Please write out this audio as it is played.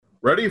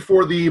Ready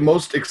for the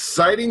most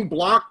exciting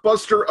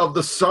blockbuster of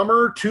the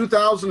summer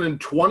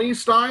 2020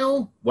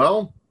 style?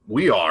 Well,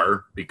 we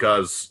are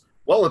because,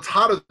 well, it's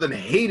hotter than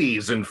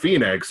Hades in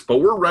Phoenix, but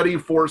we're ready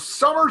for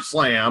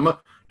Summerslam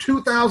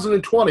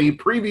 2020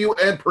 preview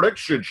and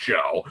prediction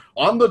show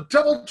on the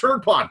Devil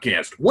Turd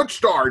Podcast, which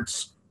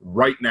starts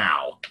right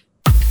now.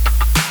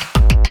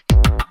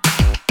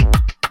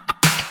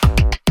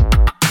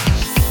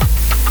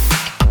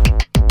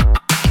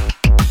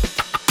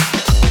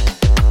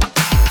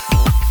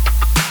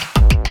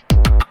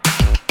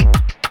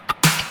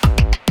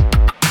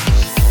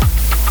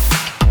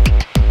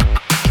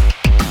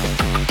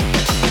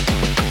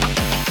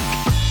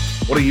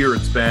 What a year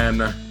it's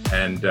been,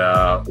 and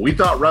we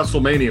thought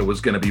WrestleMania was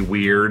going to be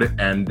weird,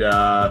 and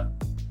I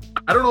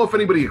don't know if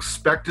anybody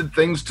expected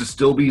things to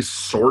still be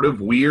sort of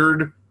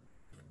weird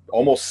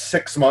almost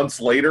 6 months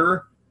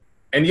later,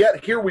 and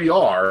yet here we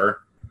are.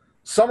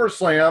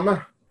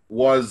 SummerSlam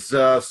was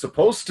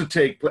supposed to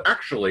take –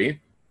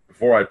 actually,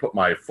 before I put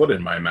my foot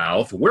in my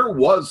mouth, where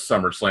was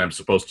SummerSlam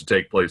supposed to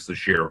take place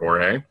this year,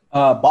 Jorge?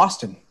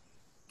 Boston.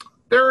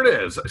 There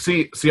it is.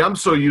 See, I'm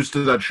so used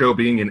to that show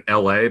being in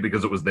L.A.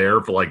 because it was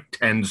there for like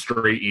 10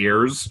 straight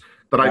years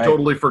that I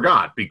totally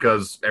forgot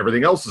because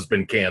everything else has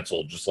been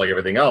canceled, just like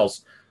everything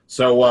else.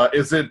 So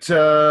is it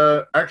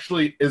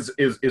actually is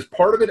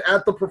part of it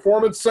at the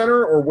Performance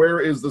Center, or where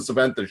is this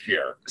event this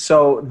year?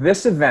 So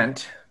this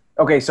event,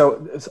 okay,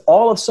 so it's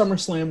all of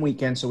SummerSlam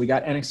weekend. So we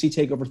got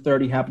NXT TakeOver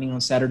 30 happening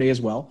on Saturday as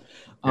well.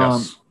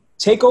 Yes.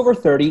 TakeOver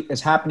 30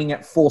 is happening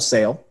at Full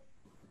Sail.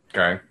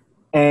 Okay.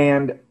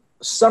 And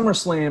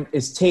SummerSlam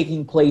is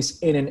taking place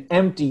in an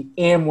empty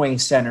Amway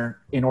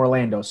Center in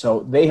Orlando.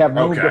 So they have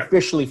moved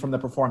officially from the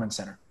Performance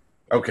Center.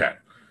 Okay.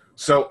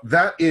 So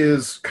that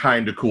is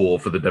kind of cool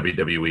for the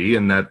WWE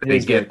in that they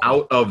get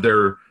out of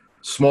their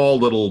small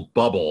little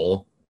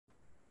bubble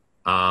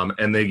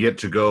and they get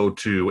to go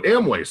to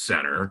Amway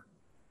Center,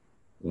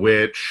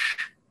 which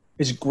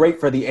is great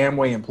for the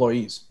Amway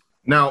employees.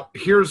 Now,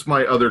 here's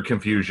my other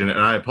confusion, and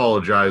I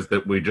apologize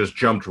that we just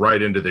jumped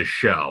right into this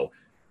show.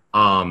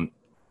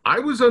 I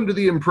was under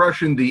the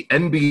impression the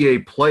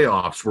NBA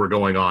playoffs were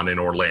going on in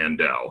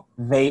Orlando.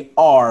 They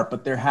are,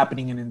 but they're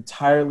happening in an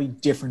entirely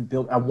different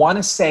building. I want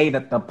to say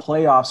that the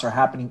playoffs are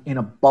happening in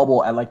a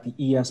bubble at like the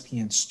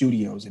ESPN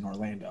studios in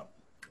Orlando.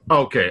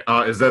 Okay.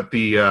 Is that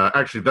the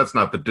actually, that's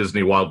not the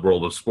Disney Wild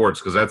World of Sports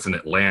because that's in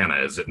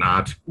Atlanta, is it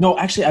not? No,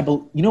 actually,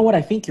 you know what?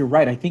 I think you're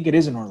right. I think it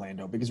is in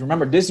Orlando because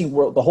remember, Disney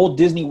World, the whole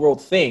Disney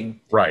World thing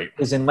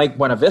is in Lake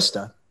Buena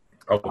Vista.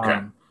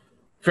 Okay.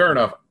 Fair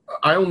enough.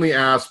 I only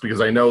ask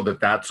because I know that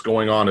that's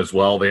going on as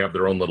well. They have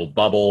their own little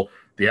bubble.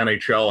 The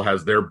NHL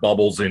has their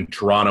bubbles in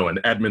Toronto and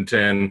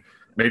Edmonton.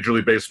 Major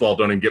League Baseball,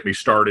 don't even get me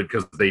started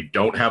because they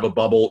don't have a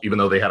bubble, even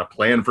though they had a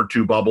plan for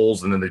 2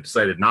 bubbles, and then they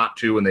decided not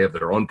to, and they have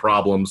their own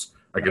problems.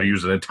 I could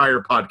use an entire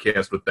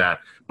podcast with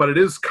that. But it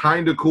is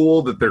kind of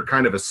cool that they're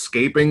kind of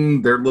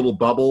escaping their little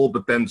bubble,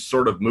 but then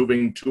sort of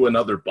moving to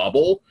another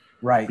bubble.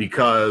 Right.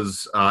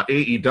 Because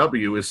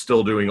AEW is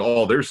still doing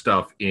all their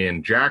stuff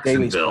in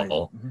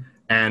Jacksonville.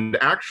 And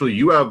actually,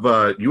 you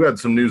had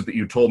some news that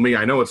you told me.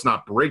 I know it's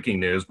not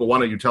breaking news, but why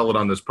don't you tell it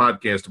on this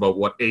podcast about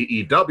what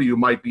AEW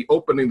might be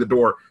opening the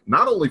door,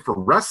 not only for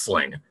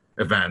wrestling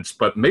events,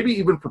 but maybe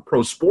even for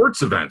pro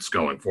sports events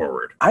going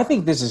forward. I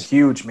think this is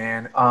huge,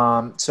 man.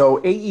 So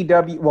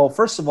AEW, well,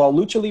 first of all,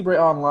 Lucha Libre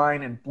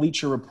Online and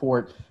Bleacher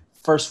Report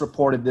first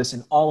reported this,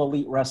 and All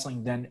Elite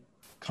Wrestling then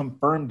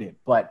confirmed it.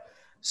 But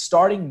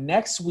starting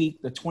next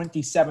week, the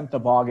 27th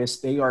of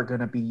August, they are going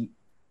to be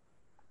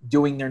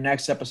doing their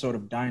next episode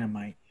of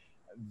Dynamite.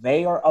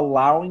 They are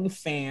allowing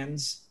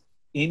fans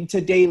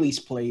into Daly's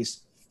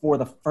Place for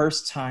the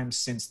first time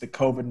since the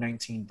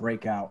COVID-19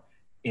 breakout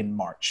in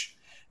March.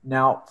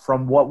 Now,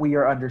 from what we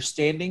are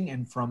understanding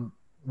and from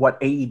what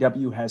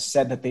AEW has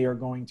said that they are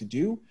going to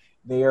do,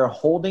 they are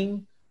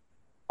holding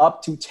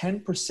up to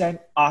 10%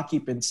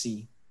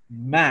 occupancy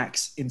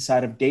max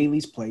inside of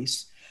Daly's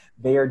Place.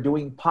 They are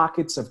doing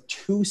pockets of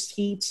 2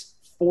 seats,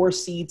 4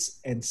 seats,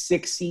 and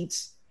 6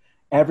 seats.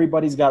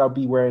 Everybody's got to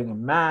be wearing a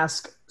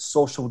mask.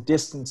 Social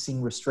distancing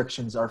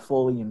restrictions are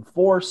fully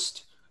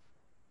enforced.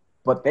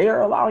 But they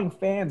are allowing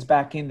fans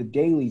back into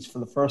Dailies for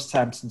the first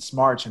time since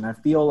March. And I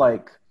feel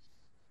like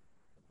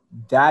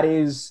that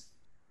is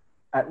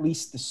at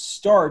least the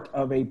start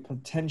of a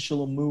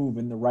potential move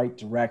in the right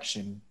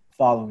direction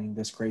following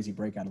this crazy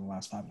breakout in the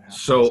last 5.5 years.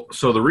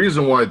 So the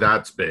reason why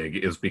that's big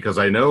is because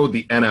I know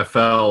the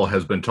NFL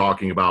has been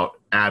talking about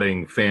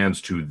adding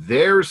fans to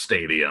their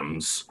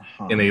stadiums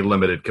in a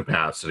limited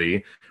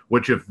capacity,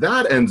 which if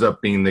that ends up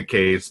being the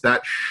case,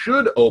 that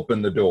should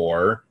open the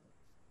door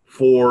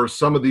for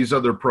some of these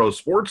other pro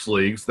sports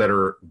leagues that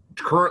are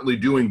currently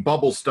doing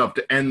bubble stuff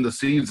to end the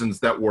seasons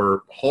that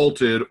were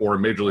halted, or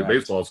in Major League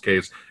Baseball's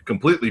case,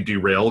 completely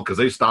derailed because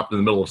they stopped in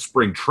the middle of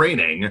spring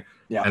training.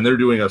 Yeah. And they're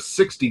doing a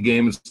 60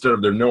 game instead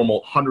of their normal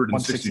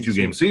 162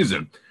 game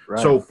season.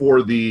 Right. So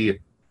for the,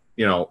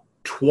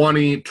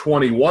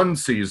 2021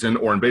 season,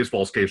 or in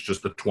baseball's case,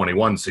 just the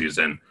 21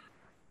 season,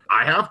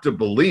 I have to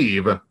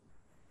believe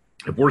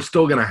if we're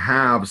still going to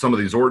have some of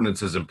these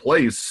ordinances in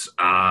place,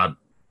 I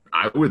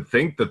would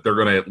think that they're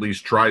going to at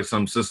least try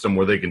some system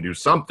where they can do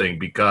something,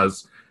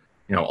 because,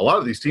 a lot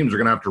of these teams are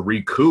going to have to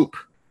recoup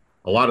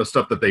a lot of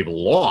stuff that they've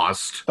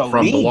lost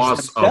from the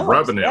loss of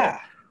revenue. Yeah.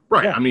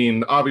 Right. Yeah. I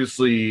mean,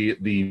 obviously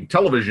the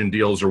television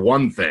deals are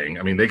one thing.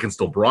 I mean, they can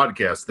still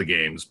broadcast the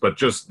games, but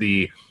just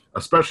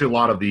especially a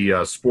lot of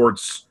the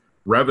sports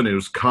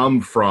revenues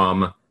come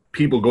from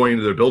people going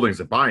into their buildings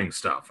and buying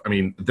stuff. I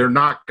mean, they're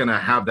not going to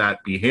have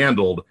that be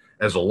handled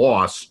as a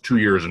loss 2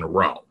 years in a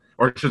row,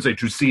 or I should say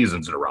 2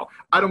 seasons in a row.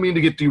 I don't mean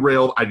to get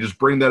derailed. I just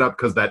bring that up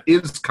because that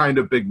is kind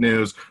of big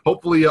news.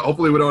 Hopefully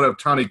we don't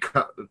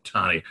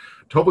have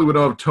Hopefully we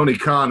don't have Tony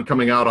Khan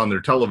coming out on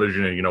their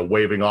television and,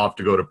 waving off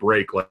to go to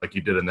break like he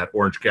did in that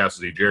Orange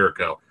Cassidy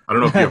Jericho. I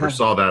don't know if you ever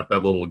saw that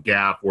little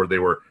gap where they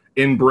were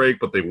in break,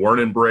 but they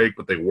weren't in break,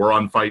 but they were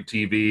on Fight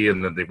TV,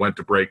 and then they went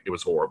to break. It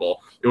was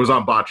horrible. It was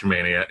on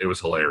Botchamania. It was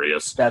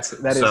hilarious. That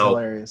is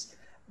hilarious.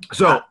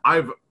 So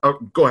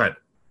go ahead.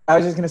 I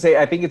was just going to say,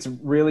 I think it's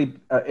really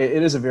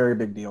it is a very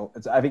big deal.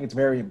 I think it's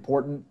very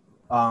important.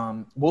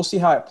 We'll see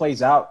how it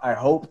plays out. I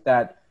hope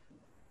that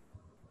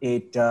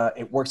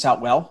it works out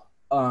well.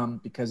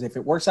 Because if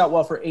it works out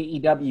well for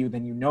AEW,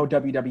 then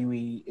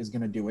WWE is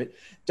going to do it.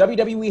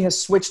 WWE has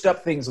switched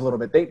up things a little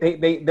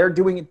bit. They're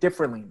doing it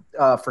differently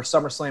for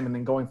SummerSlam, and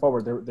then going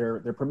forward,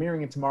 they're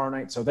premiering it tomorrow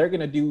night. So they're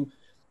going to do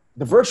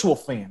the virtual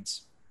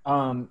fans,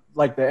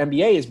 like the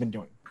NBA has been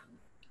doing.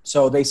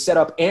 So they set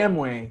up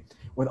Amway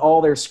with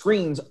all their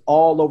screens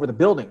all over the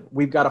building.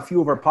 We've got a few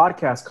of our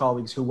podcast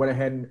colleagues who went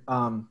ahead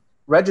and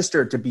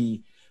registered to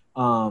be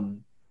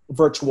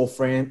virtual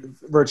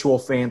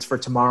fans for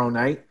tomorrow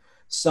night.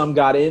 Some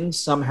got in,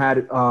 some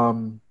had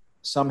some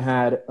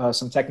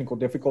technical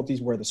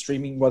difficulties where the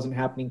streaming wasn't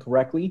happening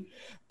correctly,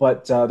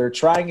 but they're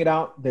trying it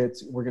out.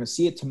 We're going to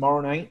see it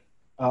tomorrow night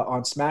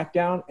on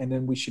SmackDown, and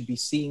then we should be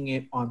seeing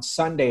it on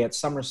Sunday at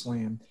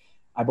SummerSlam.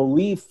 I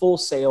believe Full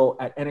Sail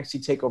at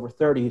NXT TakeOver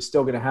 30 is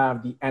still going to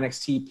have the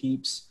NXT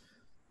peeps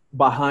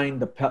behind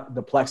the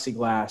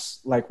plexiglass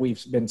like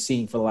we've been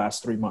seeing for the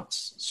last 3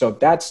 months. So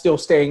that's still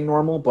staying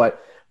normal,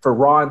 but for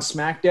Raw and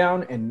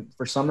SmackDown and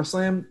for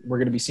SummerSlam, we're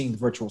going to be seeing the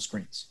virtual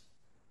screens.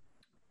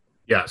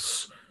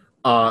 Yes.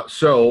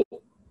 So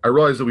I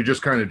realized that we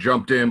just kind of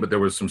jumped in, but there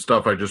was some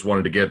stuff I just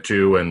wanted to get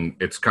to, and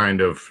it's kind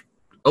of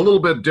a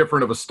little bit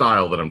different of a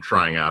style that I'm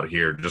trying out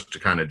here, just to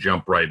kind of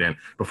jump right in.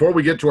 Before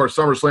we get to our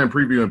SummerSlam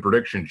preview and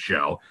prediction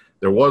show,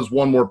 there was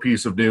one more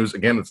piece of news.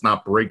 Again, it's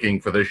not breaking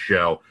for this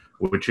show,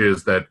 which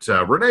is that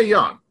Renee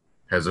Young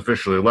has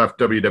officially left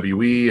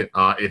WWE.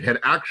 It had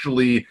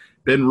actually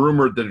been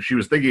rumored that she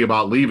was thinking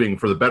about leaving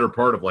for the better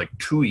part of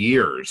 2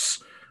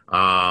 years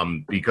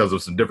because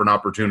of some different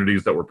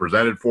opportunities that were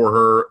presented for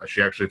her.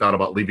 She actually thought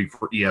about leaving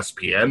for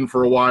ESPN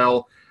for a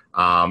while.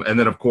 And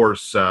then, of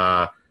course,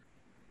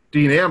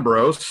 Dean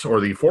Ambrose,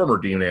 or the former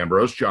Dean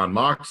Ambrose, Jon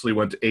Moxley,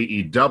 went to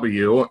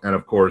AEW. And,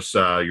 of course,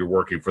 you're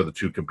working for the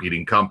two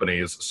competing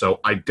companies. So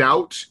I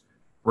doubt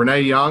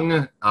Renee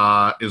Young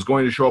is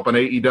going to show up on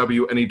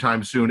AEW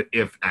anytime soon,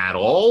 if at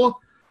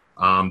all.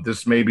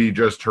 This may be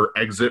just her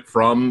exit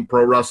from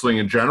pro wrestling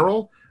in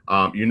general.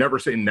 You never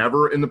say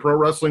never in the pro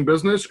wrestling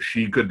business.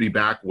 She could be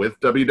back with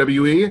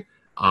WWE.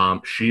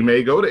 She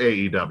may go to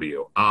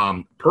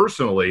AEW.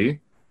 Personally,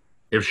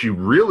 if she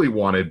really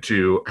wanted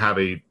to have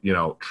a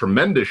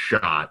tremendous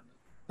shot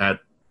at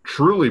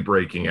truly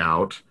breaking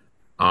out,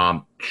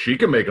 she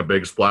can make a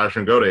big splash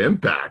and go to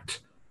Impact.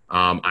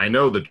 I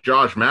know that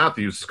Josh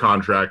Matthews'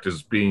 contract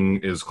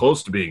is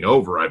close to being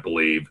over, I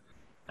believe.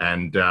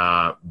 And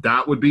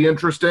that would be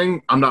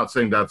interesting. I'm not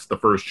saying that's the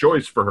first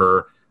choice for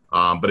her,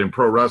 but in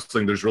pro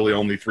wrestling, there's really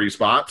only 3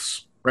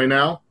 spots right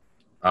now.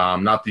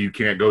 Not that you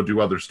can't go do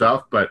other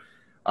stuff, but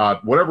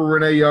whatever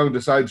Renee Young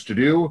decides to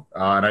do,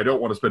 and I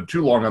don't want to spend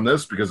too long on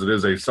this because it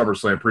is a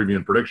SummerSlam preview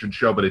and prediction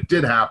show, but it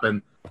did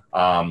happen.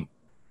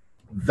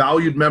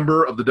 Valued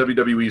member of the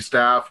WWE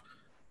staff,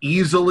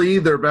 easily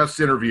their best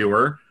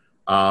interviewer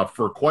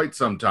for quite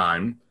some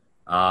time.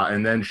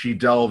 And then she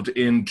delved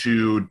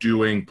into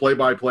doing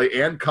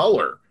play-by-play and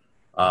color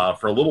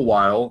for a little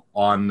while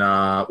on,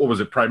 what was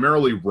it,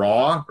 primarily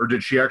Raw? Or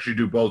did she actually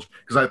do both?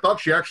 Because I thought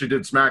she actually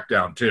did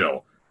SmackDown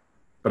too.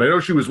 But I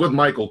know she was with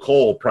Michael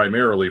Cole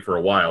primarily for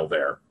a while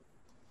there.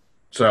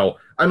 So,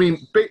 I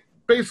mean,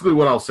 basically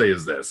what I'll say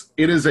is this.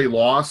 It is a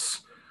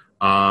loss.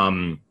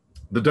 The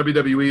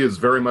WWE is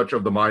very much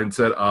of the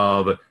mindset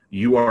of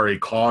you are a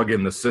cog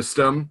in the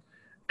system,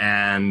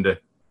 and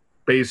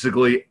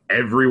basically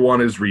everyone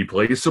is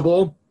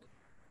replaceable.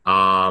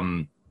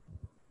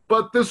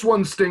 But this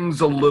one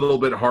stings a little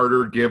bit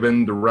harder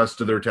given the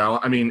rest of their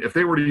talent. I mean, if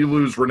they were to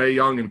lose Renee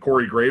Young and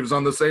Corey Graves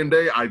on the same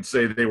day, I'd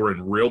say they were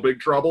in real big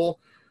trouble,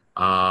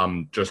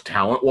 just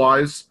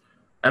talent-wise.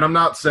 And I'm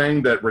not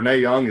saying that Renee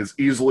Young is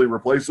easily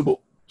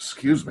replaceable.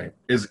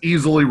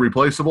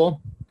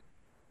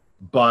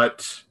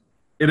 But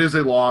it is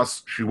a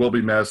loss. She will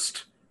be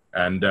missed.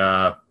 And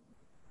I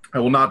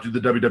will not do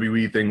the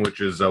WWE thing, which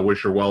is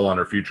wish her well on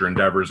her future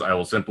endeavors. I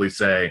will simply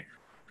say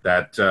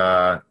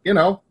that,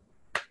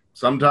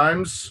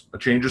 sometimes a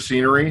change of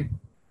scenery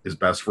is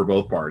best for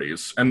both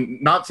parties.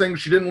 And not saying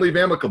she didn't leave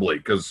amicably,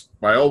 because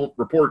by all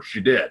reports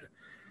she did.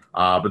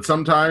 But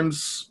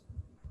sometimes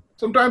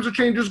a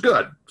change is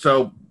good.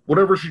 So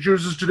whatever she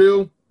chooses to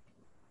do,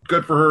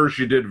 good for her.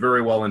 She did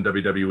very well in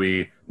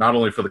WWE, not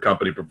only for the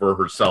company, but for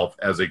herself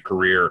as a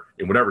career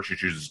in whatever she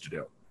chooses to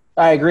do.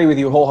 I agree with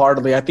you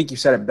wholeheartedly. I think you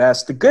said it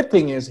best. The good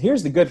thing is,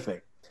 here's the good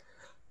thing.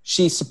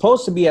 She's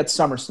supposed to be at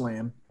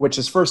Summerslam, which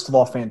is, first of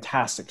all,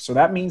 fantastic. So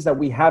that means that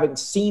we haven't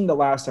seen the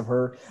last of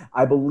her.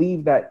 I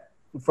believe that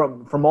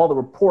from all the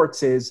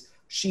reports is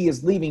she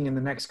is leaving in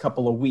the next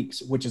couple of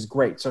weeks, which is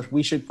great. So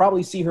we should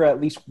probably see her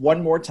at least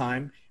one more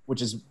time,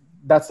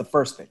 that's the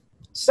first thing.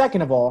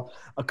 Second of all,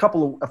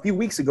 a few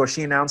weeks ago,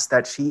 she announced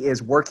that she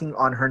is working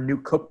on her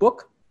new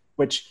cookbook,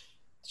 which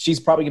she's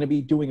probably going to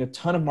be doing a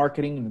ton of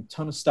marketing and a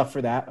ton of stuff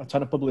for that, a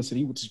ton of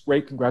publicity, which is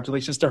great.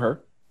 Congratulations to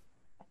her.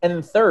 And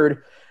then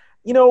third,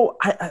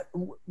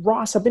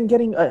 Ross, I've been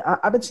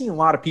seeing a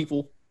lot of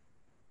people.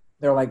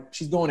 They're like,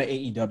 she's going to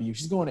AEW.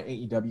 She's going to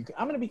AEW.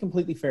 I'm going to be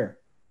completely fair.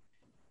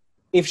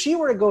 If she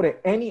were to go to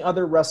any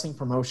other wrestling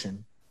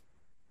promotion,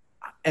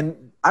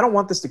 and I don't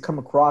want this to come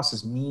across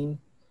as mean,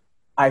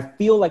 I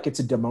feel like it's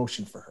a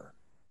demotion for her.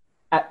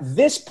 At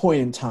this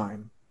point in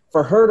time,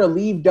 for her to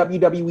leave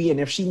WWE, and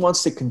if she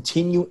wants to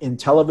continue in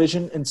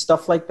television and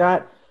stuff like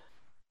that,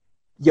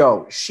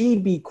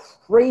 she'd be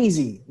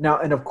crazy. Now,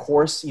 and of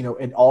course,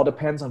 it all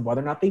depends on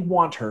whether or not they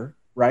want her,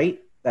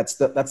 right? That's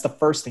the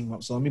first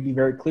thing. So let me be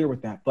very clear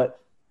with that. But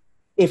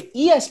if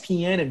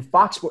ESPN and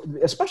Fox,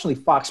 especially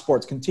Fox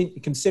Sports,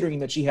 considering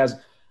that she has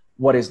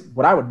what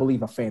I would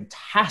believe a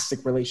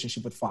fantastic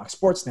relationship with Fox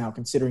Sports now,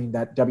 considering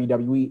that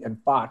WWE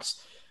and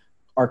Fox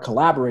are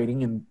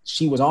collaborating, and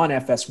she was on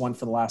FS1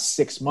 for the last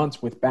 6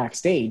 months with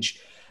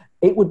Backstage,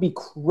 it would be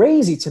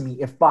crazy to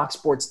me if Fox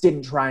Sports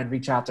didn't try and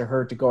reach out to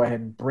her to go ahead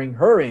and bring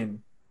her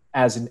in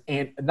as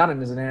not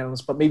as an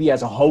analyst, but maybe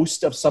as a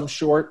host of some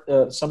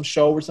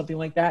show or something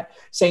like that.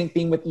 Same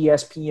thing with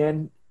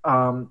ESPN,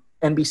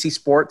 NBC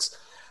Sports.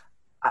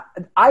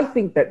 I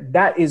think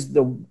that is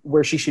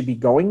where she should be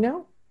going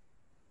now.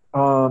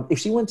 If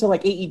she went to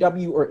like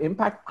AEW or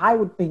Impact, I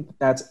would think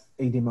that's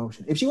a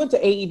demotion. If she went to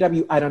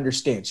AEW, I'd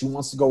understand. She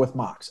wants to go with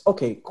Mox.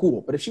 Okay,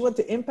 cool. But if she went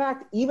to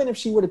Impact, even if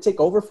she were to take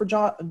over for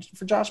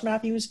Josh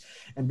Matthews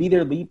and be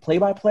their lead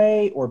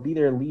play-by-play or be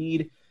their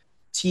lead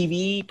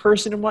TV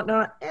person and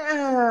whatnot,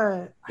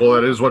 well,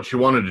 that is what she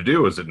wanted to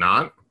do, is it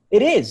not?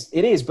 It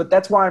is. But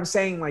that's why I'm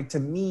saying, like, to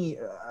me,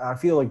 I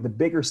feel like the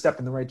bigger step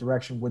in the right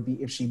direction would be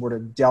if she were to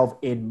delve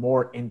in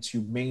more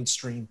into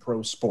mainstream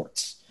pro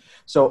sports.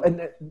 So,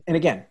 and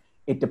again,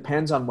 it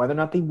depends on whether or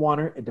not they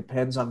want her. It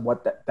depends on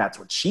that's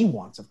what she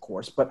wants, of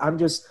course. But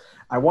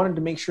I wanted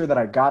to make sure that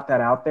I got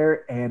that out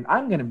there, and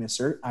I'm going to miss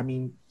her. I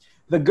mean,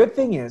 the good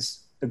thing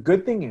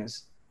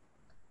is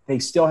they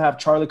still have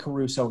Charlie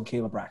Caruso and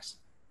Kayla Braxton.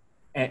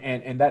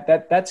 And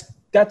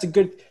that's a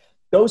good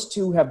 – those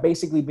two have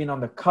basically been on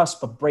the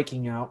cusp of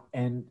breaking out,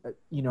 and,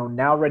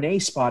 now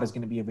Renee's spot is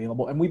going to be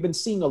available. And we've been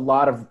seeing a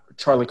lot of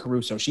Charlie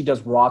Caruso. She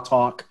does Raw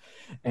Talk,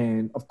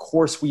 and, of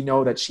course, we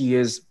know that she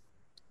is –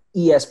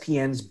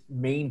 ESPN's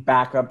main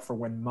backup for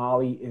when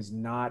Molly is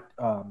not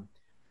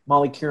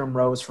Molly Kieran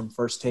Rose from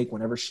First Take.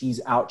 Whenever she's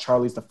out,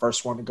 Charlie's the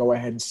first one to go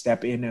ahead and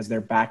step in as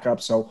their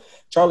backup. So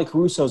Charlie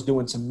Caruso's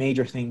doing some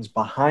major things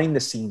behind the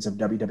scenes of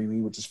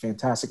WWE, which is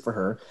fantastic for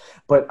her.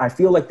 But I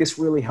feel like this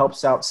really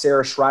helps out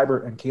Sarah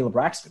Schreiber and Kayla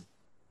Braxton.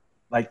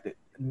 Like,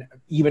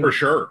 even for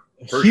sure,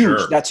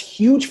 huge. That's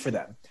huge for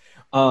them.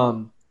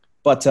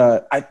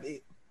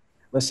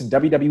 Listen,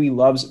 WWE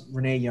loves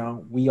Renee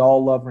Young. We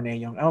all love Renee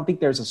Young. I don't think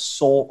there's a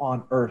soul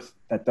on earth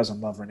that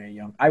doesn't love Renee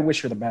Young. I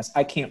wish her the best.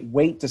 I can't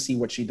wait to see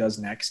what she does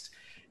next.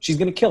 She's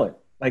going to kill it.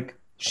 Like,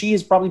 she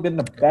has probably been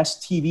the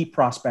best TV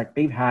prospect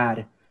they've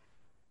had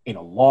in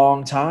a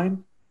long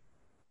time.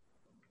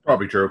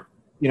 Probably true.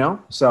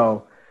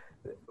 So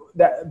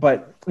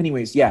but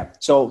anyways, yeah.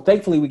 So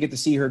thankfully we get to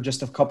see her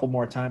just a couple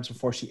more times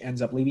before she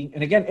ends up leaving.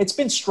 And again, it's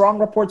been strong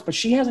reports, but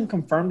she hasn't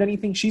confirmed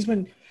anything. She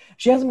hasn't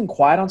been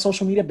quiet on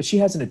social media, but she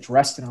hasn't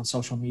addressed it on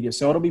social media.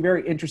 So it'll be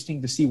very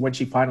interesting to see when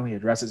she finally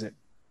addresses it.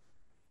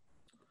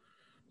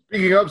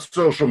 Speaking of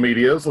social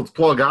medias, let's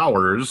plug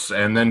ours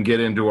and then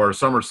get into our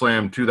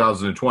SummerSlam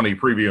 2020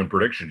 preview and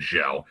prediction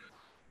show.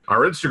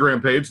 Our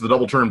Instagram page, the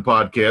Double Turn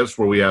Podcast,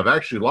 where we have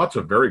actually lots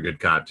of very good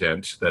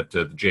content that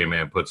the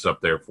J-Man puts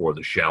up there for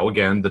the show.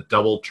 Again, the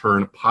Double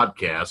Turn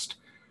Podcast.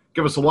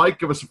 Give us a like,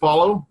 give us a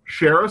follow,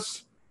 share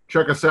us,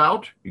 check us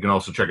out. You can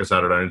also check us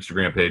out at our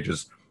Instagram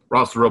pages.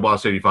 Ross the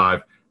Roboss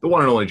 85, the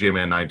one and only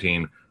J-Man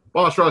 19,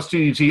 Boss Ross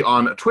TDT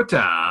on Twitter.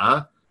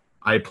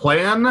 I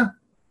plan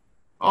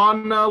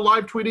on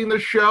live tweeting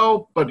this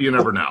show, but you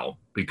never know,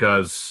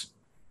 because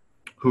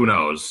who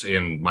knows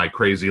in my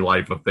crazy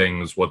life of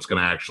things what's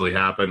going to actually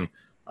happen.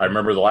 I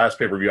remember the last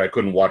pay-per-view I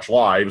couldn't watch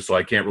live, so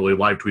I can't really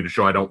live tweet a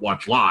show I don't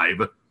watch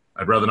live.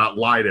 I'd rather not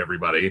lie to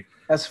everybody.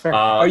 That's fair.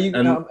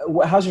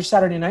 How's your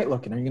Saturday night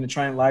looking? Are you going to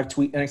try and live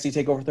tweet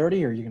NXT TakeOver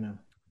 30, or are you going to?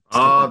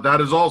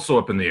 That is also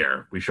up in the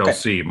air. We shall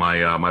see.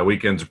 My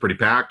weekends are pretty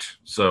packed,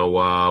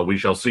 so we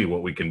shall see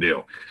what we can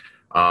do.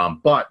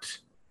 But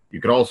You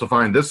can also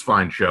find this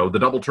fine show, The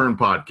Double Turn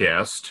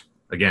Podcast.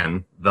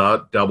 Again,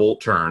 The Double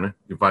Turn.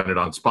 You can find it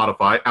on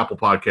Spotify, Apple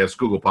Podcasts,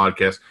 Google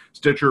Podcasts,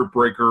 Stitcher,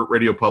 Breaker,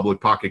 Radio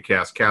Public, Pocket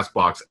Cast,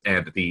 CastBox,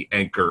 and the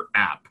Anchor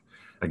app.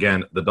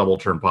 Again, The Double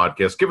Turn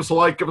Podcast. Give us a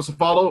like, give us a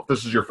follow if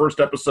this is your first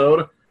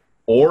episode,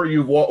 or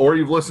you've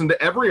listened to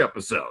every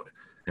episode.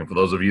 And for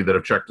those of you that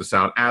have checked us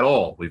out at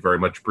all, we very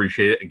much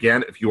appreciate it.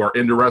 Again, if you are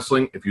into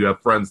wrestling, if you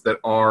have friends that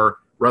are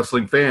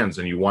wrestling fans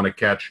and you want to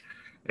catch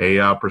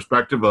a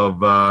perspective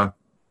of,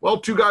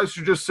 two guys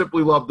who just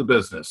simply love the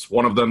business.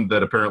 One of them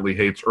that apparently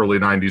hates early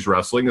 90s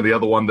wrestling, and the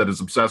other one that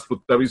is obsessed with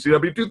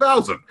WCW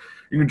 2000.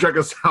 You can check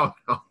us out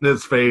on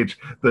this page,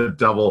 the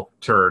Double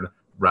Turn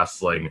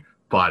Wrestling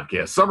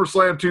Podcast.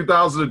 SummerSlam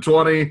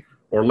 2020,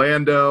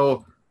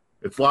 Orlando.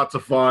 It's lots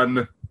of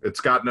fun. It's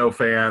got no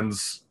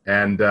fans.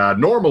 And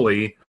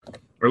normally,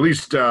 or at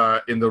least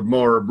in the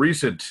more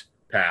recent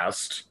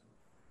past,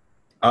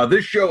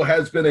 this show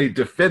has been a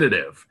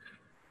definitive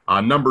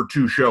number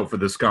 2 show for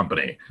this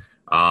company.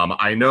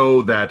 I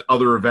know that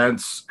other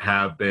events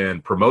have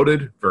been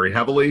promoted very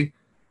heavily,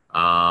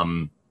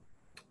 but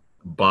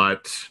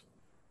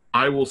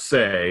I will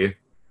say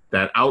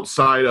that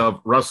outside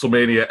of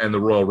WrestleMania and the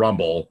Royal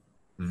Rumble,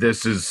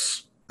 this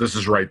is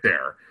right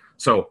there.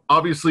 So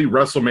obviously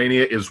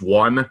WrestleMania is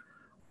 1.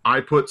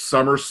 I put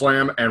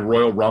SummerSlam and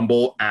Royal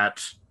Rumble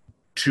at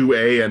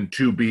 2A and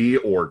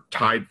 2B, or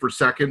tied for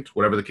second,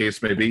 whatever the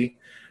case may be.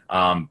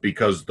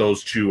 Because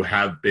those two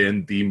have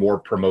been the more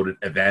promoted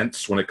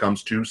events when it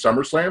comes to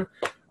SummerSlam.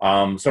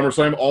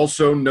 SummerSlam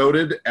also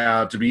noted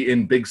to be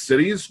in big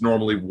cities,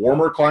 normally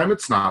warmer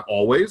climates, not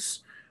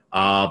always.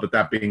 But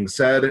that being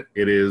said,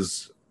 it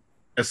is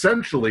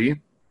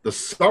essentially the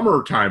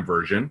summertime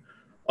version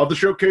of the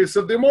Showcase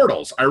of the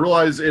Immortals. I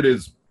realize it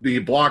is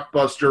the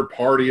blockbuster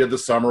party of the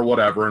summer,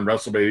 whatever, and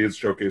WrestleMania is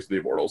Showcase of the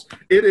Immortals.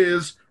 It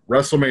is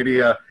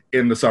WrestleMania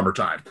in the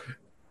summertime.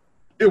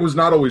 It was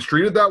not always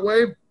treated that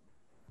way.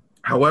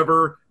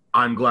 However,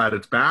 I'm glad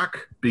it's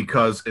back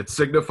because it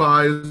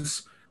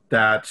signifies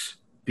that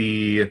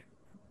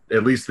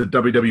at least the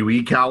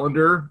WWE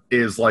calendar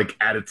is like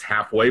at its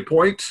halfway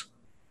point.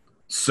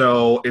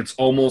 So it's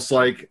almost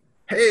like,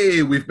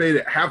 hey, we've made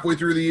it halfway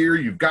through the year.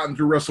 You've gotten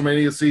through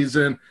WrestleMania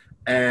season,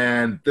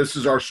 and this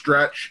is our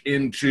stretch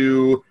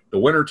into the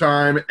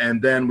wintertime,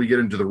 and then we get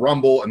into the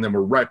Rumble, and then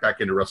we're right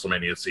back into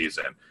WrestleMania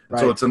season. Right.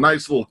 So it's a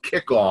nice little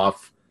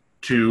kickoff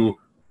to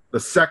the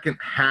second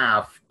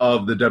half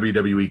of the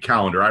WWE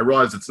calendar. I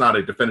realize it's not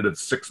a definitive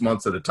 6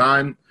 months at a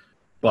time,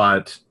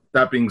 but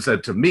that being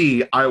said, to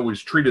me, I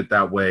always treat it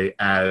that way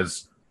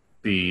as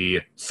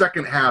the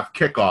second half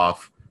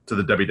kickoff to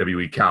the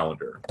WWE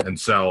calendar. And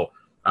so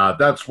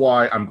that's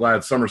why I'm glad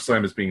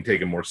SummerSlam is being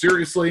taken more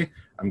seriously.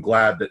 I'm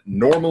glad that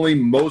normally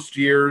most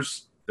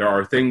years there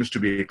are things to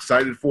be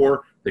excited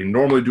for. They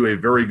normally do a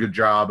very good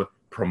job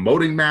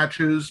promoting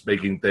matches,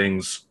 making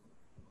things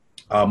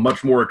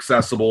much more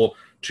accessible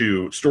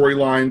to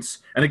storylines.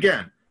 And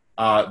again,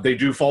 they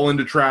do fall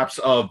into traps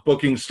of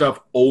booking stuff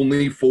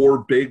only for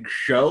big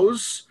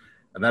shows.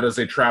 And that is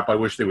a trap I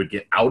wish they would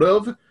get out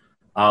of.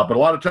 But a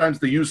lot of times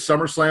they use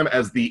SummerSlam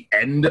as the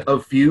end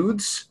of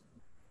feuds,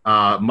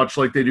 much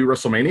like they do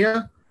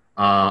WrestleMania.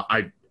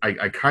 I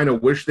kind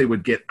of wish they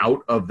would get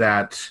out of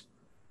that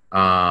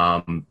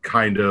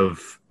kind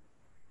of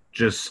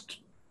just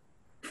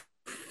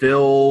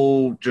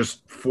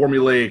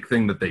formulaic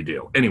thing that they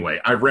do. Anyway,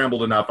 I've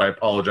rambled enough. I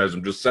apologize.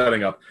 I'm just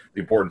setting up the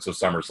importance of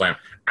SummerSlam.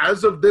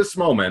 As of this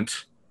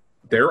moment,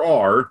 there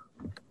are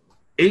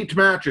 8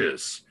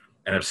 matches.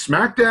 And if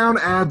SmackDown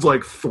adds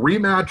like 3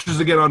 matches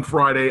again on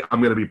Friday,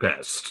 I'm going to be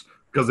pissed.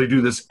 Because they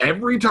do this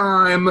every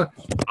time.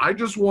 I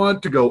just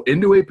want to go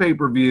into a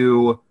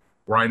pay-per-view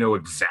where I know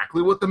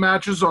exactly what the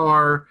matches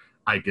are.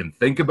 I can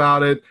think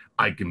about it.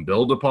 I can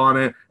build upon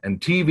it. And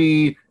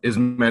TV is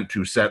meant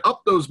to set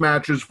up those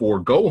matches for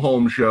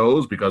go-home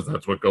shows, because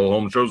that's what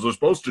go-home shows are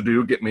supposed to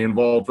do, get me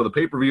involved for the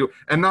pay-per-view,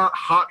 and not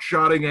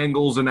hot-shotting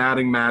angles and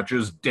adding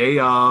matches day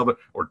of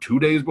or 2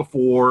 days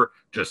before.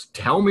 Just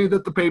tell me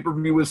that the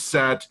pay-per-view is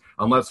set,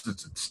 unless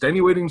it's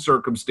extenuating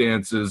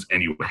circumstances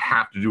and you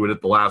have to do it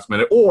at the last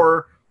minute,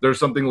 or there's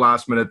something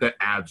last minute that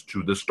adds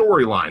to the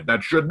storyline.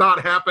 That should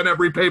not happen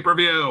every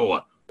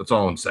pay-per-view. That's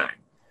all I'm saying.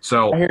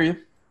 So I hear you.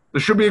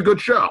 This should be a good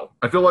show.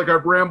 I feel like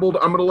I've rambled.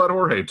 I'm going to let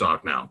Jorge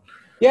talk now.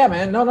 Yeah,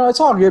 man. No, it's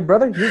all good,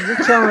 brother.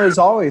 You're chilling as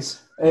always.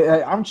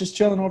 I'm just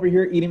chilling over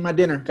here eating my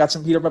dinner. Got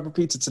some Peter Pepper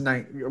Pizza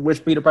tonight. I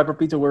wish Peter Pepper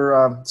Pizza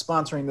were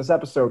sponsoring this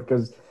episode,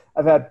 because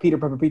I've had Peter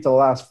Pepper Pizza the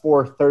last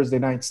 4 Thursday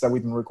nights that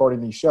we've been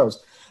recording these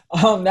shows.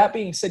 That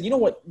being said, you know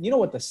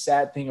what the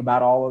sad thing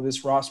about all of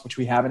this, Ross, which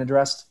we haven't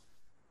addressed?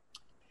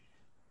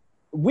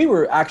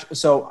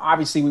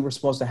 Obviously we were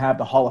supposed to have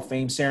the Hall of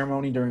Fame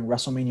ceremony during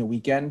WrestleMania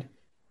weekend.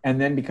 And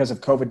then because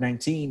of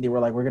COVID-19, they were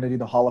like, we're going to do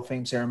the Hall of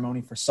Fame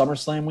ceremony for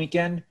SummerSlam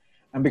weekend.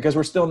 And because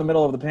we're still in the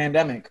middle of the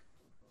pandemic,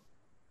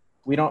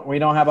 we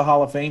don't have a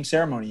Hall of Fame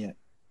ceremony yet.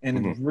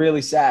 And It's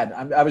really sad.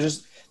 I was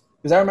just –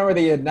 because I remember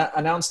they had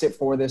announced it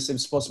for this. It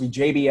was supposed to be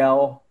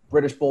JBL,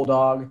 British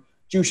Bulldog,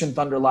 Jushin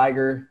Thunder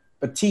Liger,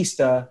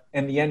 Batista,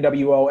 and the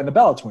NWO and the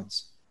Bella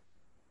Twins.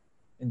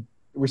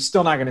 We're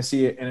still not going to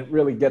see it, and it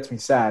really gets me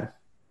sad.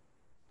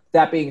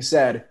 That being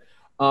said,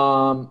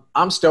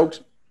 I'm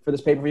stoked for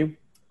this pay-per-view.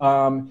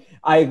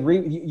 I agree.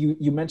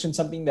 You mentioned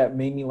something that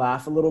made me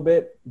laugh a little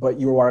bit, but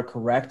you are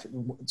correct.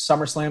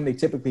 SummerSlam, they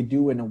typically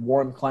do in a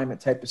warm climate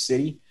type of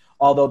city.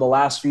 Although the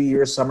last few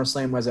years,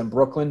 SummerSlam was in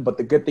Brooklyn. But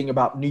the good thing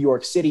about New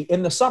York City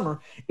in the summer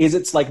is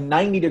it's like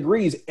 90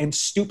 degrees and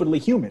stupidly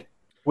humid,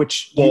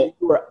 which you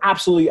were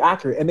absolutely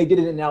accurate. And they did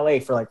it in LA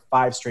for like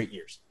 5 straight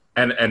years.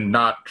 And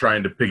not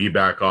trying to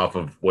piggyback off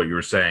of what you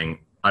were saying,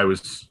 I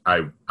was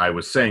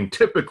saying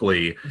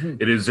typically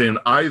it is in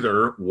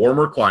either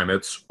warmer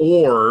climates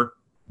or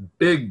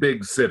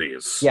big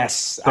cities.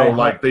 Yes. So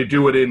like they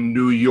do it in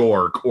New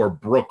York or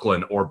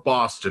Brooklyn or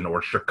Boston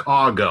or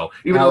Chicago,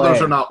 even though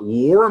those are not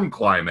warm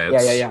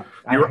climates. Yeah.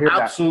 You're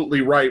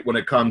absolutely right when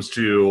it comes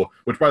to,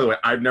 which by the way,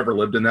 I've never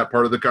lived in that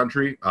part of the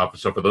country.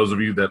 So for those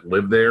of you that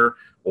live there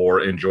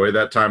or enjoy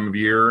that time of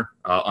year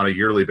on a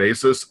yearly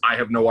basis, I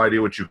have no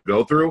idea what you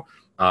go through.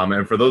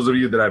 And for those of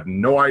you that have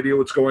no idea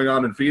what's going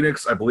on in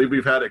Phoenix, I believe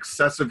we've had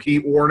excessive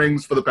heat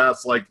warnings for the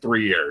past like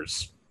 3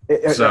 years.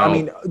 I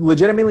mean,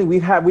 legitimately,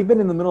 we've been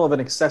in the middle of an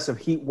excessive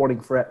heat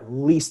warning for at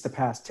least the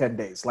past 10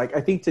 days. Like,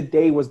 I think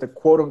today was the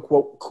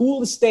quote-unquote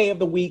coolest day of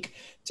the week.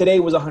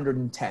 Today was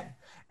 110.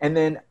 And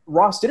then,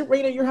 Ross, did it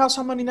rain at your house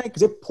on Monday night?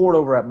 Because it poured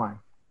over at mine.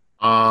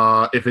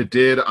 If it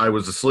did, I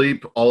was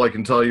asleep. All I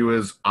can tell you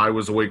is I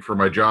was awake for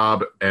my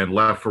job and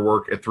left for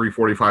work at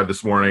 3:45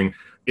 this morning.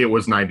 It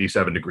was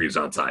 97 degrees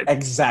outside.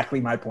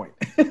 Exactly my point.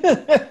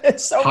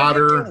 It's so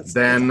hotter ridiculous.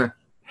 than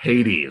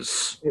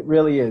Hades. It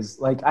really is.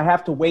 Like, I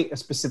have to wait a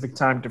specific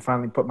time to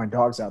finally put my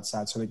dogs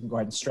outside so they can go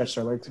ahead and stretch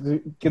their legs.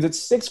 Because it's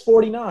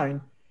 6:49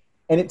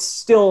 and it's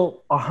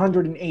still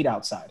 108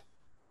 outside.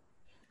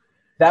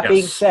 That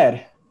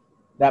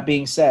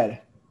being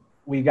said,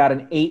 we've got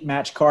an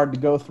 8-match card to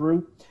go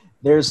through.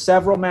 There's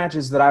several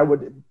matches that I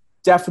would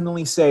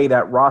definitely say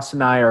that Ross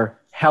and I are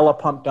hella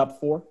pumped up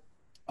for.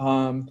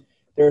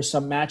 There are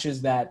some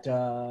matches that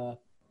I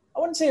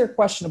wouldn't say are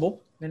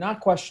questionable. They're not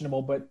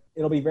questionable, but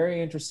it'll be very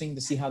interesting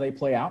to see how they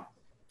play out.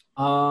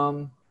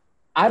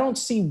 I don't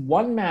see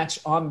one match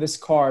on this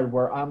card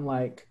where I'm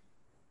like,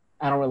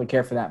 I don't really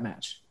care for that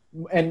match.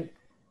 And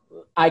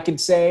I could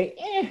say,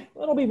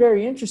 it'll be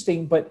very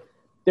interesting, but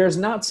there's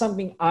not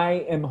something I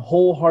am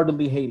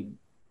wholeheartedly hating.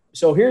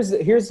 So here's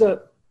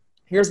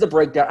the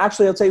breakdown.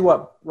 Actually, I'll tell you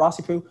what,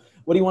 Rossi Poo,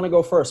 what do you want to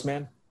go first,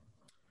 man?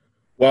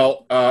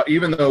 Well,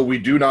 even though we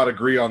do not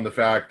agree on the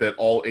fact that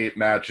all 8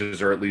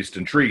 matches are at least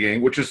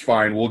intriguing, which is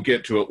fine, we'll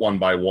get to it one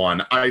by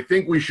one. I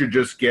think we should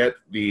just get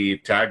the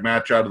tag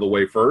match out of the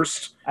way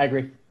first. I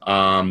agree.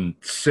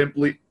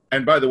 Simply,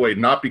 and by the way,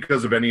 not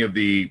because of any of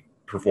the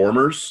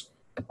performers.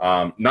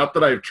 Not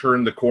that I've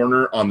turned the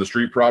corner on the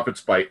Street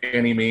Profits by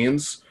any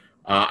means.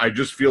 I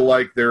just feel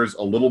like there's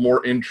a little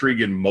more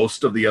intrigue in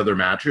most of the other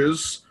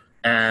matches,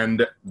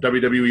 and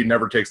WWE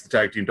never takes the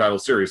tag team title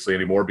seriously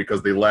anymore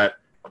because they let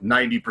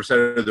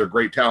 90% of their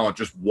great talent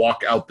just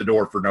walk out the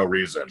door for no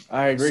reason.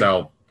 I agree.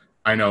 So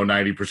I know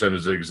 90%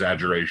 is an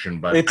exaggeration,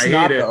 but it's I hate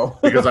not, it though.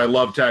 because I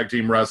love tag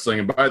team wrestling.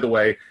 And by the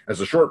way, as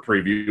a short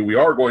preview, we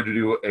are going to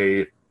do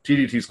a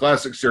TDT's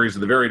Classic series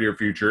in the very near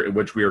future in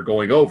which we are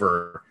going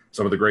over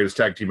some of the greatest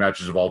tag team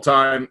matches of all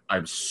time.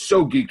 I'm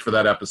so geeked for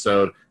that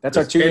episode. That's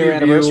our 2-year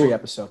anniversary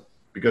episode.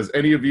 Because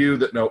any of you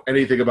that know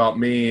anything about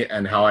me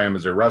and how I am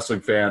as a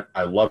wrestling fan,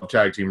 I love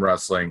tag team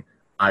wrestling.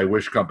 I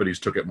wish companies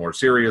took it more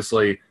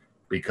seriously,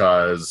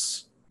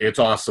 because it's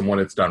awesome when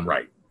it's done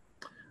right.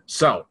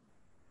 So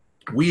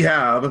we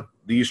have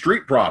the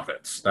Street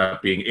Profits,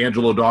 that being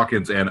Angelo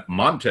Dawkins and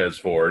Montez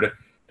Ford,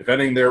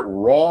 defending their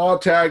Raw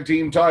tag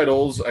team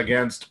titles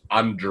against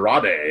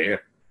Andrade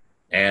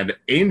and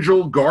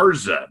Angel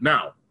Garza.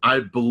 Now, I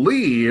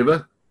believe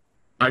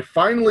I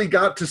finally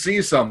got to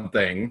see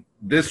something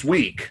this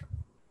week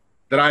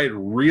that I had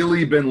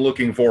really been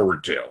looking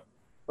forward to.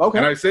 Okay.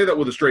 And I say that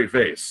with a straight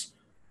face.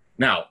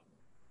 Now,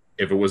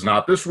 if it was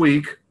not this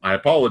week, I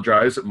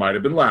apologize. It might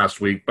have been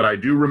last week, but I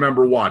do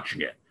remember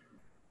watching it.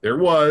 There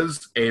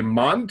was a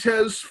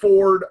Montez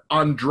Ford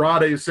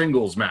Andrade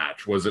singles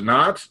match, was it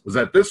not? Was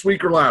that this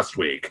week or last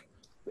week?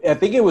 I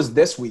think it was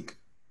this week.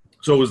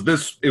 So it was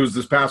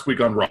this past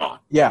week on Raw.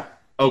 Yeah.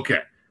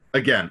 Okay.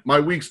 Again, my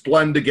weeks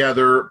blend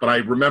together, but I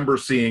remember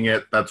seeing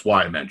it. That's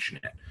why I mention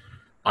it.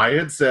 I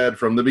had said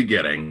from the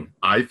beginning,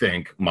 I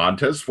think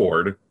Montez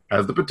Ford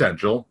has the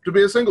potential to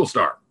be a single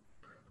star.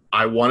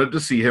 I wanted to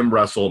see him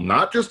wrestle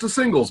not just a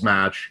singles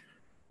match,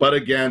 but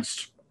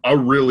against a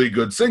really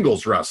good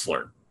singles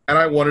wrestler. And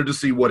I wanted to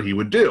see what he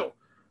would do,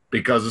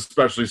 because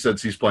especially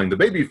since he's playing the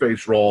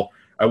babyface role,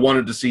 I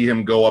wanted to see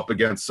him go up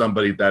against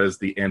somebody that is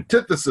the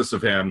antithesis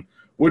of him,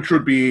 which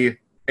would be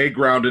a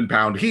ground and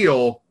pound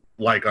heel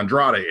like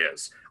Andrade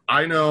is.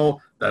 I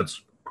know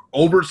that's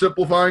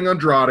oversimplifying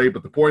Andrade,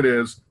 but the point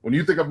is, when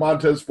you think of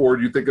Montez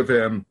Ford, you think of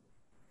him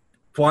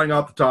flying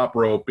off the top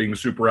rope, being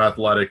super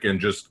athletic, and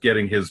just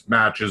getting his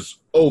matches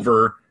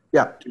over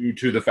due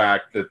to the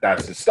fact that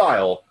that's his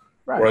style.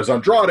 Right. Whereas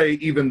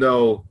Andrade, even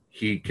though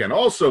he can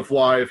also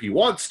fly if he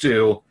wants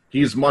to,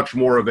 he's much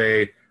more of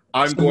a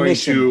I'm going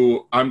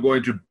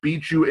to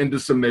beat you into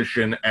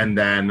submission and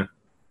then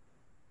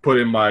put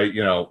in my,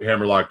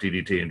 hammerlock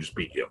DDT and just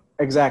beat you.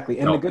 Exactly.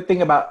 And the good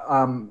thing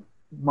about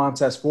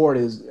Montez Ford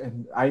is,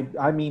 and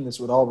I mean this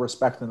with all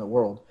respect in the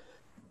world,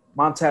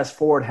 Montez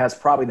Ford has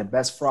probably the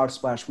best frog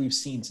splash we've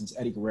seen since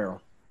Eddie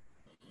Guerrero.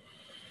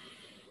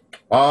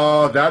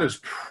 That is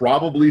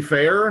probably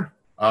fair.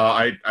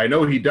 I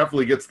know he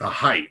definitely gets the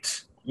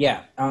height.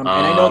 Yeah. And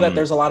I know that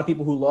there's a lot of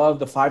people who love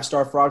the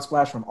 5-star frog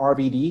splash from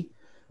RVD.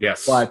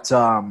 Yes. But,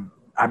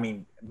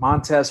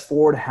 Montez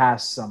Ford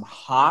has some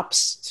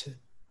hops.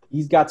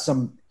 He's got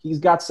some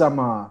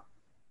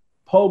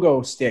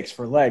pogo sticks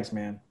for legs,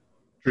 man.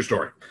 True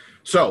story.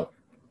 So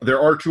there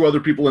are 2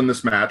 other people in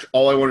this match.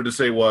 All I wanted to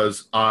say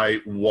was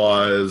I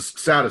was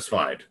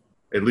satisfied,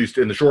 at least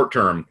in the short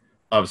term,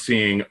 of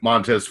seeing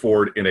Montez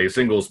Ford in a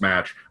singles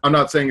match. I'm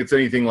not saying it's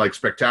anything like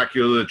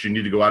spectacular that you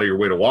need to go out of your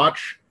way to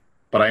watch,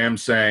 but I am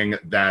saying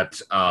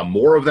that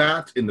more of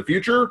that in the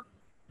future.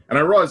 And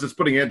I realize it's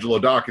putting Angelo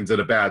Dawkins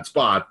in a bad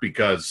spot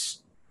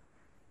because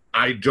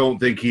I don't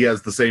think he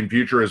has the same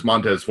future as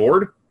Montez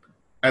Ford.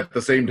 At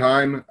the same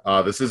time,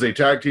 this is a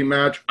tag team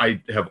match.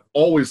 I have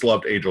always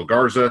loved Angel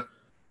Garza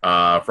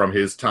from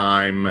his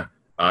time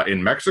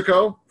in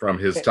Mexico, from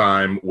his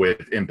time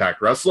with Impact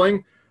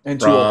Wrestling. And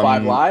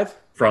 205 Live?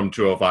 From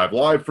 205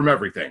 Live, from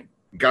everything.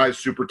 Guy's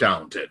super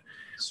talented.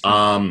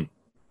 I'm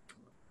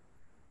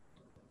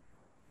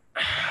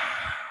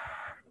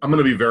going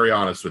to be very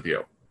honest with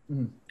you.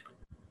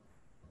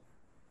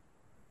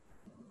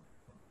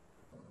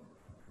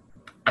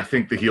 I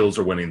think the heels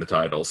are winning the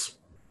titles.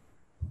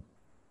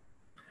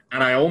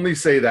 And I only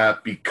say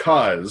that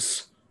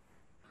because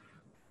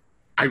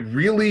I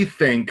really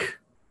think,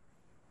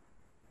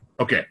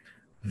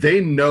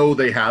 they know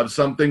they have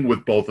something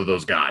with both of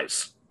those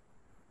guys.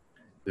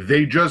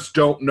 They just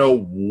don't know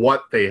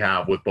what they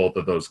have with both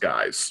of those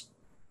guys.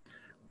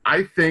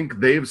 I think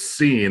they've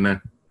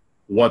seen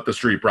what the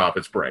Street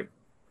Profits bring.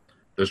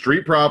 The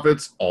Street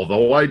Profits,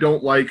 although I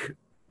don't like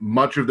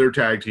much of their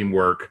tag team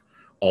work,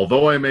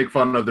 although I make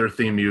fun of their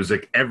theme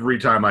music every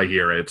time I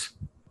hear it,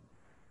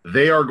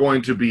 they are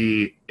going to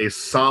be a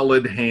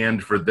solid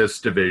hand for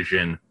this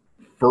division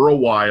for a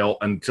while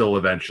until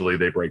eventually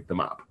they break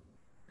them up.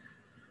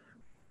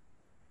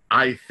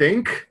 I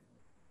think,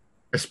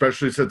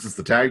 especially since it's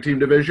the tag team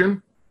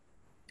division,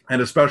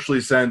 and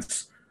especially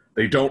since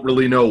they don't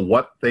really know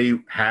what they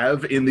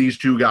have in these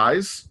 2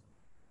 guys,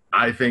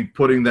 I think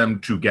putting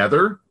them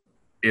together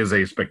is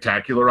a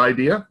spectacular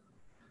idea.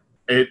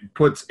 It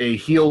puts a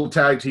heel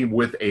tag team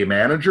with a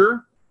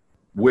manager,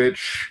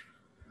 which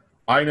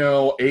I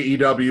know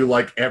AEW,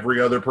 like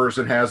every other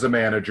person, has a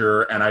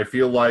manager, and I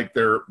feel like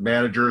their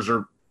managers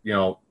are,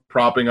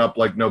 propping up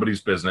like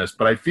nobody's business.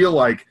 But I feel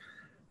like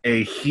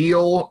a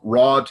heel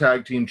Raw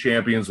tag team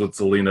champions with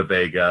Zelina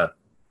Vega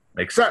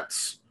makes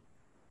sense.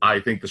 I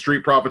think the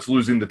Street Profits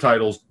losing the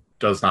titles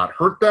does not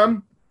hurt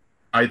them.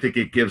 I think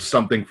it gives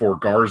something for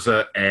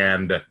Garza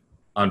and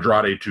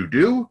Andrade to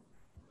do.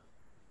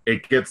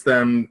 It gets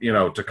them,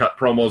 to cut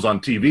promos on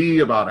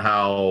TV about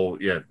how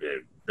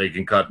they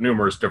can cut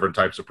numerous different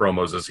types of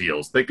promos as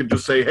heels. They could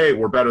just say, hey,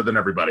 we're better than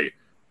everybody.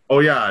 Oh,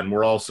 yeah, and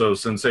we're also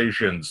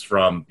sensations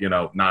from,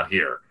 not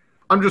here.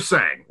 I'm just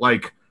saying,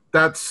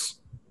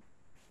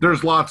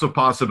 there's lots of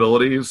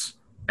possibilities,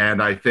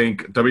 and I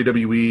think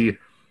WWE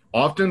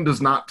often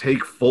does not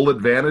take full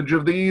advantage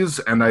of these,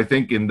 and I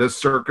think in this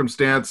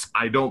circumstance,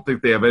 I don't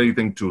think they have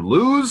anything to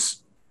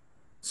lose.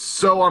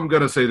 So I'm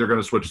going to say they're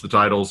going to switch the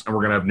titles, and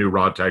we're going to have new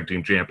Raw Tag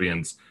Team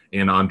Champions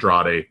in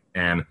Andrade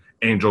and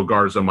Angel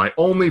Garza. My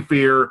only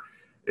fear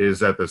is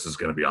that this is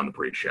going to be on the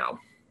pre-show.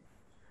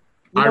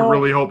 I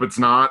really hope it's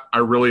not. I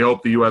really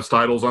hope the U.S.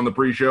 title's on the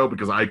pre-show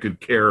because I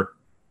could care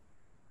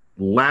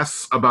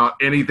less about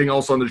anything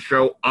else on the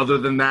show other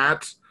than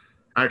that.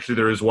 Actually,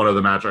 there is one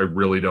other match I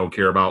really don't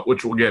care about,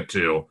 which we'll get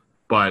to.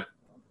 But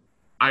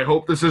I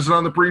hope this isn't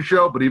on the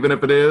pre-show, but even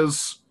if it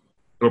is,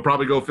 it'll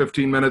probably go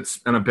 15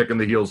 minutes, and I'm picking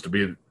the heels to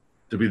be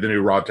the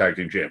new Raw Tag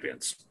Team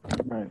Champions.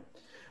 Right.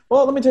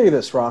 Well, let me tell you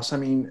this, Ross. I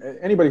mean,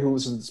 anybody who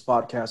listens to this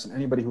podcast and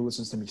anybody who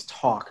listens to me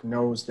talk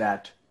knows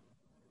that,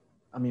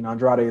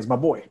 Andrade is my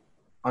boy.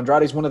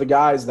 Andrade is one of the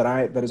guys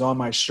that is on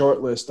my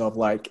short list of,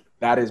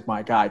 that is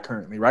my guy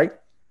currently, right?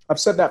 I've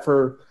said that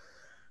for,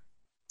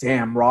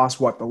 Ross,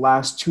 the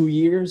last 2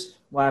 years,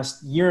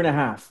 last year and a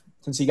half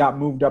since he got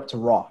moved up to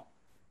Raw.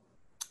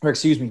 Or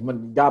excuse me,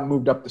 when he got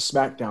moved up to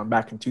SmackDown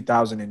back in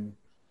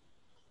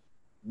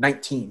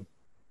 2019.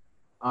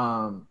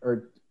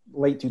 Or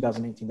late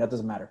 2018, that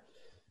doesn't matter.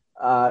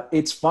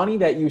 It's funny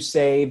that you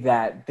say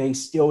that they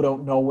still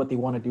don't know what they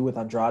want to do with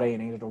Andrade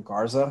and Angel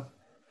Garza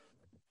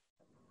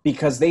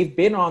because they've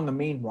been on the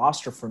main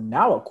roster for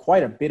now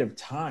quite a bit of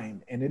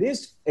time. And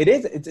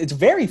it's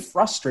very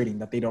frustrating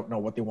that they don't know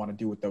what they want to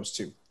do with those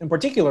 2, in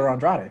particular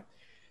Andrade,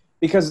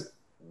 because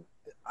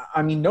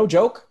no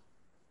joke,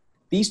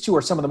 these 2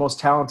 are some of the most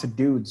talented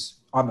dudes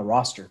on the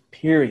roster,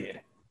 period.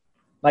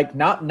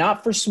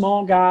 Not for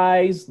small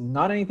guys,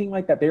 not anything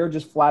like that. They are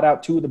just flat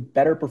out 2 of the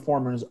better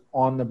performers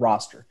on the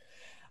roster.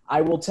 I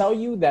will tell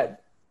you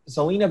that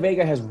Zelina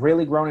Vega has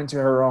really grown into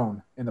her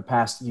own in the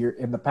past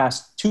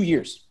 2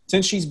 years.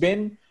 Since she's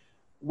been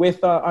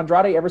with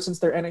Andrade ever since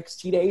their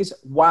NXT days,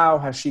 wow,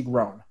 has she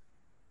grown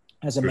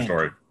as a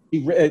man.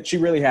 She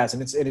really has,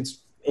 and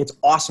it's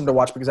awesome to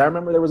watch because I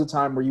remember there was a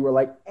time where you were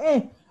like,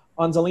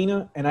 on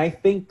Zelina, and I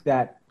think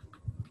that,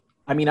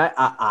 I mean,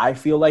 I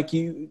feel like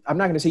I'm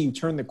not going to say you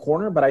turned the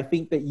corner, but I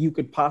think that you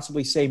could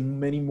possibly say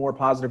many more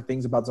positive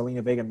things about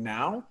Zelina Vega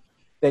now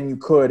than you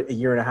could a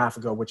year and a half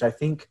ago, which I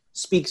think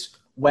speaks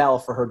well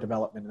for her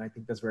development, and I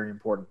think that's very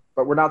important.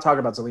 But we're not talking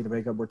about Zelina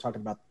Vega. We're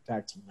talking about the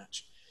tag team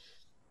match.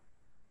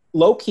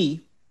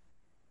 Low-key,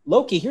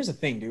 here's the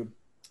thing, dude.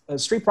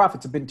 Street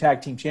Profits have been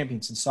tag team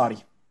champions in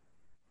Saudi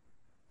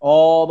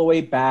all the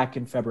way back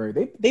in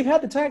February. They've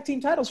had the tag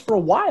team titles for a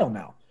while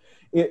now.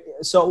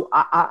 So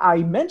I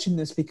mentioned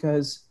this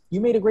because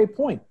you made a great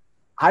point.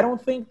 I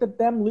don't think that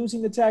them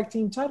losing the tag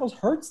team titles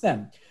hurts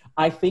them.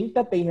 I think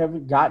that they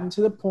have gotten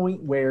to the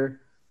point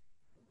where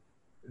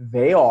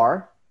they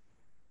are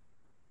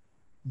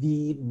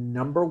the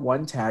number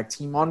one tag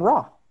team on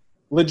Raw.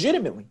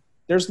 Legitimately.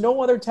 There's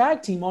no other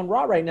tag team on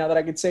Raw right now that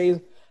I could say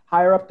is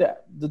higher up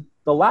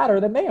the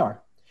ladder than they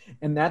are.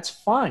 And that's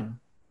fine.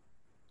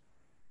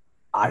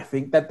 I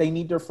think that they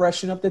need to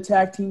freshen up the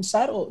tag team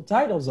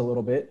titles a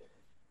little bit.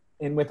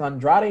 And with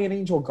Andrade and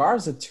Angel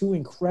Garza, two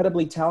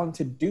incredibly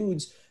talented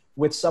dudes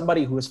with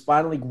somebody who has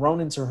finally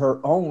grown into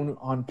her own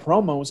on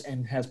promos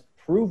and has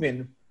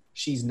proven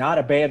she's not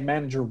a bad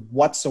manager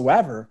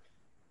whatsoever,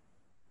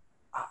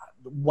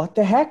 what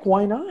the heck?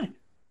 Why not?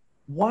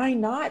 Why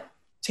not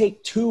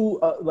take two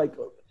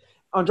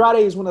Andrade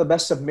is one of the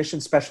best submission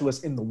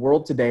specialists in the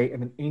world today,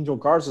 and Angel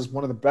Garza is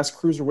one of the best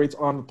cruiserweights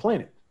on the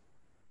planet.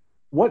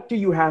 What do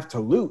you have to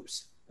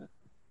lose?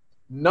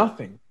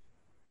 Nothing.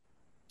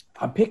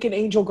 I'm picking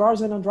Angel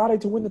Garza and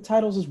Andrade to win the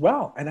titles as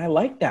well, and I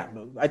like that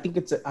move. I think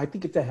it's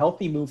a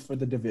healthy move for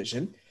the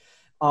division.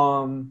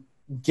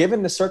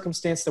 Given the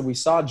circumstance that we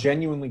saw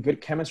genuinely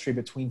good chemistry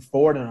between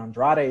Ford and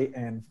Andrade,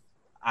 and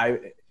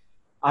I'd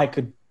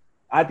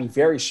be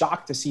very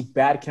shocked to see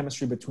bad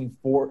chemistry between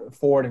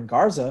Ford and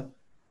Garza.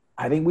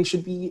 I think we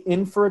should be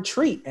in for a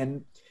treat.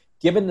 And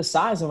given the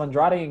size of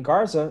Andrade and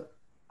Garza,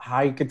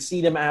 I could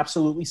see them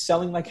absolutely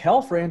selling like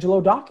hell for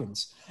Angelo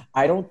Dawkins.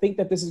 I don't think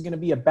that this is going to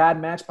be a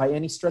bad match by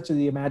any stretch of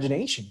the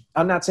imagination.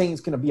 I'm not saying it's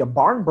going to be a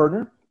barn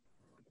burner,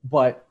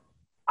 but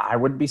I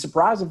wouldn't be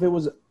surprised if it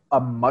was a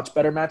much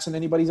better match than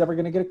anybody's ever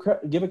going to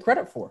give it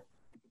credit for.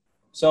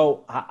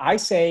 So I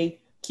say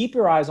keep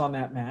your eyes on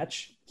that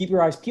match. Keep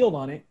your eyes peeled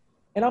on it.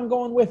 And I'm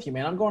going with you,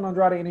 man. I'm going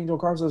Andrade and Angel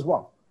Garza as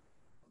well.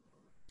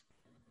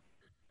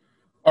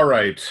 All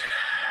right.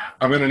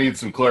 I'm going to need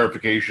some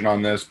clarification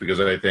on this because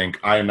I think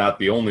I am not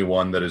the only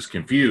one that is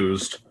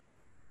confused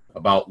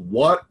about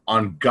what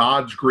on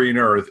God's green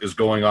earth is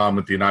going on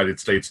with the United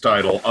States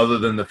title, other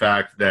than the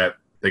fact that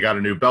they got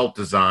a new belt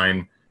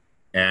design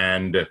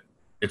and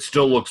it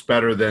still looks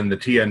better than the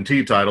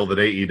TNT title that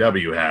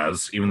AEW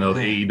has, even though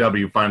the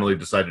AEW finally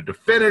decided to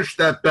finish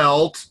that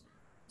belt.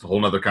 It's a whole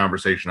nother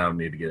conversation I don't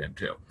need to get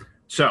into.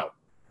 So,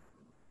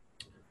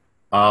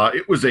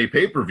 it was a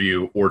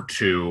pay-per-view or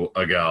two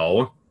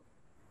ago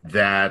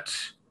that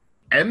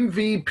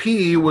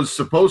MVP was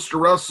supposed to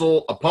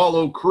wrestle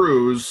Apollo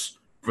Crews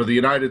for the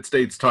United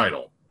States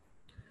title.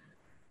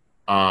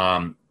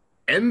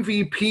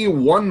 MVP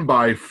won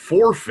by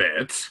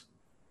forfeit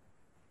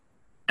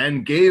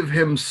and gave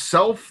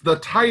himself the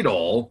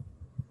title,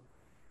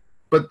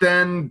 but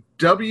then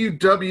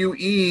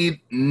WWE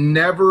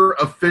never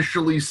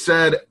officially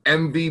said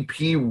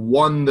MVP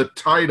won the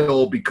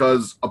title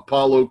because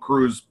Apollo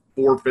Crews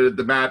forfeited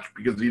the match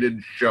because he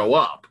didn't show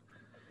up.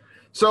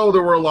 So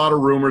there were a lot of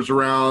rumors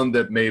around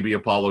that maybe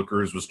Apollo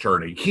Crews was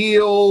turning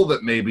heel,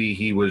 that maybe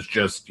he was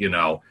just,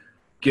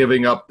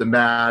 giving up the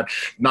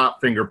match, not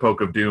finger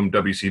poke of doom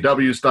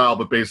WCW style,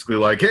 but basically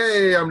like,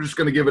 hey, I'm just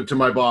going to give it to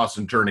my boss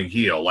and turning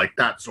heel, like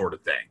that sort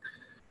of thing.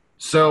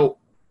 So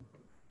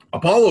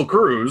Apollo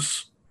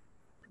Crews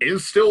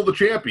is still the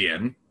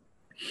champion.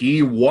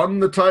 He won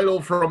the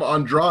title from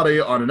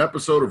Andrade on an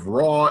episode of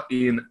Raw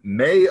in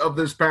May of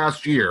this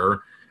past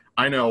year.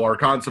 I know our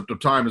concept of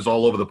time is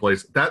all over the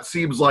place. That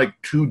seems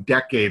like 2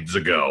 decades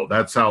ago.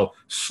 That's how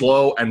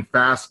slow and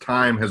fast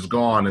time has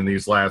gone in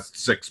these last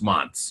 6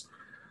 months.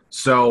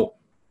 So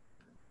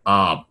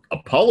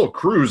Apollo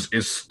Crews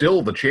is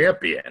still the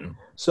champion.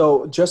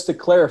 So just to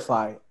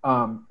clarify,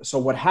 so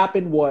what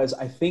happened was,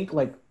 I think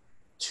like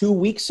 2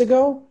 weeks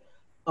ago,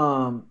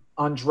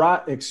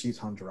 Andrade.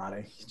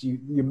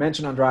 You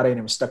mentioned Andrade and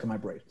it was stuck in my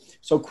brain.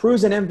 So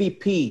Crews and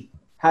MVP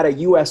had a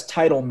U.S.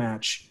 title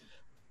match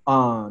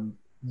on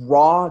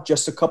Raw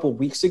just a couple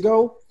weeks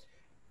ago.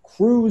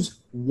 Crews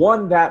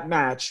won that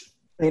match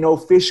and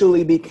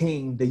officially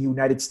became the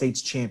United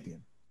States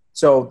champion.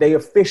 So they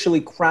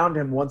officially crowned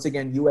him once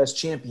again U.S.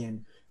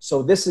 champion.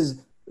 So this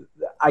is,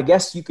 I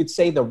guess you could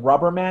say, the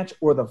rubber match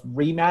or the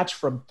rematch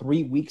from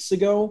 3 weeks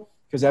ago,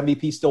 because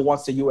MVP still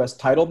wants the U.S.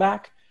 title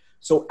back.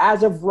 So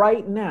as of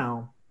right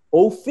now,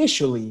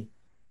 officially,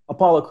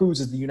 Apollo Crews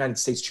is the United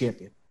States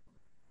champion.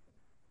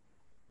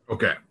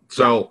 Okay.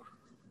 So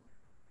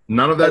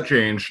None of that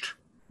changed.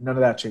 None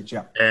of that changed,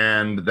 yeah.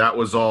 And that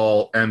was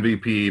all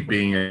MVP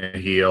being a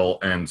heel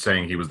and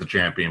saying he was the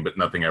champion, but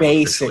nothing ever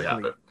officially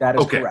happened. That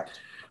is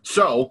correct.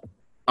 So,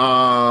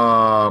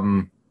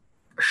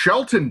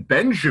 Shelton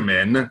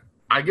Benjamin,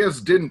 I guess,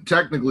 didn't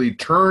technically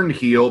turn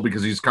heel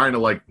because he's kind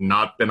of like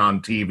not been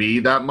on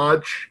TV that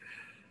much.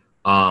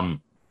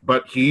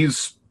 But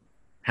he's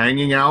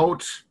hanging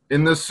out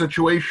in this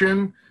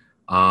situation.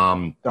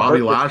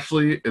 Bobby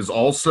Lashley is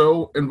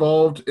also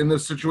involved in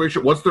this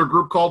situation. What's their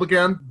group called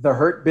again? The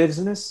Hurt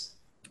Business.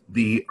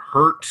 The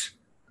Hurt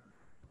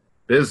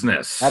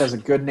Business. That is a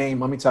good name.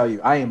 Let me tell you,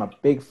 I am a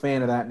big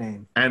fan of that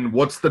name. And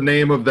what's the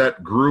name of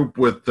that group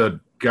with the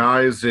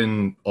guys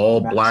in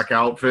all black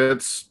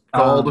outfits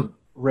called?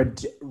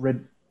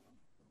 Retribution.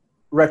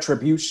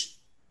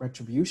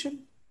 Retribution?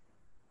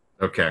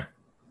 Okay.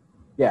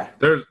 Yeah.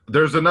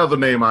 There's another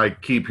name I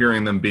keep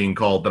hearing them being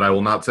called that I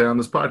will not say on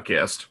this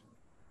podcast,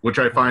 which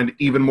I find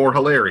even more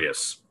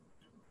hilarious.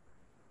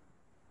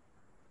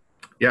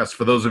 Yes,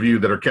 for those of you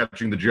that are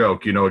catching the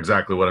joke, you know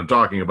exactly what I'm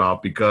talking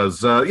about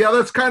because,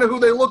 that's kind of who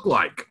they look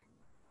like.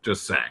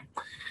 Just saying.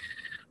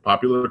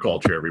 Popular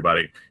culture,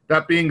 everybody.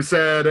 That being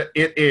said,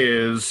 it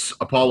is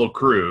Apollo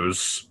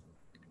Crews,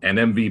 an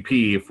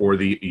MVP for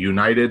the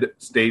United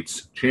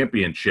States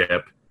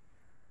Championship.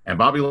 And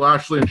Bobby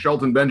Lashley and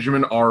Shelton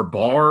Benjamin are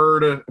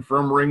barred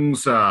from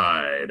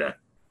ringside.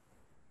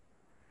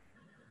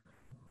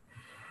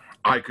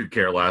 I could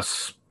care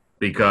less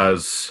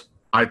because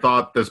I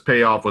thought this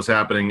payoff was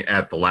happening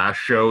at the last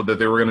show that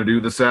they were going to do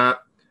this at.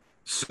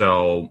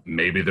 So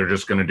maybe they're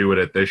just going to do it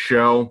at this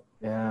show.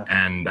 Yeah.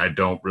 And I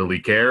don't really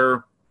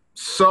care.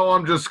 So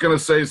I'm just going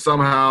to say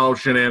somehow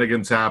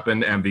shenanigans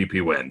happened,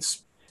 MVP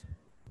wins.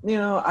 You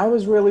know, I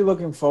was really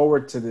looking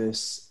forward to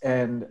this,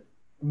 and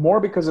more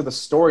because of the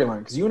storyline.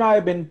 Because you and I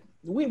have been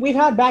we've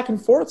had back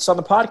and forths on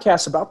the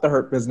podcast about the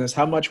Hurt Business,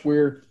 how much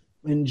we're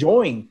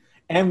enjoying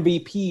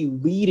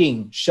MVP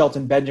leading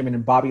Shelton Benjamin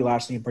and Bobby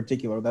Lashley in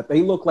particular, that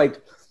they look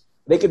like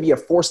they could be a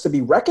force to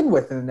be reckoned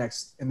with in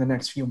the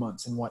next few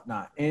months and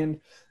whatnot. And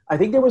I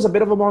think there was a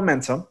bit of a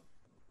momentum,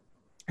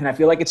 and I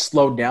feel like it's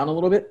slowed down a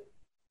little bit.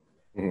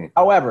 Mm-hmm.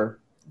 However,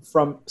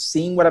 from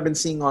seeing what I've been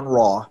seeing on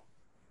Raw,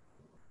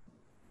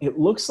 it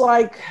looks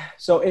like –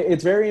 so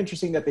it's very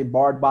interesting that they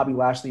barred Bobby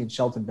Lashley and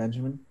Shelton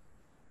Benjamin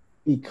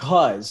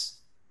because,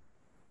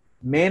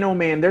 man, oh,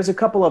 man, there's a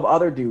couple of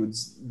other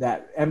dudes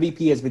that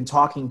MVP has been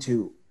talking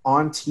to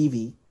on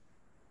TV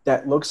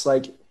that looks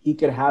like he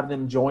could have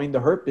them join the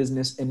Hurt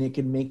Business and it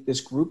can make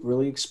this group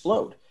really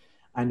explode.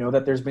 I know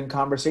that there's been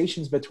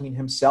conversations between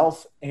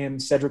himself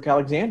and Cedric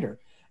Alexander.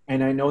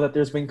 And I know that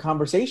there's been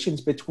conversations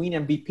between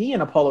MVP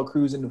and Apollo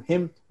Crews and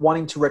him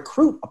wanting to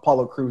recruit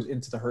Apollo Crews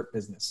into the Hurt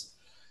Business.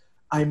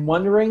 I'm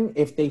wondering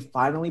if they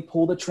finally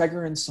pull the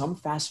trigger in some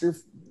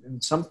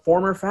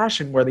form or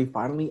fashion where they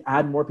finally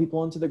add more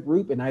people into the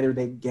group and either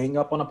they gang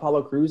up on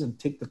Apollo Crews and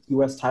take the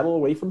U.S. title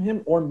away from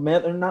him, or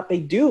whether or not they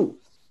do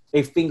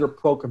a finger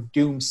poke of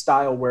doom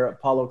style where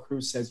Apollo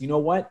Crews says, you know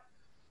what?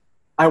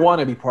 I want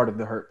to be part of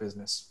the Hurt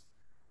Business.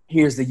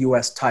 Here's the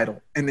U.S.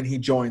 title. And then he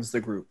joins the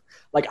group.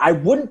 Like, I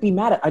wouldn't be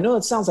mad at – I know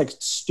that sounds like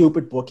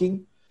stupid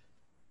booking,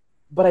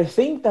 but I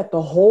think that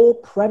the whole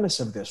premise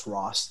of this,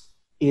 Ross,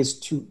 is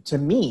to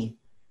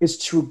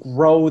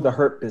grow the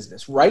Hurt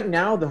Business. Right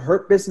now, the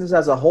Hurt Business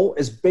as a whole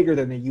is bigger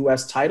than the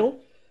U.S. title,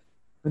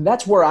 and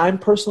that's where I'm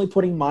personally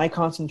putting my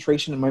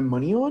concentration and my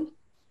money on.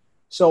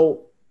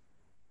 So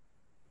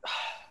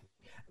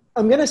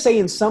I'm going to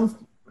say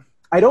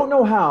I don't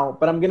know how,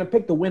 but I'm going to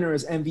pick the winner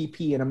as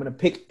MVP, and I'm going to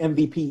pick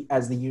MVP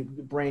as the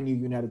brand new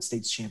United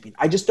States champion.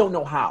 I just don't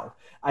know how.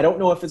 I don't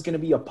know if it's going to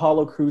be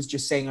Apollo Crews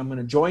just saying, I'm going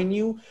to join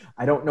you.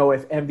 I don't know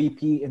if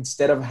MVP,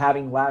 instead of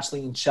having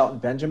Lashley and Shelton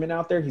Benjamin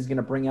out there, he's going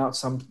to bring out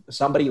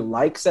somebody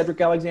like Cedric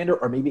Alexander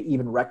or maybe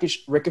even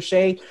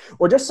Ricochet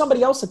or just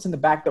somebody else that's in the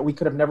back that we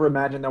could have never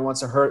imagined that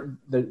wants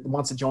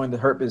to join the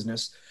Hurt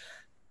Business.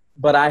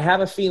 But I have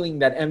a feeling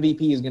that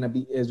MVP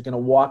is going to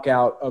walk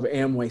out of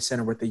Amway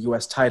Center with the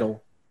U.S.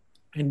 title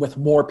and with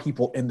more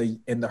people in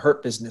the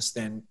Hurt Business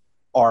than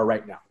are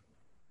right now.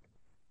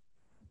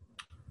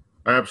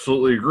 I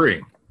absolutely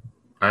agree.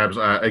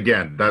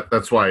 Again,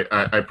 that's why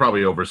I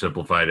probably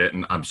oversimplified it,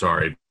 and I'm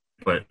sorry,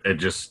 but the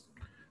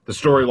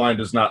storyline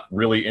does not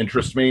really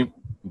interest me.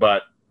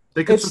 But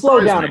they could slow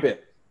down a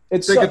bit. They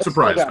could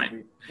surprise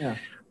me. Yeah.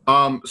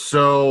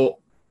 So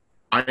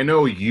I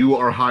know you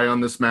are high on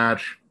this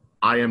match.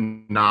 I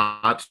am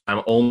not.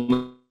 I'm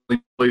only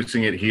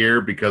placing it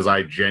here because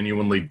I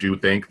genuinely do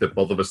think that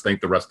both of us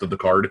think the rest of the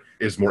card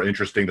is more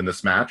interesting than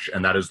this match,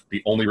 and that is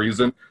the only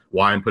reason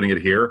why I'm putting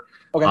it here.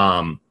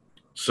 Okay.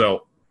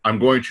 So I'm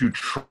going to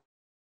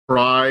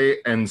try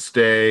and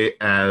stay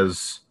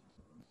as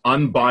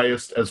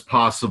unbiased as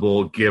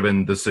possible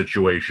given the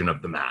situation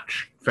of the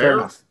match. Fair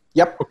enough.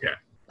 Yep. Okay.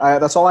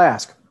 That's all I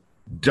ask.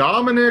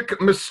 Dominic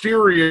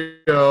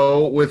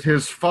Mysterio with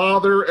his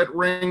father at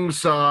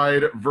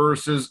ringside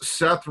versus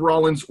Seth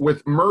Rollins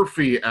with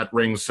Murphy at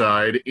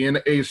ringside in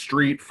a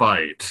street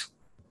fight.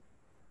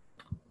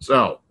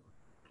 So,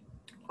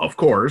 of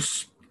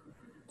course,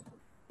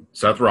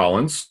 Seth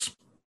Rollins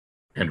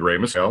and Rey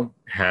Mysterio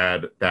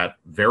had that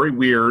very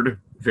weird,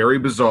 very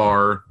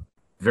bizarre,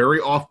 very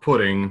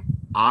off-putting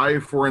eye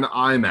for an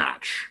eye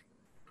match,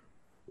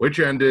 which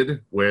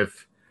ended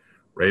with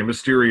Rey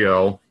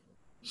Mysterio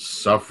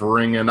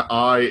suffering an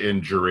eye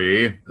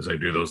injury, as I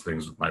do those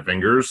things with my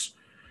fingers.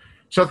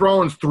 Seth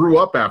Rollins threw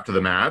up after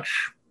the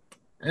match,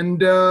 and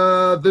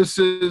this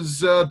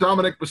is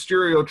Dominic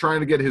Mysterio trying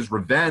to get his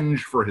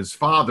revenge for his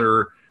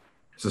father,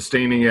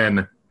 sustaining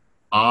an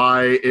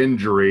eye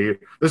injury.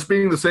 This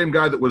being the same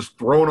guy that was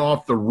thrown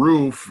off the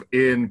roof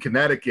in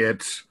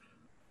Connecticut,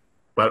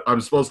 but I'm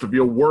supposed to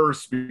feel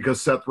worse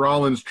because Seth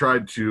Rollins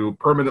tried to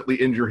permanently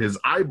injure his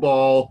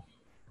eyeball,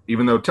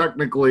 even though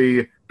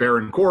technically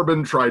Baron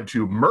Corbin tried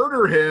to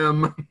murder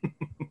him.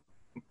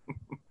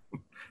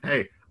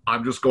 Hey,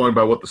 I'm just going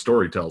by what the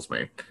story tells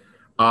me.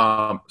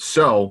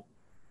 So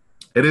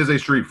it is a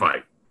street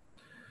fight.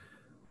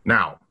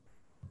 Now,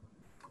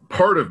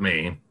 part of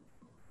me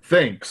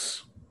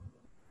thinks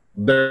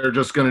they're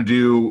just going to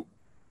do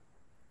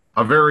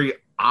a very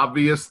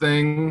obvious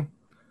thing,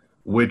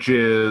 which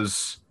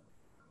is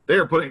they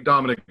are putting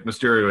Dominic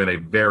Mysterio in a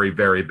very,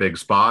 very big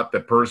spot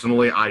that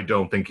personally I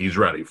don't think he's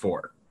ready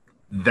for.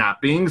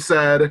 That being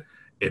said,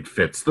 it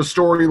fits the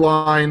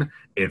storyline.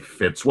 It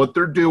fits what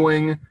they're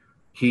doing.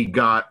 He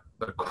got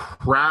the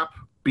crap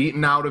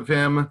beaten out of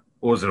him.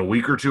 What was it, a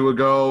week or two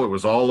ago? It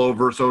was all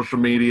over social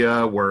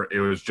media where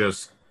it was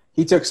just...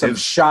 He took some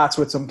shots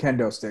with some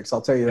kendo sticks,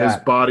 I'll tell you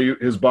that.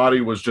 His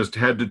body was just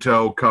head to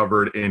toe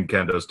covered in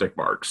kendo stick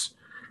marks.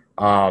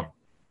 The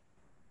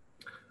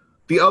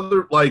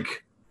other,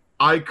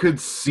 I could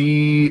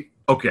see...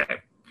 Okay.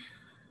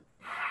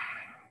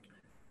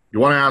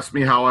 You want to ask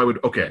me how I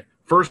would... Okay.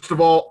 First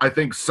of all, I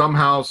think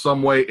somehow,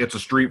 some way, it's a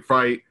street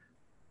fight.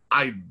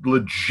 I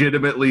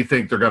legitimately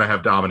think they're going to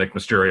have Dominic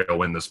Mysterio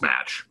win this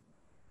match.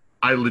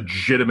 I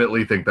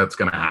legitimately think that's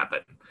going to happen.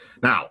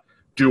 Now,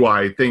 do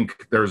I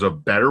think there's a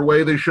better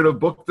way they should have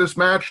booked this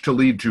match to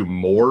lead to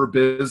more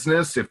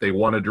business if they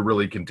wanted to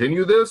really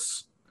continue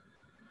this?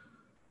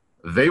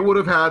 They would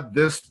have had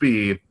this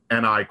be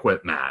an I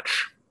Quit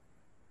match.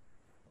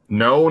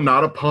 No,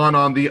 not a pun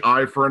on the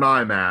eye for an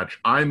eye match.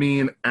 I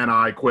mean an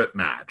I Quit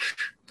match.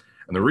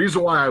 And the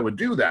reason why I would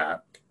do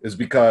that is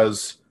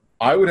because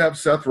I would have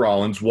Seth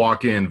Rollins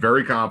walk in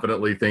very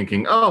confidently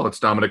thinking, oh, it's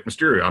Dominic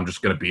Mysterio. I'm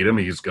just going to beat him.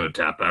 He's going to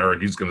tap out, or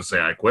he's going to say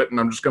I quit, and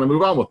I'm just going to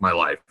move on with my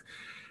life.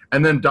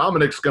 And then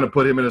Dominic's going to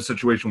put him in a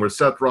situation where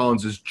Seth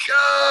Rollins is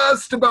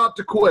just about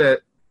to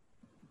quit,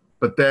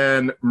 but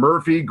then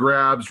Murphy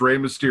grabs Rey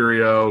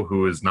Mysterio,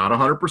 who is not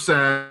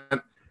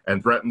 100%,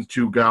 and threatens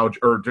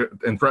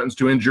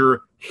to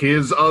injure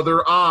his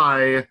other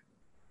eye.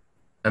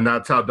 And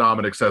that's how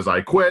Dominic says,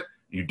 I quit.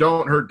 You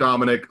don't hurt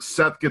Dominic.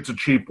 Seth gets a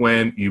cheap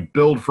win. You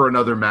build for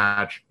another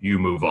match. You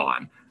move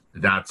on.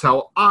 That's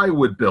how I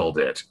would build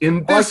it.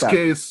 In this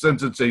case,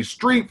 since it's a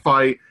street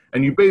fight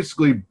and you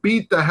basically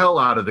beat the hell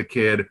out of the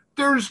kid,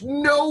 there's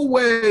no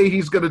way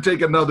he's going to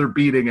take another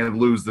beating and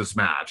lose this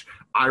match.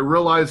 I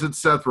realize it's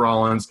Seth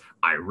Rollins.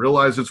 I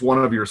realize it's one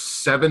of your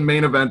 7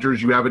 main eventers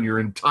you have in your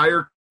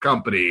entire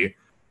company,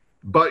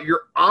 but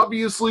you're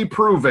obviously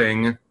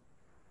proving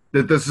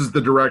that this is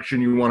the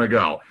direction you want to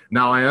go.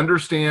 Now, I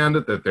understand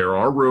that there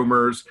are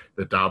rumors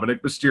that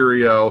Dominic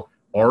Mysterio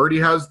already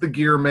has the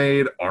gear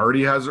made,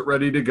 already has it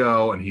ready to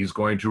go, and he's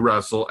going to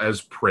wrestle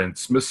as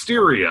Prince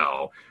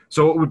Mysterio.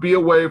 So it would be a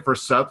way for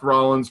Seth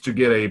Rollins to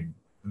get a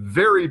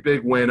very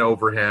big win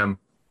over him.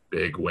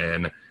 Big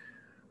win.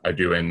 I'm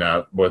doing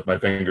that with my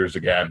fingers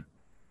again.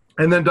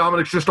 And then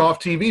Dominic's just off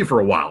TV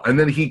for a while. And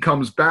then he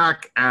comes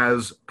back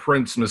as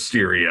Prince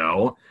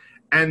Mysterio.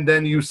 And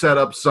then you set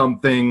up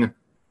something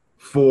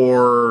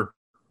for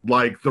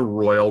like the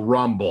Royal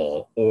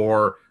Rumble,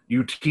 or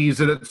you tease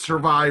it at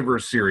Survivor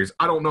Series.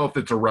 I don't know if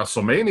it's a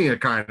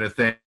WrestleMania kind of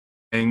thing,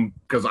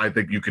 because I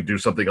think you could do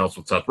something else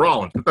with Seth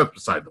Rollins, but that's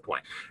beside the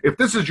point. If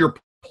this is your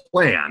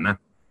plan,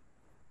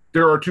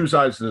 there are 2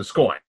 sides to this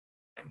coin.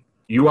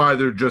 You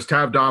either just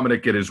have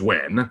Dominic get his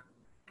win,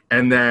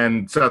 and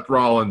then Seth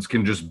Rollins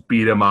can just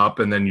beat him up,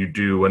 and then you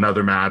do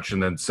another match,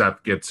 and then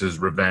Seth gets his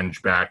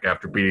revenge back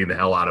after beating the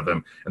hell out of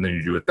him, and then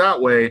you do it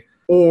that way.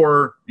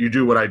 Or you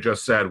do what I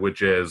just said,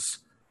 which is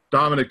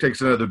Dominic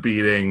takes another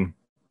beating,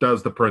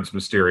 does the Prince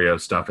Mysterio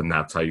stuff, and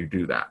that's how you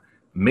do that.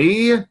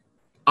 Me,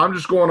 I'm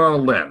just going on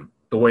a limb.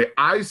 The way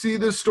I see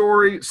this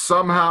story,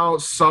 somehow,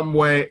 some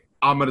way,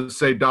 I'm going to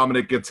say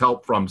Dominic gets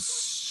help from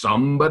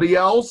somebody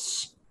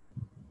else.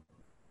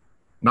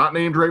 Not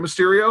named Rey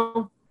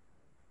Mysterio.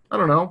 I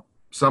don't know.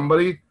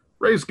 Somebody.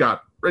 Ray's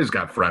got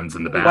friends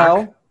in the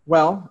back.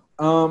 Well,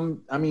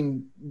 I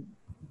mean,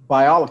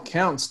 by all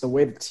accounts, the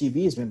way the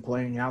TV has been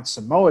playing out,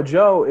 Samoa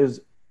Joe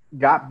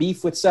got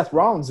beef with Seth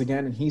Rollins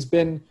again, and he's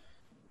been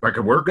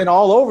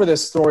all over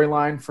this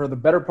storyline for the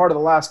better part of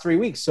the last 3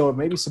 weeks. So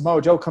maybe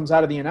Samoa Joe comes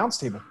out of the announce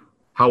table.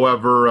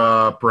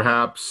 However,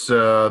 perhaps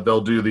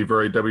they'll do the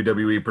very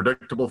WWE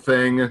predictable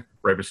thing.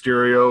 Rey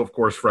Mysterio, of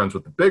course, friends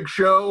with the Big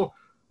Show.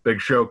 Big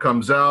Show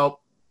comes out.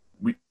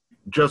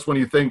 just when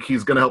you think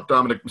he's going to help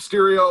Dominic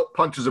Mysterio,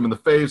 punches him in the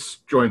face,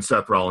 joins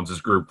Seth Rollins'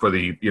 group for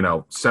the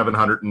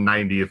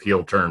 790th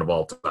heel turn of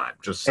all time.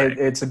 Just saying.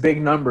 It's a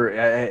big number.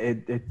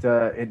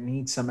 It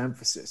needs some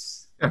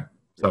emphasis. Yeah.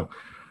 So,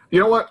 you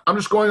know what? I'm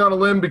just going on a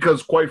limb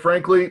because, quite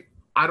frankly,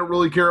 I don't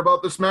really care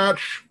about this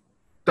match.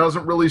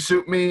 Doesn't really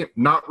suit me.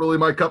 Not really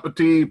my cup of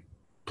tea.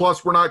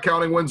 Plus, we're not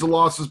counting wins and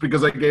losses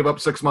because I gave up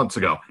 6 months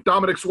ago.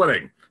 Dominic's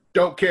winning.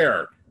 Don't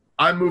care.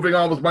 I'm moving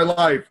on with my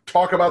life.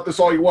 Talk about this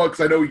all you want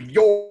because I know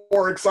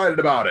you're excited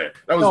about it.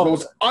 That was the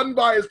most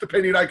unbiased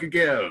opinion I could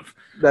give.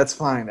 That's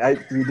fine.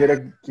 You did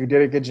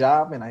a good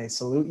job, and I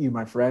salute you,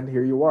 my friend.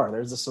 Here you are.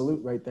 There's a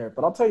salute right there.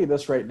 But I'll tell you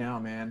this right now,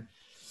 man.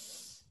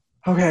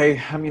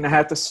 Okay, I mean, I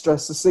have to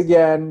stress this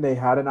again. They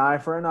had an eye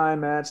for an eye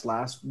match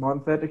last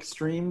month at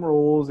Extreme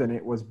Rules, and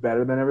it was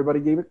better than everybody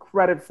gave it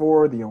credit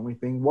for. The only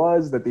thing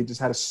was that they just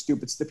had a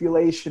stupid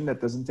stipulation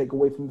that doesn't take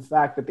away from the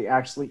fact that they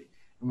actually –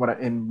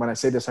 and when I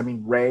say this, I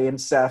mean Ray and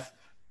Seth,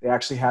 they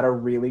actually had a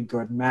really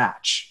good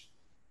match.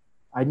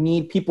 I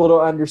need people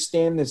to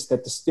understand this,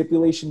 that the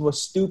stipulation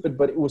was stupid,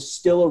 but it was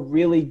still a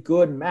really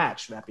good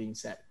match, that being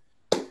said.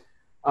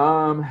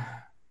 I'm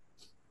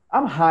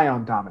high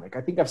on Dominic.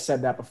 I think I've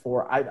said that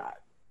before.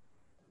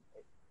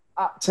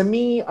 To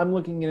me, I'm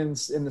looking in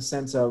the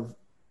sense of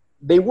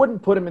they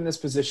wouldn't put him in this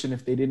position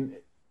if he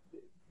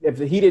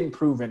didn't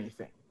prove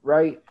anything,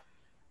 right?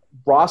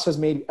 Ross has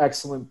made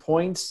excellent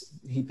points.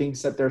 He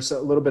thinks that there's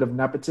a little bit of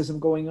nepotism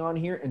going on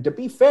here. And to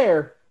be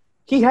fair,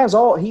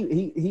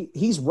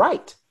 he's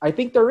right. I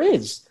think there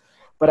is.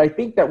 But I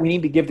think that we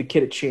need to give the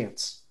kid a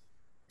chance.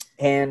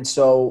 And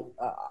so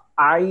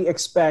I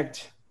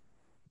expect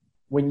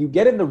when you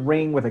get in the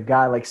ring with a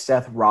guy like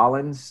Seth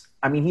Rollins,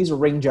 I mean, he's a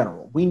ring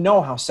general. We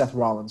know how Seth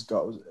Rollins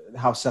goes.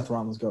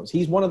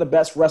 He's one of the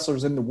best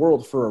wrestlers in the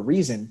world for a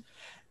reason.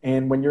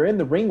 And when you're in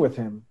the ring with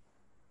him,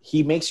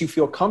 he makes you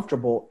feel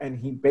comfortable, and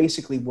he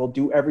basically will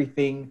do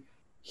everything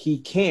he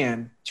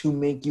can to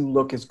make you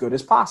look as good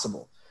as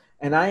possible.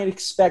 And I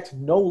expect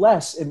no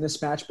less in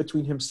this match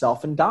between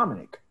himself and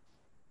Dominic.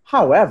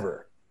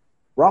 However,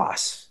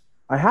 Ross,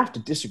 I have to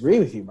disagree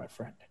with you, my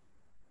friend.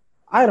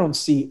 I don't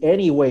see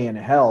any way in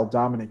hell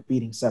Dominic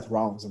beating Seth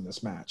Rollins in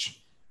this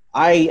match.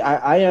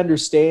 I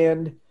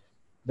understand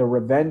the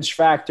revenge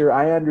factor.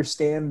 I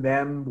understand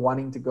them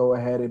wanting to go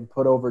ahead and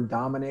put over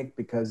Dominic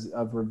because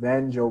of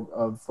revenge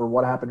for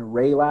what happened to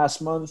Ray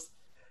last month.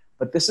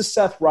 But this is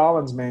Seth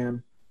Rollins,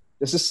 man.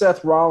 This is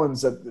Seth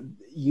Rollins.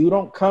 You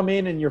don't come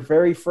in your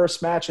very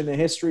first match in the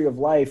history of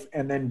life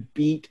and then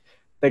beat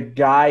the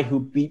guy who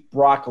beat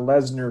Brock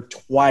Lesnar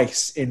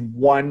twice in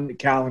one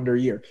calendar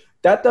year.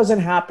 That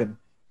doesn't happen.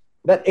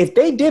 That if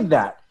they did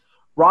that,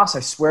 Ross, I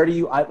swear to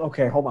you,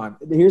 okay, hold on.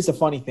 Here's the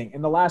funny thing.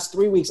 In the last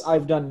 3 weeks,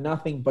 I've done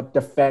nothing but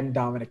defend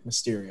Dominic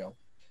Mysterio.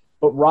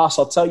 But Ross,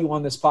 I'll tell you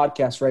on this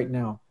podcast right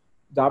now,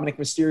 Dominic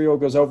Mysterio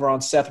goes over on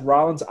Seth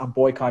Rollins, I'm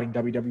boycotting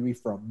WWE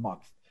for a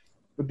month.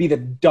 It would be the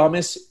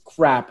dumbest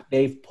crap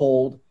they've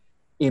pulled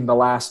in the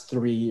last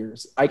 3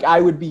 years. Like, I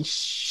would be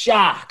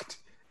shocked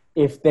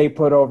if they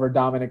put over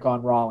Dominic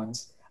on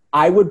Rollins.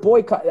 I would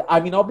boycott. I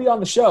mean, I'll be on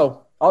the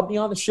show. I'll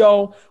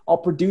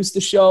produce the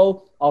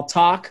show. I'll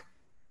talk.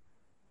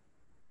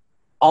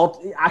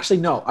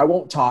 No, I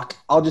won't talk.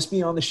 I'll just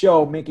be on the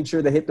show making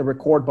sure to hit the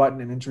record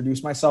button and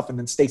introduce myself and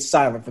then stay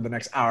silent for the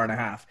next hour and a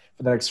half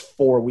for the next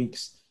 4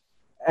 weeks.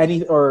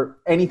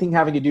 Anything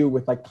having to do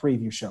with like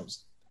preview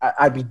shows.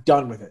 I'd be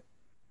done with it.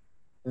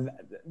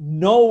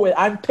 No,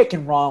 I'm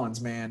picking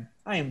Rollins, man.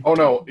 I am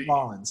picking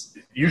Rollins.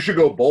 You should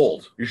go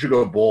bold.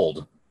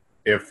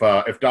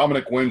 If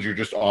Dominic wins, you're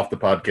just off the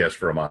podcast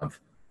for a month.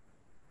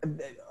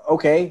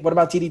 Okay, what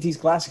about TDT's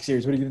Classic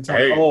Series? What are you going to tell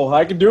me? Oh,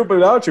 I can do it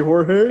without you,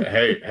 Jorge.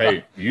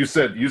 Hey, you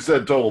said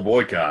total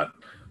boycott.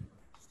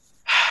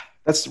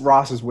 That's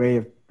Ross's way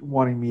of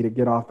wanting me to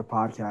get off the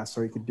podcast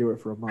so he could do it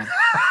for a month.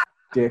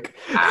 Dick.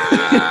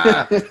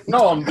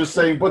 No, I'm just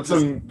saying put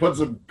some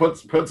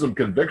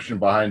conviction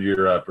behind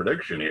your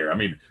prediction here. I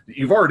mean,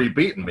 you've already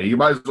beaten me. You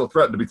might as well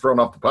threaten to be thrown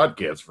off the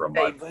podcast for a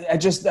month.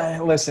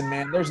 Listen,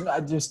 man.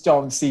 I just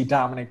don't see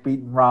Dominic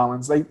beating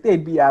Rollins.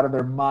 They'd be out of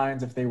their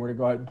minds if they were to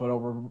go ahead and put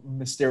over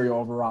Mysterio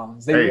over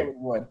Rollins. They really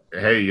would.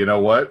 Hey, you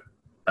know what?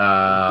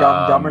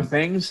 Dumber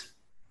things.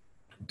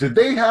 Did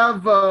they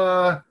have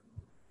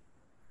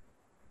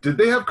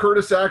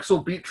Curtis Axel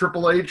beat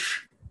Triple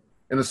H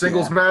in the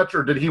singles match,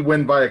 or did he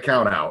win by a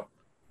count out?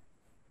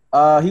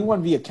 He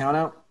won via count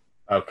out.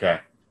 Okay.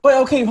 But,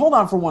 okay, hold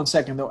on for 1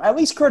 second, though. At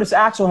least Curtis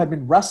Axel had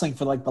been wrestling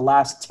for, the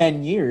last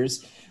 10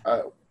 years.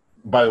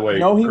 By the way,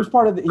 he was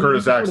part of the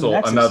Curtis Axel,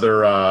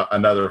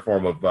 another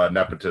form of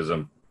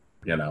nepism,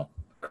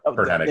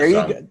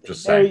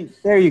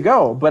 There you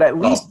go. But at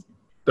least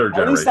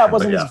that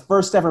wasn't his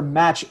first ever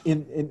match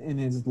in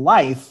his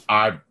life.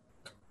 And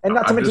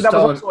not to mention that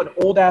was also an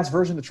old-ass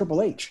version of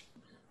Triple H.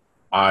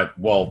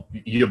 Well,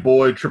 your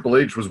boy Triple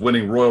H was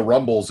winning Royal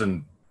Rumbles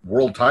and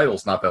world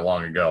titles not that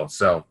long ago,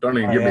 so don't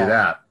even give me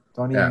that.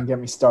 Don't even get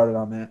me started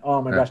on that.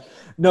 Oh, my gosh.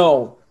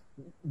 No,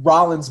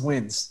 Rollins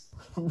wins.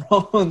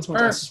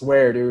 I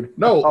swear, dude.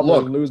 No,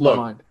 I'll lose my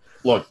mind.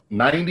 look,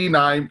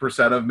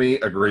 99% of me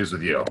agrees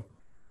with you.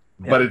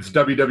 Yeah. But it's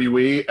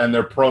WWE, and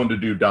they're prone to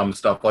do dumb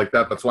stuff like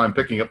that. That's why I'm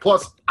picking it.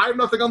 Plus, I have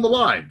nothing on the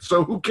line,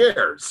 so who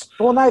cares?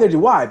 Well, neither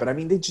do I. But I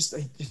mean, they just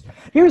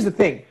here's the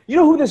thing. You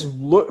know who this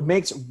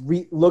makes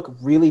look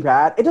really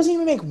bad? It doesn't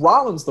even make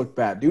Rollins look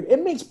bad, dude.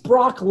 It makes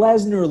Brock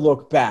Lesnar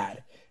look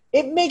bad.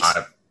 It makes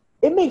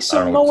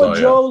Samoa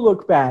Joe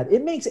look bad.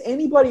 It makes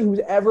anybody who's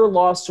ever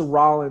lost to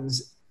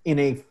Rollins in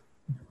a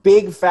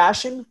big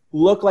fashion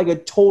look like a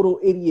total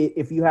idiot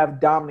if you have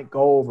Dominic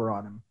go over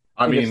on him.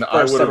 I would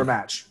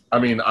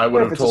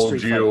have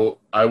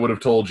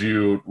told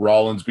you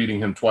Rollins beating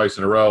him twice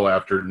in a row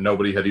after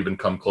nobody had even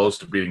come close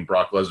to beating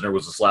Brock Lesnar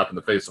was a slap in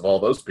the face of all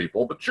those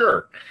people, but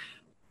sure.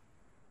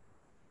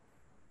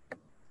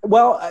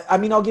 Well, I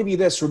mean, I'll give you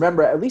this.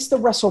 Remember, at least the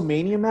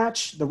WrestleMania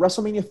match, the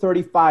WrestleMania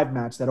 35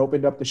 match that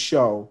opened up the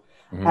show,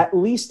 at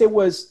least it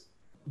was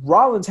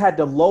Rollins had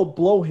to low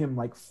blow him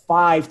like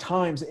 5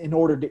 times in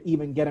order to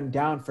even get him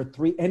down for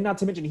 3. And not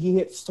to mention, he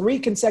hit 3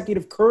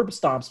 consecutive curb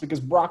stomps because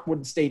Brock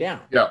wouldn't stay down.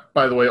 Yeah,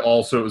 by the way,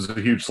 also it was a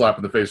huge slap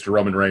in the face to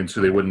Roman Reigns,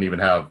 who they wouldn't even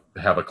have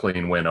a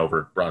clean win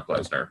over Brock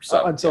Lesnar.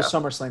 So, until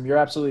SummerSlam. You're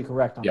absolutely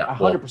correct on that. I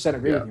 100%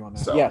 agree with you on that.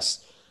 So,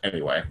 yes.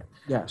 Anyway.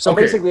 Yeah, so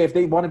basically, if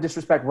they want to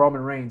disrespect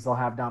Roman Reigns, they'll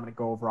have Dominic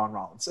go over on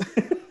Rollins.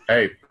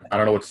 Hey, I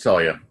don't know what to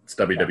tell you. It's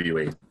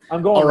WWE.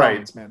 I'm going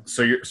Rollins, man.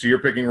 So you're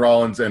picking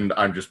Rollins, and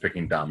I'm just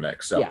picking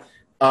Dominic. So, yeah.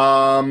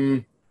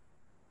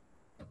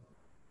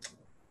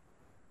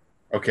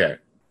 Okay.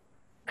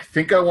 I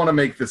think I want to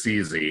make this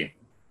easy.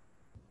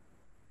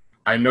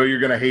 I know you're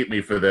going to hate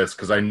me for this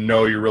because I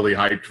know you're really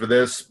hyped for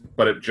this,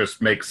 but it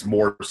just makes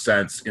more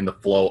sense in the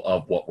flow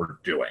of what we're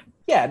doing.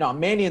 Yeah, no,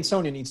 Mandy and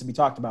Sonya needs to be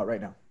talked about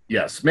right now.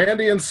 Yes,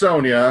 Mandy and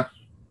Sonya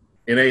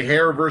in a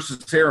hair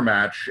versus hair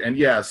match. And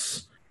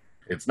yes,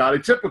 it's not a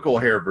typical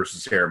hair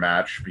versus hair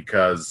match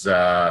because,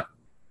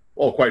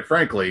 well, quite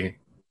frankly,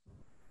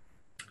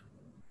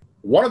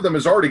 one of them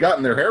has already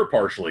gotten their hair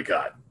partially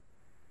cut.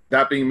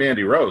 That being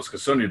Mandy Rose,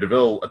 because Sonya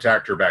Deville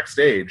attacked her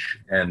backstage,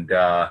 and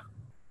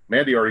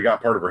Mandy already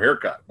got part of her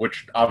haircut,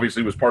 which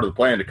obviously was part of the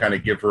plan to kind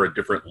of give her a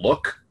different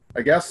look,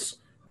 I guess.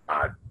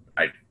 I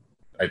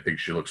think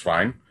she looks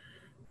fine.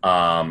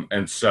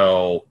 And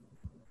so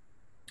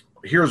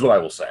here's what I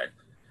will say.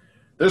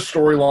 This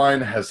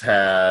storyline has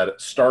had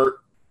start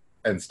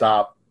and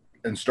stop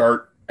and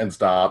start and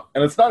stop,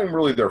 and it's not even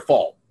really their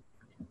fault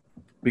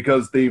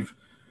because they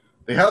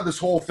had this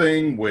whole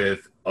thing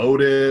with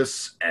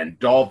Otis and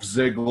Dolph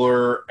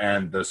Ziggler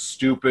and the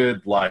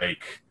stupid,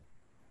 like,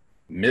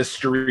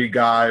 mystery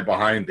guy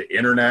behind the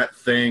internet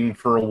thing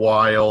for a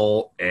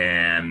while,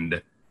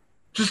 and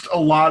just a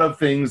lot of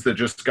things that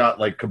just got,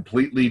 like,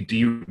 completely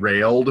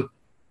derailed,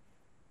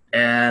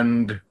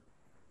 and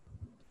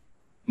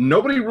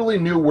nobody really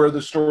knew where the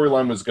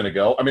storyline was going to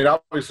go. I mean,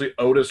 obviously,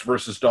 Otis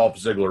versus Dolph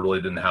Ziggler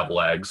really didn't have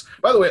legs.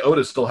 By the way,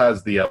 Otis still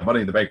has the Money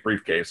in the Bank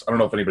briefcase. I don't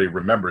know if anybody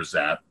remembers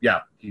that.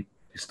 Yeah, he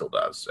still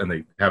does, and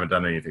they haven't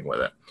done anything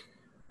with it.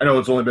 I know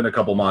it's only been a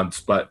couple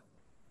months, but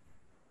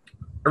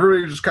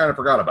everybody just kind of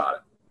forgot about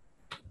it.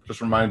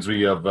 Just reminds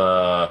me of,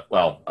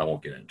 well, I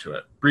won't get into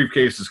it.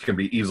 Briefcases can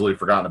be easily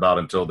forgotten about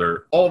until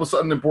they're all of a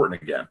sudden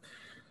important again.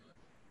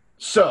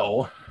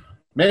 So,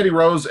 Mandy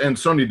Rose and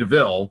Sonya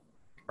Deville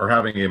are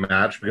having a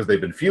match because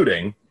they've been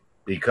feuding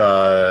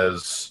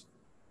because,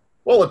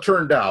 well, it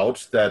turned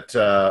out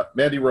that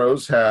Mandy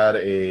Rose had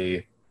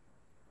a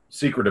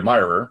secret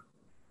admirer,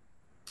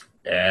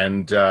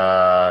 and,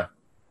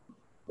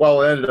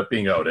 well, it ended up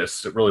being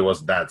Otis. It really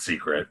wasn't that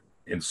secret.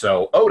 And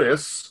so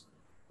Otis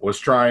was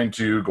trying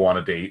to go on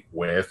a date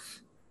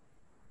with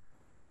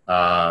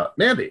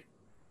Mandy.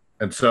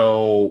 And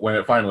so when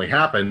it finally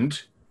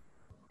happened,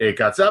 it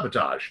got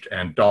sabotaged,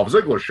 and Dolph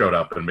Ziggler showed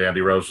up, and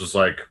Mandy Rose was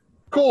like,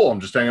 cool, I'm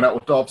just hanging out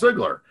with Dolph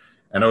Ziggler.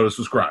 And Otis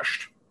was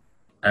crushed.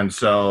 And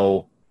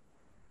so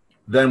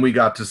then we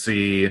got to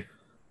see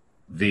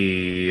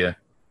the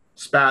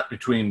spat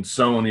between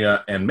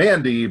Sonya and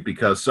Mandy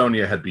because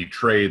Sonya had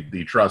betrayed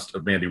the trust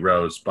of Mandy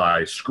Rose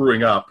by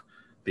screwing up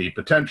the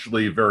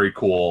potentially very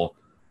cool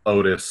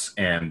Otis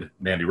and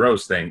Mandy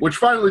Rose thing, which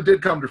finally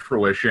did come to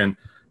fruition.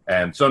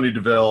 And Sonya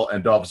Deville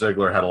and Dolph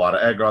Ziggler had a lot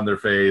of egg on their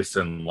face,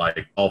 and,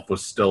 like, Dolph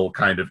was still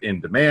kind of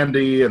into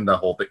Mandy and the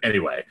whole thing.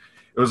 Anyway,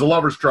 it was a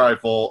lover's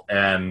trifle,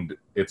 and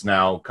it's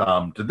now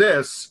come to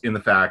this in the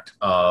fact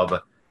of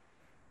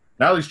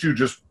now these two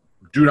just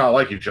do not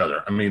like each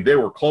other. I mean, they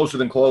were closer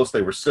than close.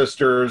 They were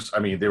sisters. I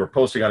mean, they were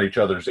posting on each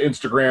other's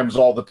Instagrams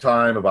all the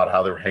time about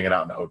how they were hanging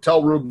out in the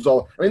hotel rooms.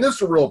 I mean, this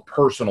is a real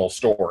personal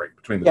story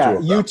between the two of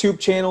them. Yeah, YouTube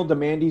channel, the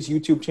Mandy's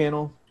YouTube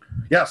channel.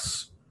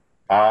 Yes.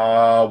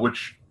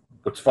 Which,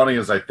 what's funny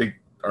is I think,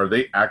 are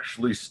they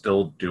actually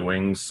still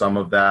doing some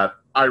of that?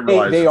 I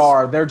realize they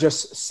are. They're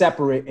just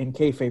separate in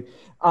kayfabe.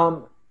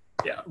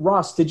 Yeah.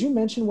 Ross, did you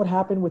mention what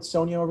happened with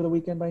Sonya over the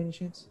weekend by any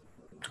chance?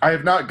 I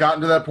have not gotten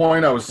to that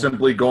point. I was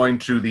simply going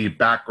to the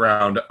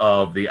background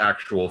of the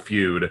actual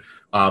feud.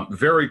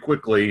 Very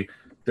quickly,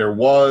 there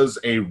was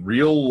a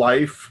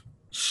real-life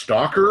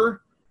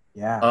stalker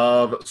Yeah.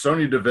 of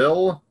Sonya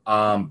Deville.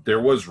 There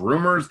was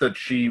rumors that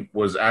she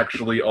was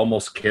actually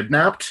almost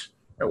kidnapped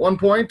at one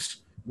point.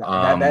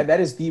 That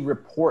is the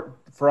report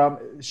from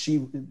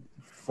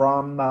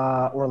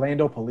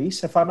Orlando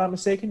police, if I'm not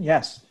mistaken.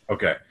 Yes.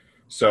 Okay.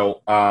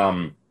 So,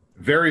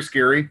 very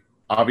scary,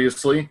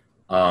 obviously.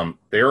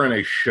 They're in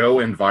a show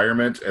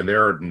environment and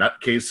there are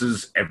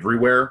nutcases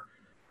everywhere.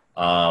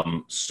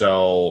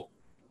 So,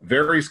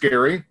 very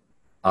scary.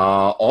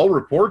 All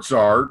reports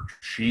are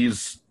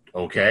she's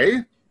okay.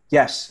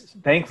 Yes.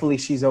 Thankfully,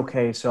 she's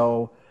okay.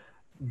 So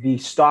the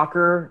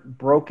stalker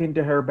broke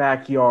into her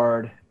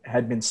backyard,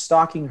 had been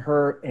stalking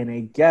her and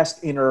a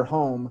guest in her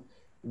home,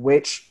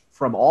 which,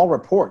 from all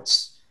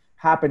reports,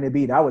 happened to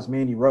be that was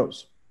Mandy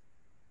Rose.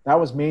 That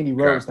was Mandy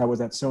Rose that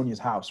was at Sonya's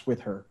house with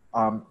her.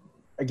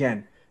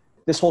 Again,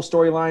 this whole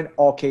storyline,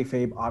 all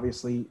kayfabe,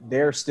 obviously.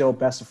 They're still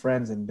best of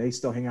friends, and they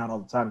still hang out all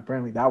the time.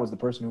 Apparently, that was the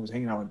person who was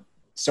hanging out with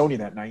Sonya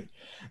that night.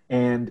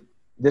 And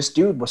this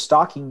dude was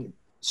stalking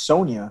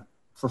Sonya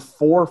for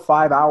 4 or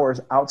 5 hours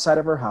outside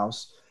of her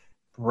house,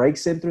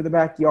 breaks in through the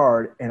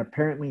backyard, and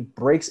apparently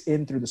breaks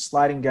in through the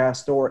sliding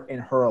glass door, and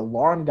her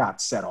alarm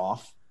got set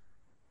off.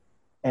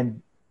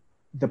 And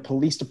the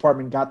police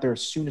department got there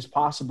as soon as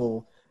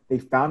possible. They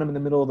found him in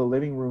the middle of the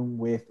living room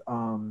with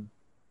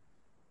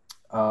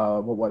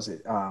what was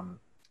it?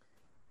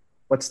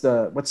 What's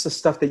the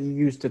stuff that you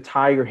use to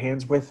tie your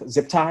hands with?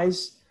 Zip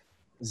ties.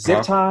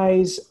 Zip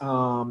ties,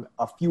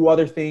 a few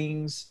other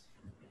things.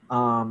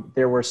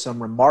 There were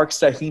some remarks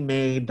that he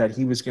made that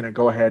he was going to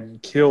go ahead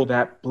and kill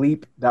that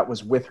bleep that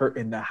was with her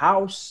in the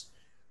house.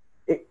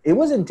 It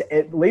wasn't,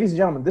 ladies and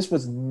gentlemen, this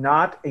was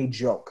not a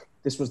joke.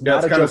 This was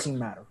not a joking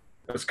matter.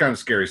 That's kind of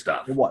scary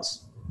stuff. It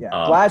was. Yeah.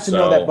 Glad to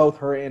know that both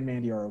her and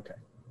Mandy are okay.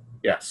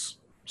 Yes.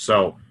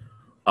 So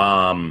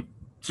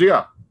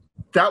yeah,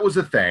 that was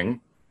a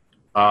thing.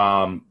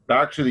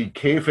 Back to the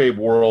kayfabe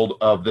world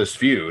of this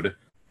feud.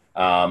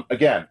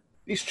 Again,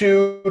 these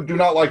two do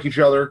not like each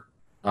other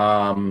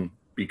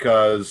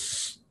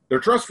because their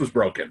trust was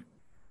broken.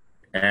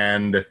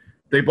 And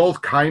they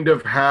both kind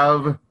of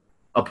have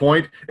a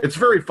point. It's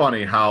very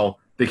funny how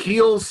the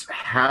heels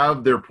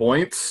have their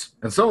points,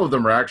 and some of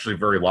them are actually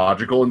very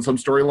logical in some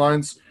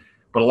storylines.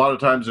 But a lot of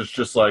times it's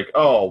just like,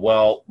 oh,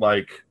 well,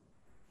 like,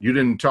 you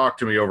didn't talk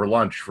to me over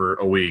lunch for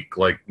a week.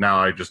 Like, now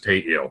I just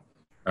hate you.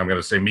 I'm going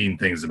to say mean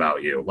things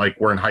about you. Like,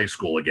 we're in high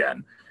school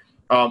again.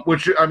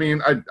 Which, I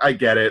mean, I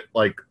get it.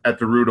 Like, at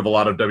the root of a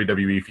lot of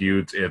WWE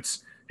feuds,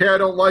 it's, hey, I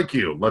don't like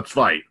you. Let's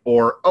fight.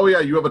 Or, oh, yeah,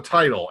 you have a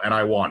title and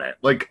I want it.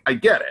 Like, I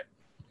get it.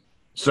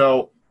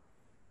 So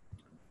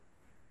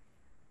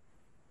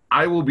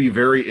I will be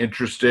very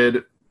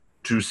interested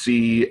to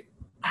see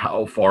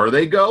how far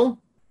they go.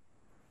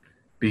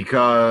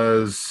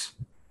 Because,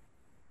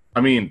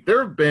 I mean,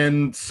 there have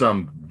been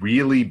some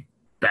really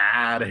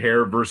bad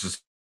hair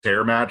versus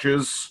hair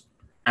matches,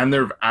 and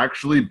there have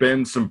actually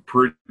been some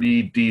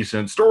pretty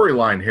decent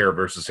storyline hair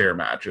versus hair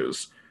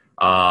matches.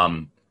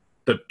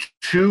 The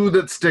two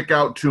that stick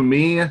out to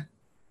me, and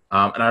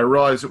I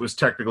realize it was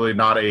technically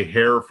not a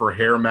hair for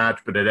hair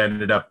match, but it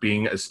ended up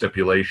being a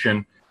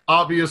stipulation.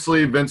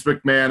 Obviously, Vince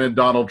McMahon and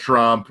Donald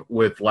Trump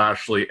with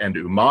Lashley and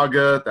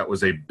Umaga. That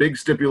was a big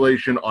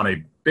stipulation on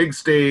a big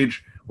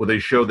stage with a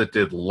show that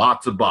did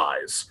lots of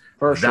buys.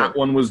 That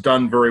one was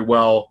done very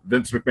well.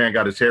 Vince McMahon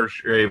got his hair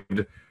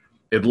shaved.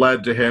 It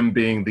led to him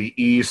being the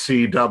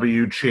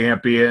ECW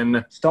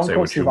champion. Stone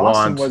Cold Steve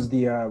Austin was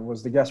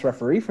the guest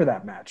referee for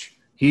that match.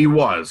 He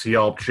was. He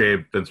helped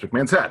shave Vince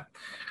McMahon's head.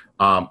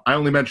 I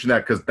only mentioned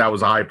that because that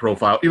was a high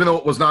profile. Even though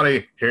it was not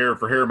a hair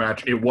for hair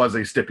match, it was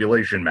a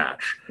stipulation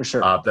match for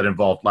sure. That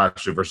involved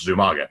Lashley versus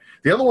Umaga.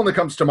 The other one that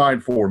comes to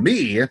mind for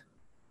me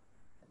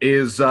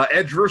is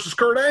Edge versus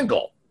Kurt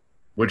Angle,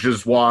 which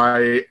is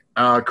why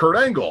Kurt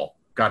Angle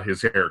got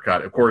his hair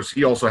cut. Of course,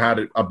 he also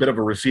had a bit of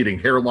a receding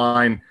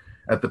hairline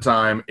at the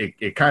time.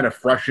 It kind of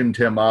freshened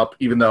him up,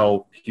 even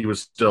though he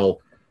was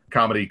still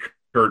comedy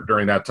Kurt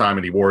during that time,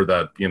 and he wore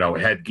the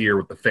headgear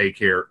with the fake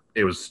hair.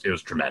 It was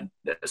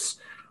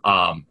tremendous.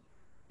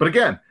 But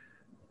again,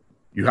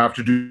 you have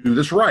to do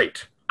this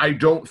right. I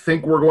don't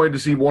think we're going to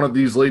see one of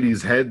these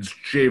ladies' heads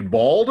shaved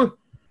bald,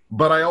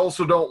 but I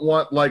also don't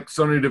want like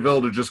Sonya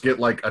Deville to just get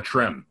like a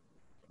trim,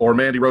 or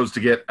Mandy Rose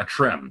to get a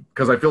trim,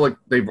 because I feel like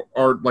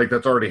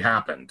that's already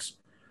happened.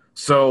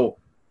 So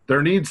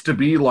there needs to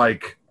be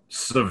like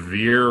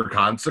severe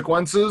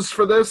consequences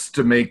for this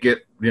to make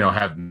it,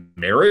 have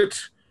merit.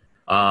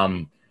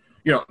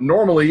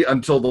 Normally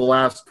until the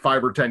last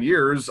 5 or 10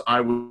 years,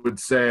 I would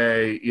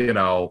say,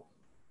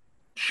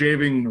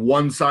 shaving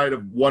one side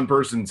of one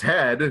person's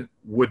head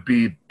would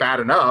be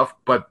bad enough,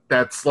 but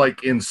that's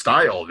like in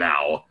style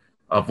now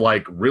of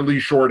like really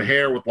short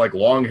hair with like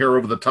long hair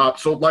over the top.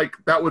 So like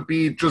that would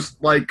be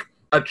just like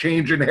a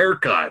change in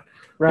haircut.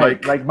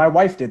 Right. Like my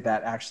wife did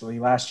that actually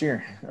last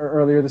year or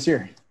earlier this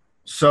year.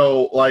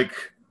 So like,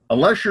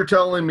 unless you're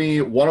telling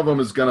me one of them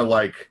is going to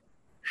like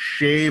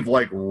shave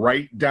like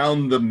right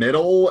down the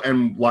middle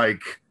and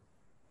like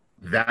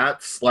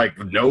that's like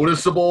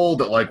noticeable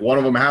that like one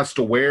of them has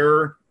to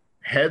wear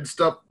head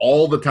stuff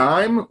all the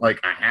time, like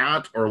a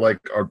hat or like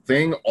a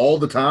thing all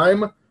the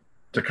time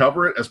to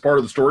cover it as part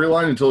of the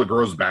storyline until it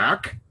grows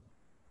back.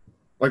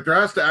 Like there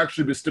has to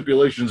actually be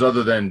stipulations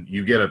other than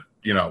you get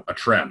a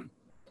trim.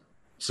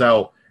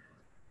 So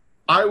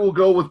I will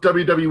go with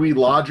WWE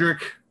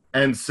logic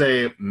and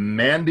say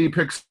Mandy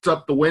picks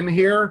up the win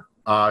here.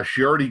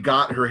 She already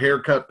got her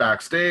haircut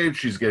backstage.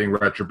 She's getting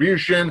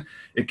retribution.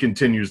 It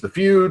continues the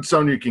feud.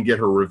 Sonya can get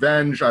her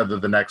revenge either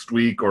the next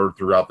week or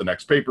throughout the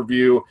next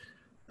pay-per-view.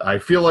 I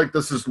feel like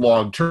this is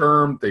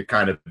long-term. They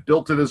kind of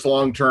built it as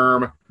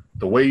long-term.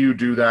 The way you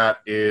do that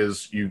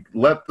is you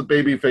let the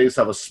babyface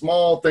have a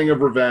small thing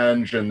of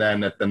revenge, and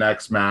then at the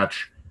next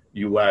match,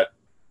 you let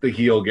the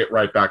heel get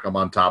right back up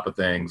on top of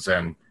things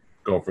and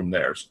go from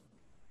there.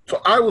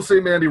 So I will say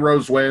Mandy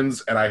Rose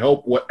wins, and I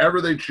hope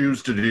whatever they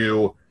choose to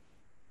do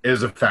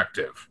is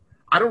effective.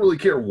 I don't really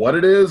care what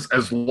it is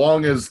as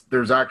long as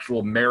there's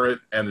actual merit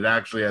and it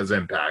actually has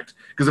impact.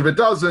 Because if it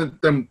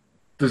doesn't, then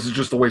this is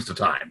just a waste of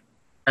time.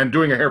 And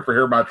doing a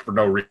hair-for-hair match for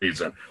no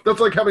reason.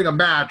 That's like having a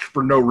match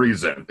for no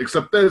reason,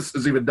 except this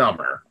is even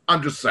dumber.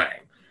 I'm just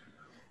saying.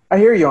 I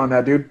hear you on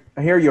that, dude.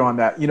 I hear you on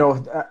that. You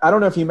know, I don't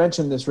know if you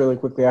mentioned this really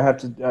quickly. I had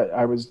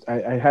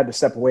to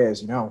step away,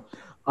 as you know.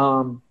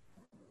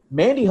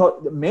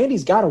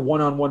 Mandy's got a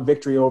one-on-one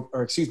victory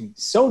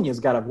Sonya's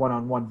got a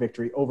one-on-one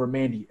victory over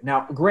Mandy.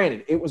 Now,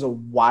 granted, it was a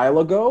while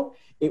ago.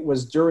 It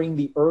was during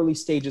the early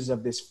stages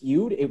of this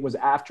feud. It was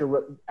after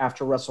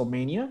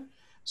WrestleMania.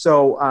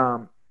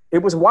 So,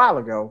 it was a while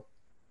ago,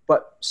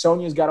 but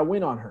Sonya's got a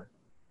win on her,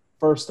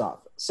 first off.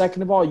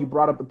 Second of all, you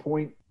brought up the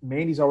point,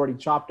 Mandy's already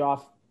chopped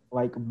off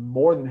like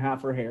more than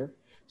half her hair.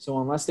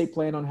 So unless they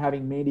plan on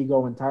having Mandy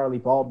go entirely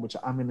bald, which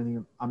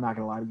I'm not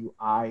gonna lie to you,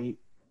 I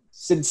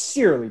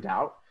sincerely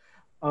doubt.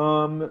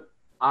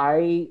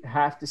 I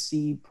have to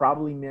see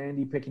probably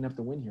Mandy picking up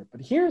the win here.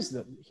 But here's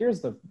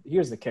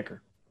the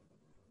kicker.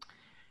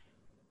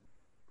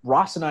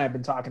 Ross and I have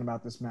been talking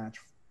about this match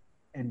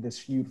and this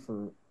feud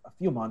for a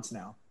few months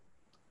now.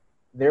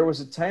 There was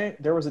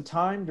a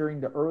time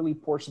during the early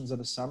portions of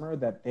the summer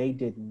that they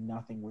did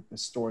nothing with the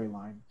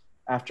storyline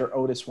after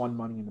Otis won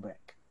Money in the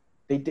Bank.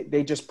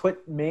 They just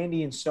put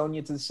Mandy and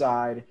Sonya to the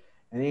side,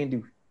 and they didn't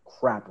do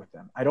crap with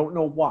them. I don't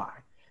know why,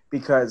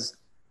 because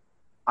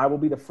I will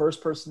be the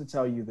first person to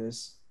tell you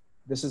this.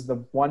 This is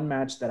the one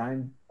match that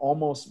I'm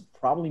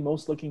probably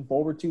most looking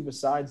forward to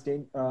besides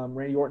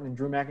Randy Orton and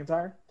Drew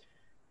McIntyre.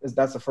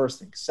 That's the first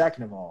thing.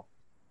 Second of all,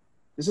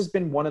 this has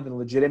been one of the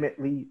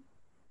legitimately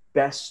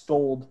best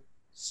told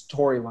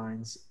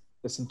storylines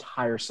this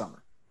entire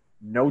summer.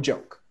 No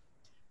joke.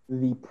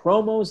 The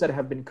promos that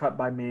have been cut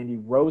by Mandy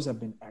Rose have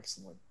been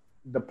excellent.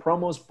 The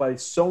promos by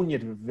Sonya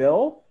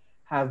Deville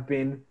have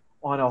been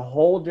on a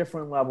whole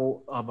different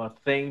level of a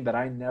thing that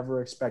I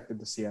never expected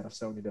to see out of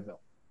Sonya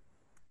Deville.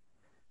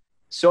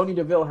 Sonya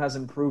Deville has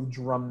improved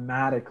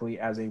dramatically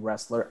as a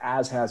wrestler,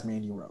 as has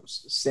Mandy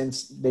Rose,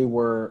 since they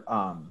were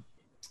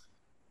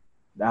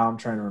now I'm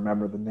trying to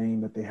remember the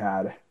name that they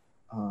had.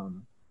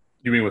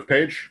 You mean with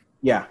Paige?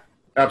 Yeah.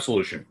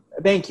 Absolution.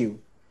 Thank you.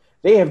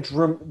 They have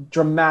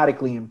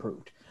dramatically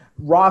improved.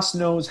 Ross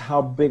knows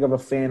how big of a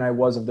fan I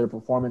was of their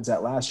performance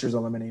at last year's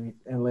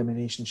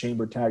Elimination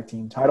Chamber Tag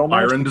Team title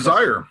match. Fire and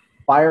Desire.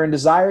 Fire and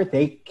Desire,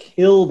 they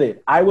killed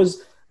it.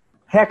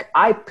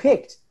 I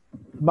picked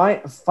my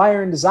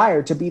Fire and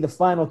Desire to be the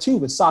final two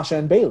with Sasha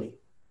and Bayley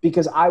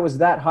because I was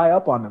that high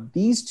up on them.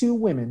 These two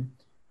women,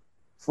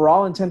 for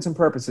all intents and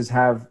purposes,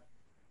 have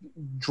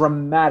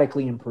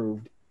dramatically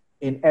improved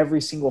in every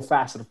single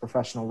facet of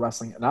professional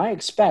wrestling. And I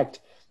expect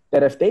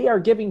that if they are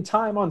giving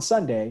time on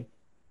Sunday,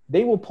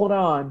 they will put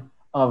on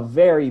a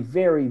very,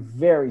 very,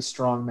 very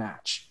strong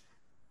match.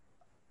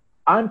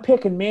 I'm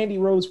picking Mandy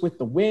Rose with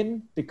the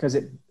win because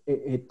it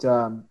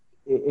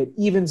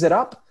evens it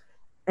up.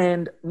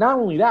 And not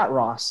only that,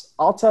 Ross,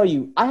 I'll tell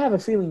you, I have a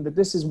feeling that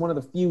this is one of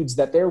the feuds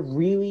that they're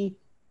really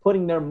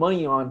putting their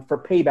money on for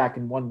Payback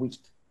in 1 week.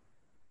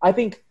 I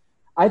think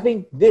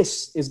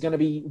this is going to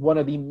be one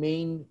of the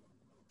main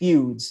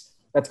feuds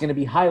that's going to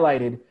be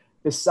highlighted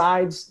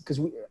besides, because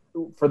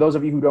for those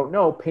of you who don't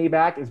know,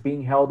 Payback is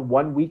being held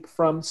 1 week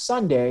from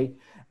Sunday,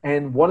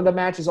 and one of the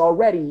matches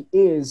already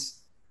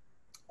is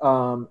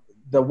the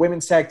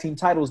women's tag team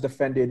titles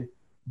defended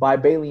by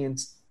Bayley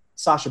and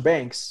Sasha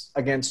Banks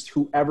against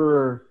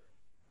whoever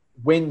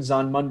wins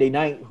on Monday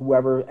night,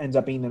 whoever ends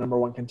up being the number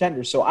one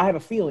contender. So I have a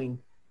feeling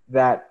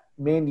that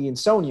Mandy and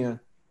Sonya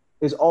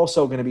is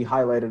also going to be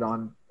highlighted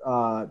on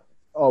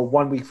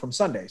 1 week from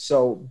Sunday.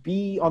 So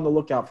be on the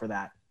lookout for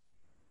that.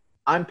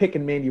 I'm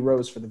picking Mandy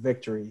Rose for the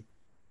victory.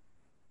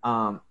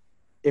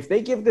 If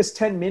they give this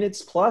 10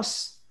 minutes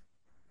plus,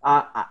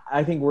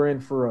 I think we're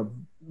in for a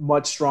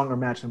much stronger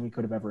match than we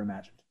could have ever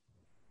imagined.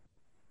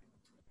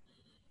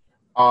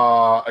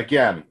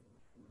 Again,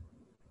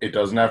 it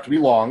doesn't have to be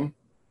long.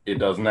 It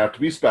doesn't have to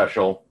be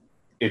special.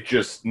 It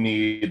just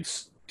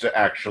needs to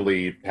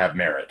actually have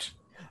merit.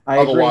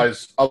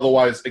 Otherwise,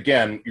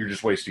 again, you're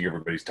just wasting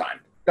everybody's time.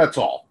 That's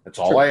all. That's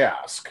all I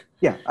ask.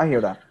 Yeah, I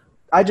hear that.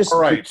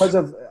 Because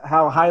of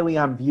how highly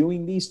I'm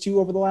viewing these two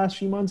over the last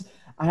few months,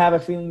 I have a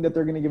feeling that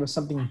they're going to give us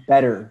something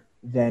better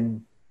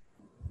than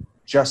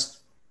just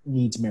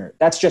needs merit.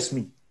 That's just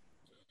me.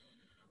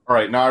 All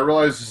right, now I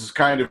realize this is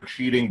kind of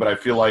cheating, but I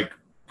feel like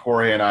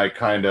Jorge and I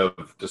kind of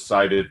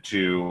decided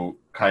to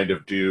kind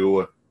of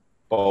do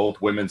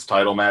both women's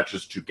title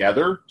matches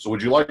together. So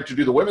would you like to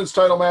do the women's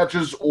title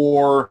matches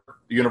or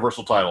the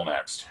Universal title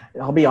next?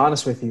 I'll be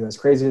honest with you, as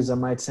crazy as it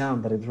might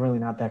sound, but it's really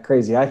not that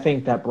crazy. I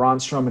think that Braun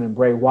Strowman and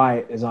Bray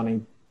Wyatt is on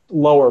a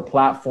lower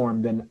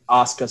platform than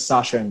Asuka,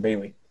 Sasha, and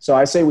Bayley. So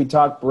I say we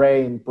talk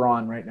Bray and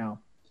Braun right now.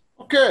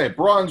 Okay,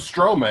 Braun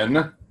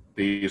Strowman,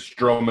 the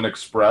Strowman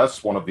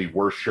Express, one of the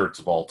worst shirts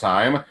of all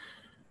time,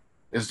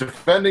 is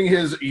defending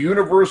his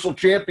Universal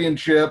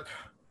Championship,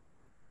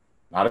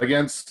 not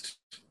against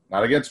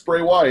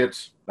Bray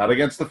Wyatt, not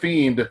against The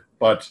Fiend,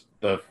 but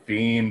The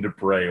Fiend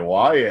Bray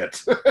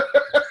Wyatt.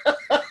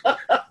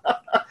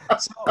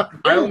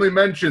 I only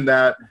mentioned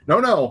that.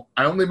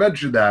 I only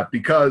mentioned that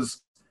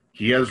because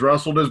he has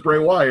wrestled as Bray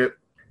Wyatt.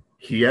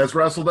 He has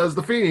wrestled as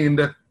The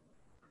Fiend.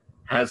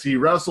 Has he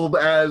wrestled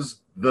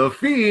as The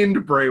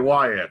Fiend Bray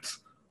Wyatt?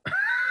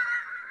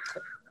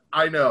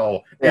 I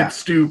know. Yeah. It's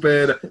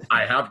stupid.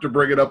 I have to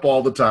bring it up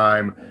all the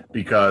time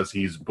because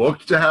he's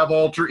booked to have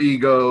alter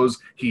egos.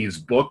 He's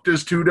booked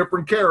as two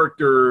different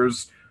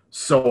characters.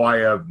 So I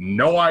have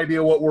no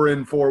idea what we're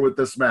in for with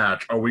this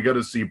match. Are we going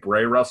to see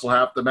Bray wrestle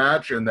half the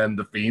match and then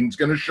The Fiend's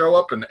going to show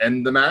up and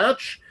end the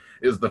match?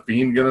 Is The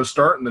Fiend going to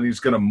start and then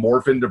he's going to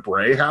morph into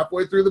Bray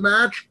halfway through the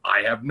match?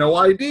 I have no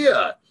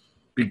idea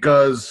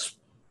because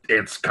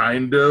it's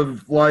kind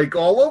of like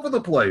all over the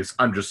place.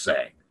 I'm just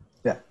saying.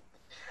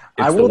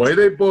 It's the way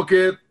they book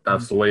it.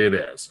 That's the way it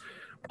is.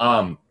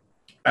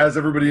 As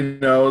everybody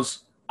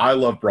knows, I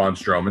love Braun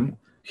Strowman.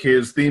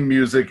 His theme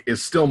music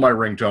is still my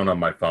ringtone on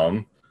my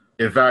phone.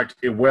 In fact,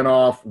 it went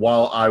off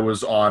while I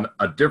was on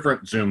a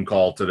different Zoom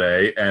call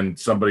today, and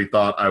somebody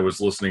thought I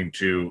was listening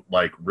to,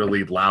 like,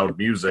 really loud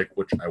music,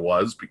 which I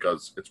was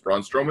because it's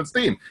Braun Strowman's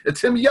theme.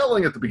 It's him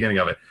yelling at the beginning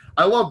of it.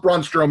 I love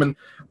Braun Strowman.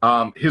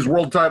 His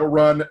world title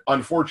run,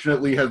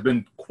 unfortunately, has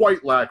been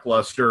quite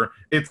lackluster.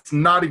 It's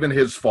not even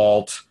his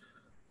fault.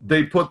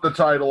 They put the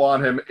title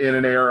on him in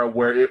an era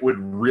where it would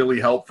really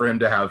help for him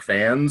to have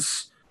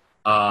fans.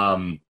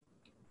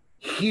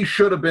 He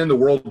should have been the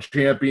world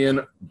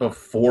champion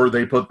before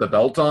they put the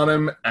belt on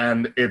him,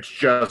 and it's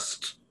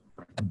just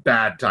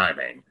bad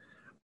timing.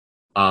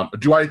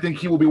 Do I think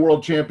he will be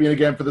world champion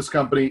again for this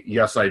company?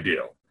 Yes, I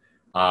do.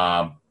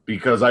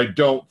 Because I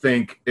don't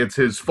think it's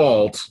his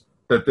fault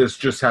that this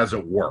just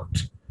hasn't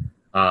worked.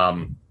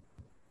 And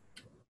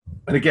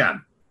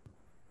again,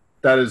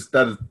 that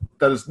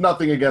is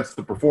nothing against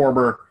the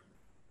performer.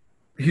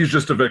 He's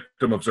just a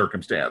victim of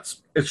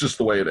circumstance. It's just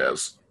the way it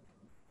is.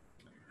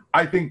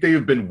 I think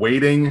they've been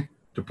waiting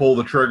to pull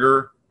the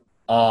trigger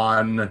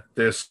on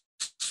this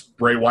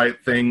Bray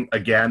Wyatt thing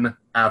again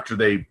after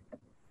they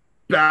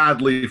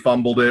badly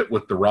fumbled it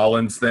with the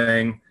Rollins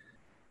thing.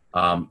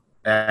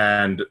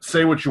 And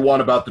say what you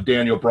want about the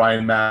Daniel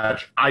Bryan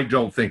match. I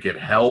don't think it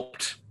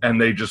helped. And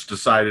they just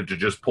decided to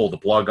just pull the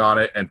plug on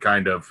it and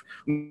kind of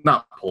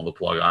not pull the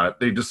plug on it.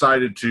 They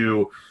decided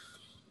to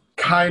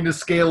kind of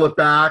scale it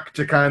back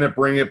to kind of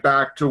bring it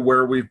back to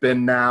where we've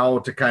been now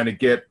to kind of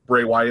get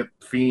Bray Wyatt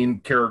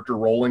Fiend character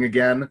rolling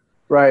again.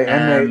 Right.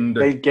 And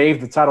they gave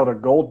the title to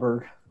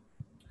Goldberg.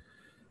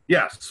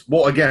 Yes.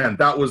 Well, again,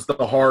 that was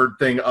the hard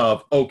thing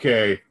of,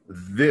 okay,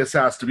 this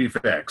has to be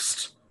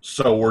fixed.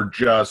 So we're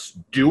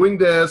just doing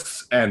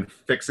this and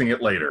fixing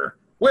it later,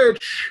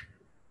 which,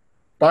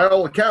 by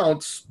all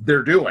accounts,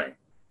 they're doing.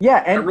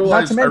 Yeah, and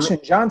not to mention,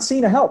 John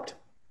Cena helped.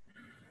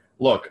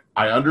 Look,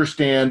 I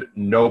understand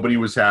nobody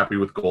was happy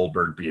with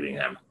Goldberg beating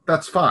him.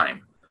 That's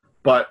fine.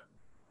 But,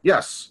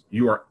 yes,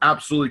 you are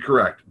absolutely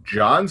correct.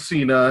 John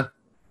Cena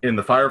in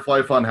the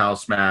Firefly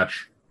Funhouse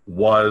match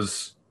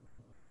was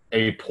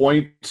a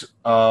point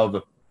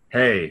of,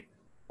 hey,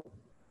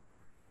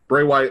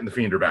 Bray Wyatt and The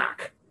Fiend are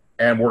back.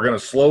 And we're going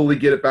to slowly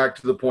get it back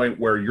to the point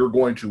where you're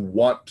going to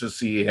want to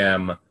see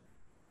him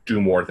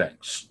do more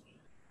things.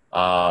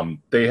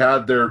 They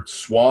had their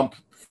swamp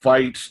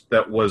fight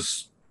that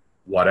was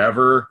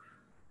whatever.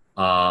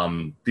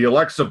 The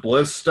Alexa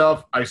Bliss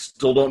stuff, I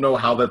still don't know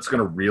how that's going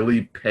to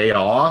really pay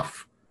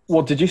off.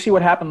 Well, did you see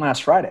what happened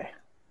last Friday?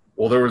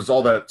 Well, there was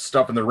all that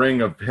stuff in the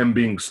ring of him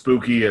being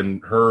spooky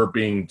and her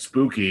being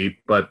spooky.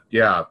 But,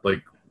 yeah,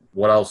 like,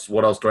 what else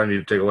do I need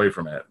to take away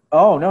from it?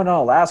 Oh,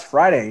 no. Last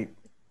Friday,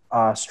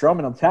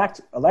 Strowman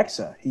attacked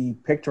Alexa. He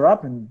picked her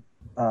up and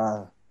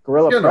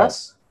Gorilla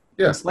Press.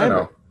 Yes, I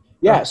know.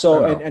 Yeah,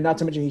 so and not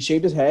to mention he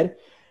shaved his head.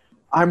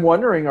 I'm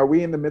wondering, are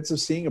we in the midst of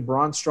seeing a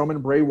Braun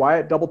Strowman Bray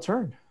Wyatt double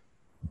turn?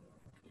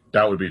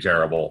 That would be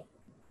terrible.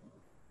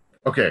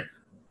 Okay.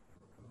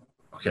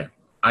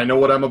 I know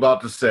what I'm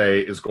about to say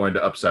is going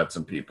to upset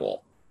some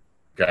people.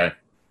 Okay?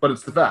 But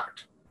it's the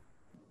fact.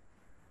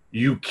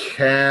 You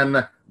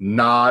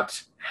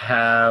cannot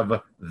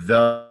have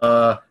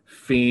the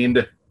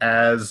Fiend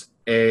as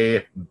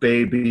a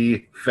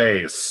baby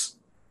face.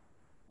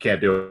 Can't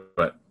do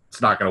it.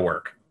 It's not going to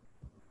work.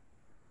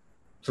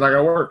 It's not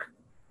going to work.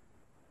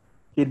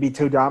 He'd be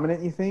too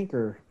dominant, you think?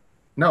 Or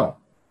No.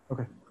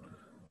 Okay.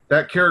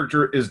 That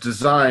character is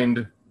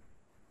designed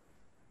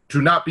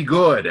to not be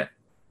good.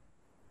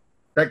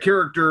 That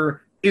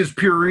character is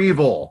pure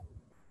evil.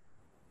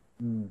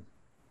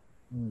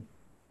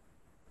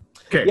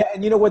 Okay. Yeah,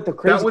 and you know what the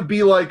crazy...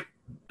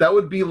 That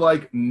would be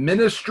like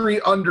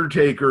Ministry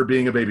Undertaker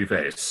being a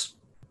babyface.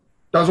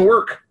 Doesn't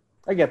work.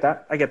 I get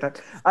that.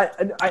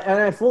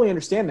 I fully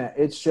understand that.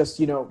 It's just,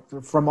 you know,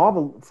 from all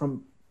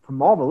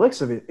the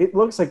looks of it, it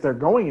looks like they're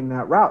going in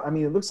that route. I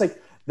mean, it looks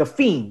like the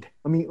Fiend.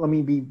 Let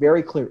me be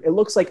very clear. It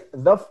looks like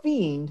the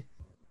Fiend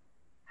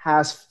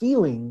has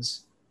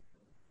feelings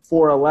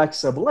for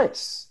Alexa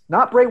Bliss,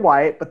 not Bray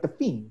Wyatt, but the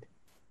Fiend.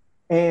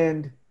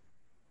 And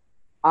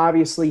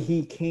obviously,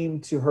 he came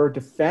to her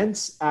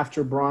defense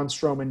after Braun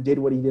Strowman did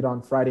what he did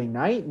on Friday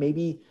night.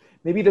 Maybe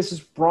this is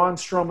Braun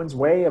Strowman's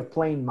way of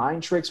playing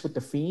mind tricks with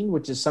the Fiend,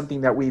 which is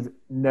something that we've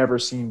never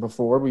seen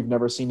before. We've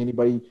never seen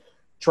anybody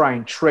try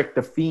and trick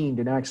the Fiend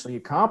and actually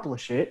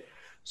accomplish it.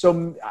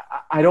 So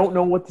I don't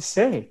know what to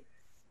say.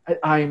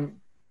 I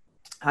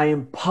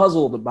am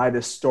puzzled by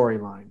this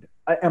storyline.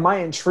 Am I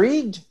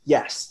intrigued?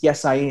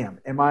 Yes, I am.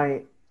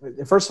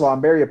 First of all,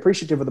 I'm very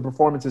appreciative of the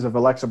performances of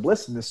Alexa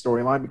Bliss in this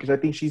storyline because I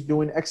think she's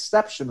doing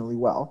exceptionally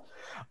well.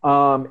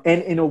 And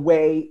in a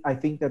way, I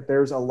think that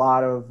there's a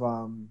lot of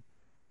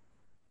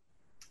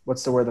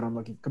what's the word that I'm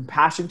looking?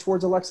 Compassion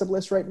towards Alexa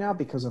Bliss right now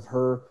because of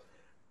her.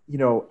 You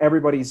know,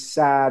 everybody's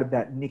sad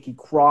that Nikki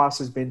Cross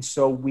has been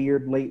so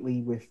weird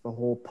lately with the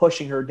whole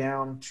pushing her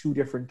down 2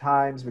 different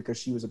times because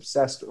she was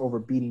obsessed over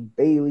beating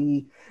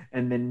Bayley.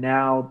 And then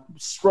now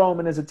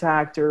Strowman has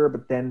attacked her,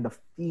 but then the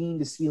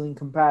Fiend is feeling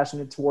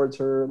compassionate towards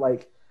her.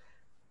 Like,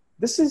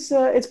 this is,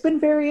 it's been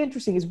very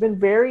interesting. It's been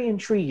very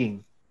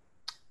intriguing.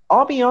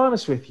 I'll be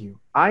honest with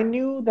you. I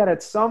knew that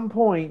at some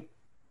point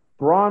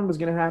Braun was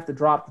going to have to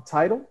drop the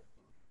title.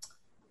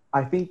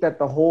 I think that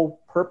the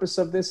whole purpose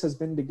of this has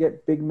been to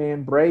get big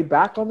man Bray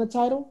back on the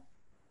title.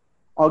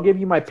 I'll give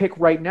you my pick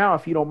right now,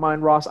 if you don't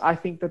mind, Ross. I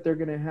think that they're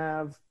going to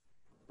have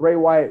Bray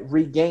Wyatt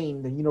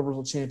regain the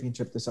Universal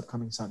Championship this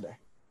upcoming Sunday.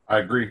 I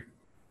agree.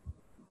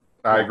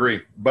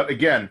 But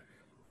again,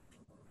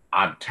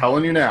 I'm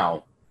telling you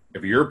now,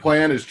 if your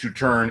plan is to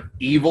turn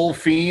evil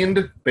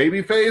Fiend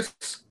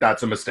babyface,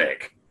 that's a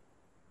mistake.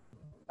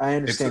 I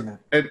understand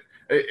that.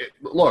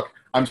 Look,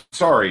 I'm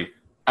sorry.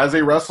 As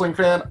a wrestling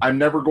fan, I'm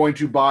never going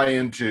to buy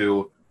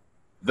into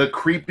the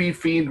creepy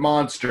Fiend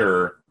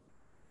monster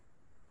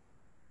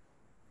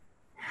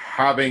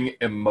having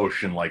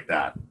emotion like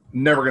that.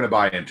 Never going to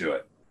buy into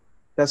it.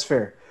 That's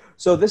fair.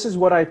 So this is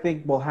what I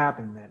think will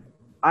happen then.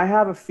 I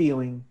have a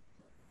feeling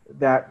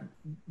that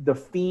the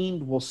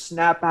Fiend will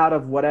snap out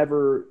of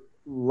whatever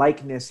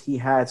likeness he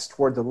has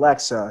towards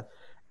Alexa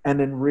and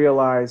then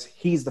realize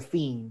he's the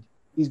Fiend.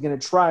 He's going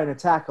to try and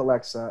attack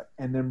Alexa,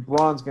 and then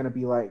Braun's going to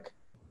be like,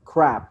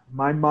 crap,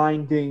 my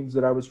mind games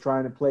that I was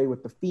trying to play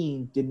with the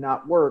Fiend did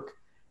not work,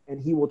 and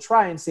he will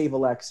try and save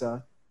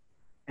Alexa,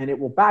 and it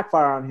will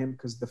backfire on him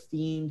because the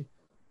Fiend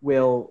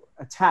will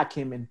attack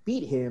him and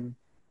beat him.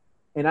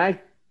 And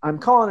I'm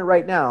calling it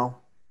right now,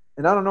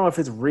 and I don't know if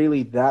it's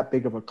really that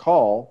big of a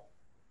call,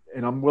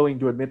 and I'm willing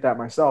to admit that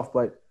myself,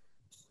 but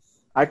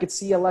I could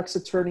see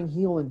Alexa turning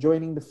heel and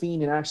joining the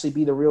Fiend and actually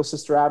be the real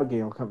Sister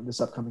Abigail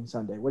this upcoming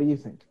Sunday. What do you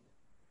think?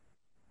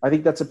 I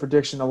think that's a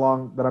prediction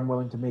that I'm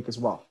willing to make as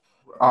well.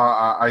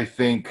 I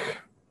think,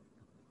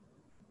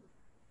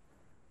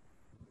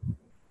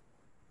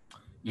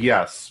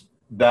 yes,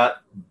 that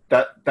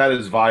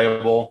is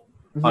viable.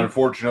 Mm-hmm.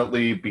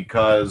 Unfortunately,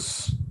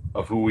 because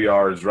of who we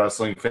are as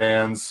wrestling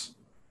fans,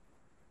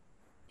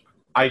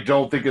 I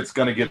don't think it's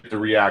going to get the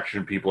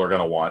reaction people are going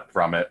to want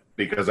from it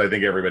because I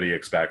think everybody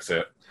expects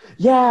it.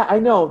 Yeah, I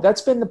know.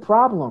 That's been the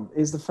problem,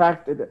 is the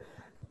fact that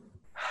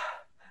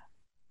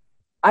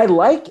I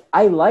like it.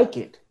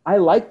 I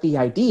like the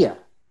idea.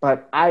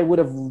 But I would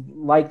have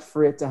liked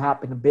for it to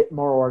happen a bit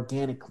more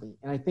organically.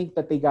 And I think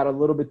that they got a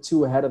little bit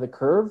too ahead of the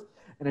curve.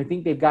 And I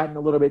think they've gotten a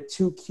little bit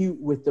too cute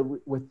with not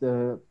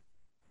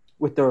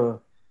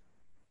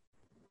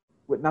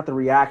the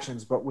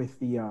reactions, but with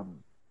the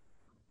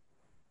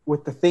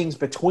things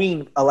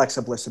between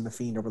Alexa Bliss and the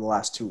Fiend over the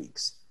last 2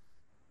 weeks.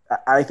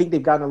 I think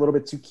they've gotten a little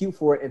bit too cute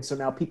for it, and so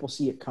now people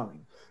see it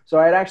coming. So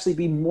I'd actually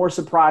be more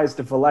surprised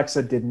if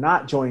Alexa did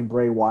not join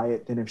Bray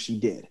Wyatt than if she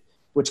did,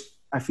 which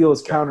I feel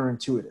is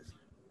counterintuitive.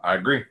 I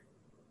agree.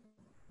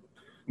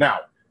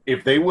 Now,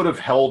 if they would have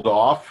held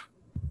off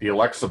the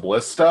Alexa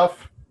Bliss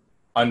stuff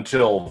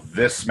until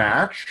this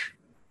match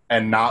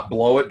and not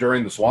blow it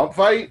during the swamp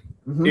fight,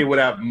 mm-hmm. It would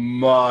have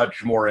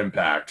much more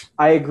impact.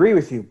 I agree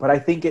with you, but I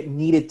think it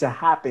needed to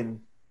happen.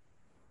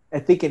 I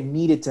think it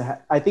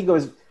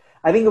was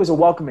a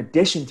welcome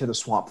addition to the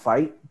swamp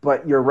fight,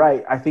 but you're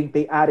right. I think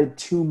they added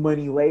too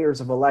many layers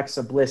of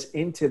Alexa Bliss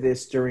into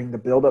this during the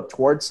build-up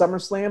towards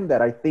SummerSlam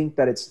that I think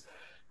that it's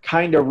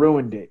kind of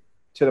ruined it.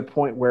 To the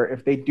point where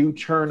if they do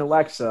turn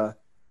Alexa,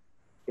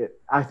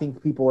 I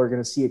think people are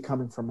going to see it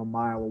coming from a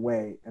mile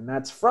away. And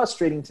that's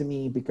frustrating to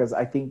me because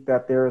I think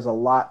that there's a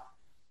lot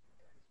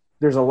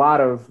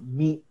of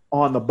meat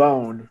on the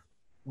bone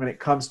when it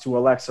comes to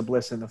Alexa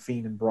Bliss and The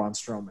Fiend and Braun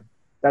Strowman.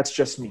 That's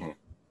just me.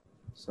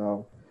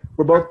 So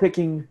we're both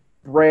picking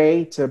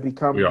Bray to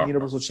become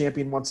Universal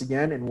Champion once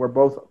again, and we're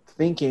both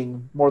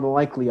thinking more than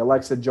likely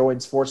Alexa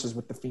joins forces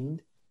with The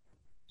Fiend.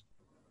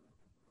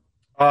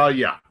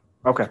 Yeah.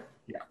 Okay.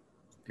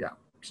 Yeah.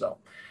 So,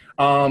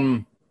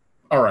 all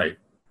right.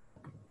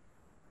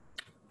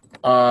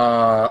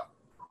 I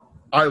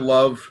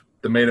love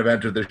the main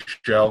event of this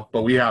show,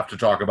 but we have to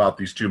talk about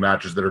these two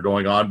matches that are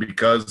going on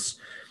because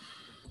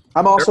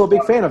I'm also a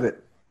big fan of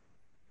it.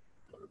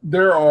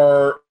 There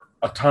are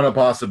a ton of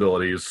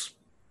possibilities.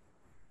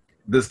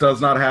 This does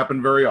not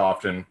happen very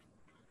often,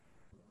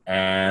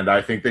 and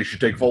I think they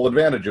should take full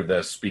advantage of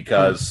this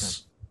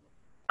because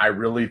I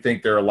really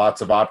think there are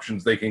lots of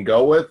options they can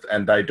go with,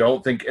 and I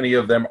don't think any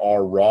of them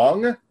are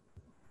wrong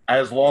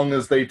as long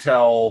as they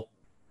tell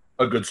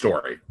a good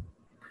story.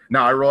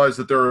 Now, I realize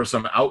that there are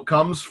some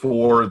outcomes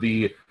for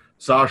the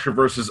Sasha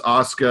versus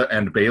Asuka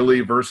and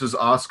Bayley versus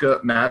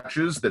Asuka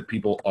matches that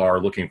people are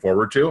looking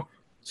forward to.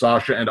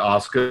 Sasha and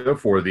Asuka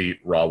for the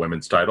Raw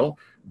Women's title.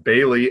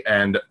 Bayley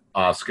and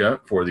Asuka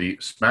for the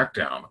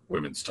SmackDown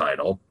Women's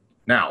title.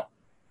 Now,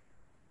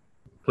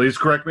 please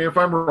correct me if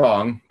I'm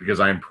wrong, because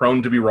I am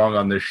prone to be wrong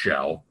on this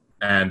show,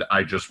 and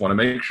I just want to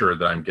make sure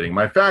that I'm getting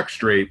my facts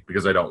straight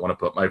because I don't want to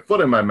put my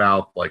foot in my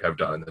mouth like I've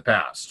done in the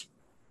past.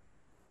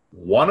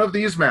 One of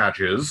these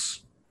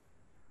matches,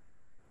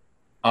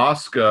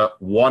 Asuka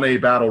won a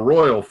battle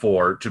royal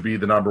for to be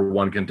the number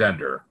one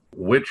contender.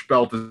 Which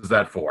belt is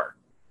that for?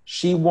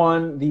 She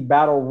won the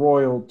battle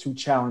royal to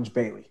challenge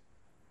Bayley.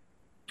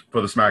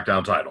 For the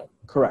SmackDown title.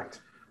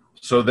 Correct.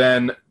 So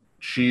then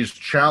she's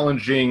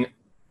challenging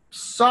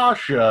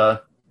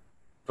Sasha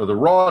for the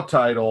Raw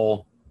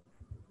title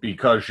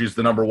because she's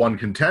the number one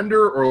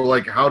contender, or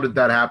like how did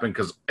that happen?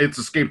 Because it's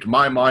escaped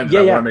my mind, and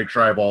I want to make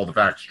sure I have all the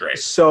facts straight.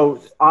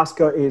 So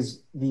Asuka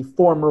is the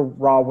former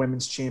Raw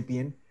Women's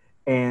Champion,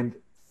 and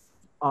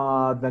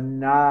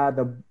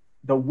the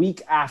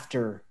week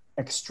after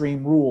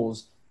Extreme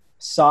Rules,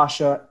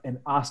 Sasha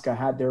and Asuka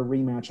had their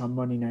rematch on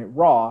Monday Night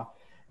Raw,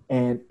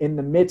 and in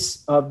the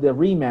midst of the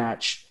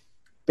rematch,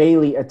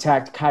 Bayley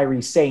attacked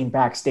Kairi Sane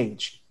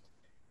backstage,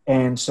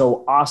 and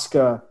so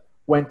Asuka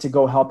went to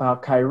go help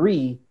out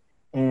Kairi.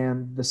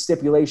 And the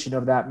stipulation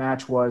of that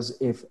match was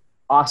if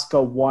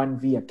Asuka won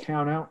via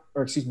countout,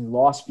 or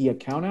lost via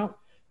countout,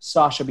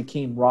 Sasha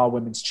became Raw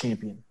Women's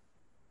Champion.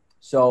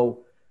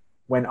 So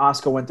when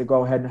Asuka went to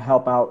go ahead and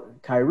help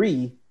out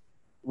Kairi,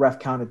 ref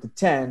counted to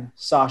 10,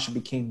 Sasha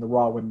became the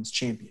Raw Women's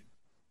Champion.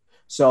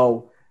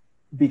 So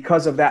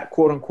because of that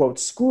quote-unquote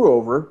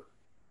screw-over,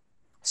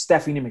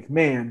 Stephanie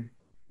McMahon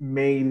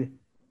made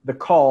the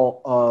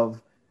call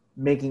of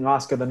making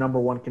Asuka the number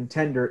one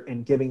contender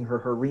and giving her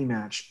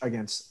rematch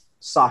against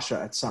Sasha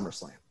at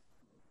SummerSlam.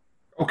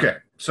 Okay,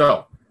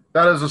 so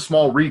that is a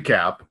small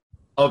recap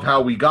of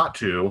how we got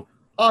to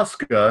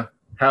Asuka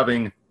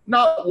having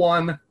not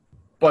one,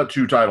 but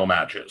two title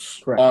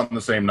matches on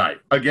the same night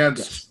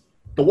against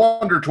the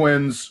Wonder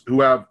Twins, who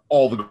have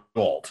all the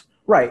gold.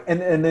 Right,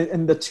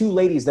 and the two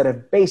ladies that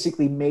have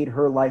basically made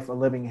her life a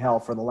living hell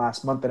for the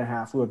last month and a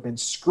half, who have been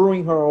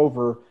screwing her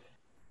over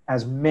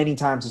as many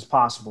times as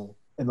possible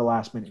in the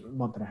last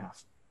month and a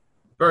half.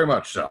 Very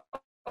much so.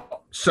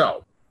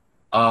 So,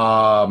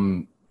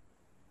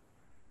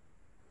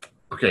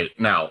 okay,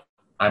 now,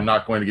 I'm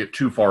not going to get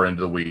too far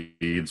into the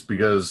weeds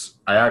because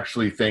I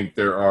actually think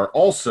there are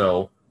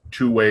also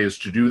two ways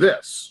to do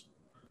this.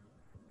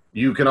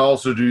 You can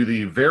also do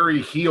the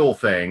very heel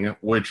thing,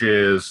 which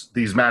is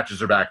these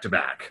matches are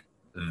back-to-back.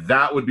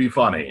 That would be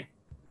funny,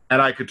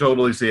 and I could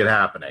totally see it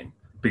happening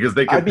because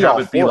they could have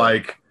it be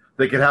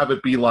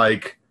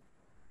like,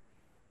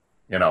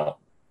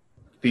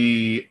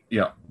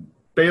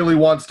 Bayley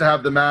wants to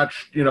have the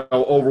match,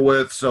 over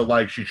with, so,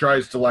 like, she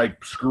tries to,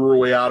 like, screw her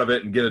way out of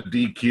it and get a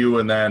DQ,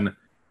 and then,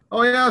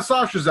 oh, yeah,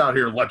 Sasha's out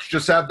here. Let's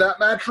just have that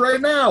match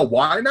right now.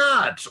 Why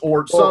not?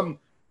 Or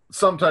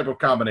some type of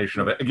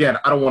combination of it. Again,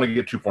 I don't want to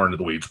get too far into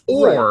the weeds.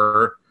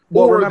 Or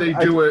they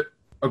do it.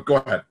 Oh, go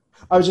ahead.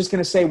 I was just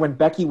going to say, when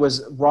Becky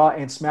was Raw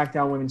and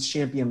SmackDown Women's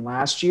Champion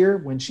last year,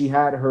 when she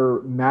had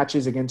her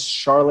matches against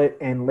Charlotte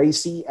and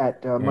Lacey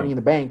at Money in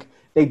the Bank,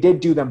 they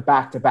did do them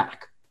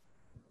back-to-back.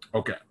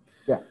 Okay.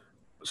 Yeah.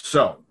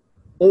 So,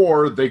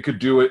 or they could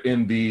do it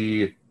in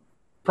the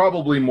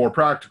probably more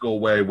practical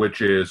way,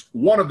 which is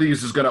one of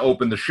these is going to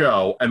open the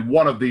show and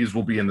one of these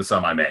will be in the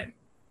semi-main.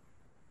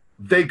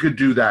 They could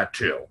do that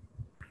too.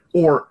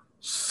 Or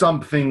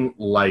something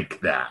like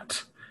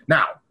that.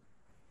 Now,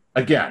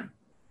 again,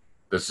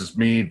 this is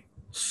me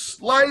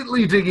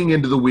slightly digging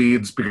into the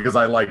weeds because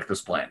I like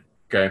this plan.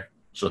 Okay?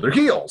 So they're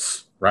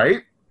heels,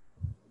 right?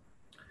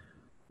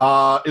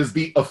 Is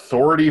the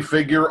authority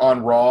figure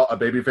on Raw a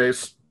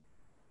babyface?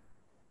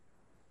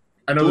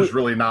 I know there's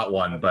really not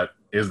one, but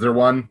is there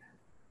one?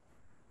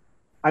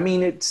 I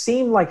mean, it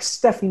seemed like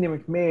Stephanie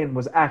McMahon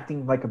was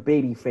acting like a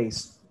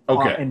babyface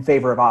in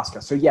favor of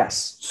Asuka. So,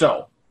 yes.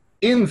 So,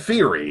 in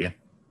theory,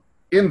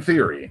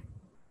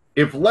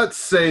 if let's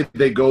say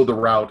they go the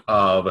route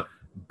of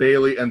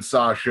Bayley and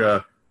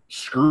Sasha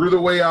screw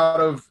the way out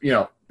of,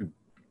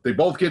 they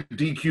both get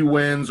DQ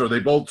wins, or they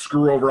both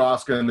screw over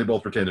Asuka and they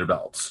both retain their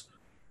belts.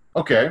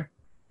 Okay.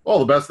 Well,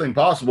 the best thing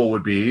possible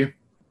would be,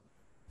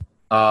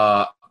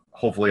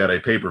 hopefully at a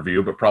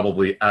pay-per-view, but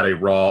probably at a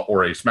Raw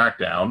or a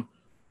SmackDown,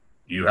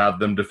 you have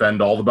them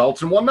defend all the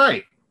belts in one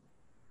night.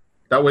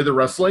 That way they're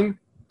wrestling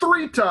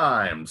 3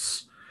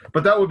 times.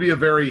 But that would be a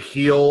very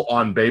heel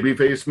on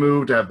babyface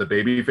move to have the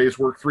babyface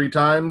work 3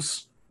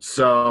 times.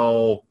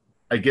 So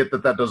I get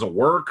that doesn't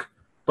work,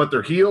 but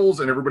they're heels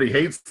and everybody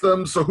hates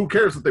them. So who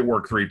cares if they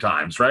work 3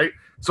 times, right?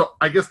 So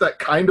I guess that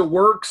kind of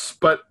works,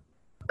 but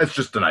it's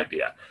just an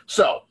idea.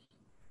 So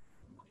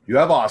you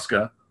have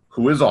Asuka,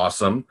 who is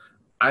awesome.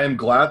 I am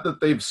glad that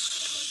they've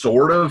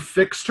sort of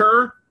fixed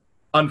her.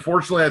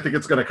 Unfortunately, I think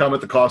it's going to come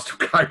at the cost of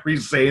Kairi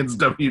Sane's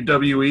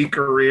WWE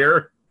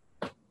career,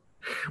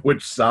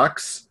 which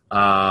sucks.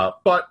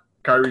 But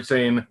Kairi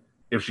Sane,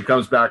 if she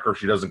comes back or if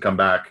she doesn't come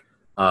back,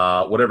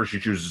 whatever she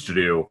chooses to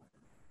do,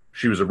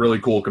 she was a really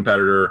cool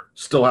competitor,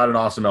 still had an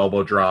awesome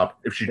elbow drop.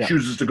 If she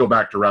chooses to go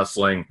back to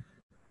wrestling,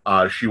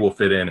 she will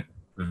fit in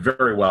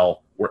very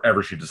well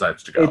wherever she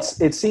decides to go.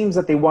 It seems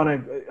that they want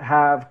to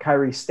have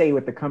Kairi stay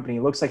with the company.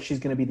 It looks like she's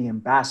going to be the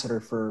ambassador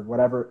for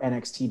whatever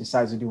NXT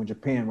decides to do in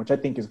Japan, which I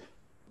think is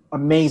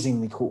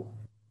amazingly cool.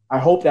 I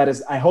hope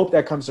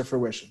that comes to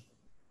fruition.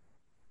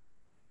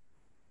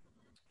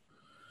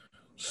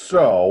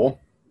 So,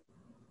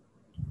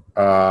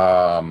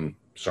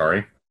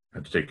 sorry,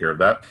 had to take care of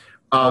that.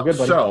 Good,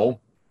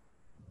 so,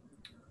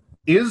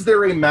 is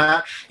there a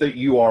match that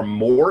you are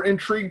more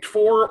intrigued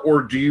for,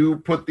 or do you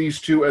put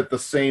these two at the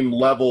same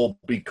level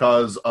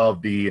because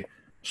of the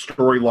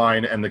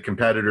storyline and the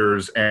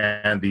competitors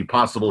and the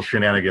possible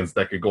shenanigans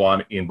that could go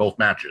on in both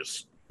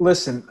matches?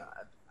 Listen,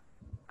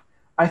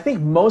 I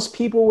think most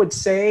people would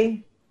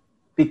say,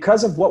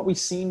 because of what we've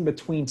seen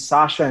between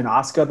Sasha and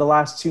Asuka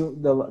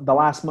the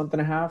last month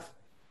and a half,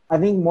 I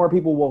think more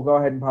people will go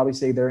ahead and probably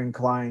say they're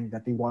inclined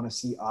that they want to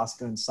see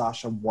Asuka and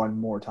Sasha one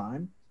more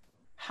time.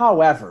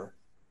 However,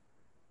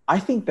 I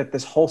think that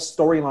this whole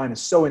storyline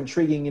is so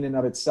intriguing in and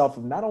of itself,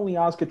 of not only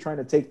Asuka trying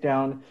to take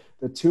down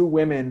the 2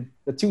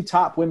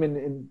 top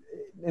women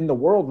in the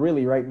world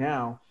really right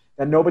now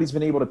that nobody's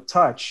been able to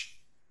touch,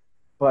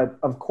 but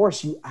of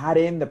course you add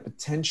in the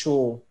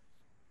potential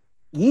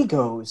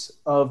egos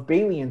of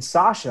Bayley and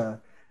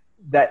Sasha,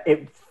 that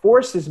it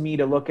forces me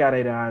to look at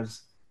it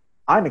as,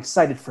 I'm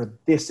excited for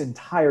this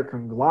entire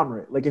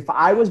conglomerate. Like, if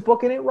I was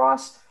booking it,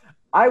 Ross,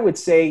 I would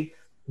say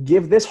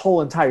give this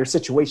whole entire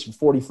situation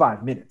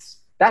 45 minutes.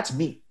 That's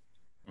me.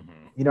 Mm-hmm.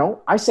 You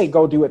know, I say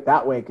go do it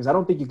that way because I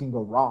don't think you can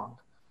go wrong.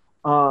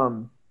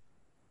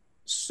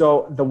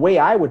 So the way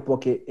I would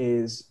book it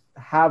is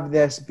have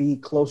this be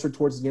closer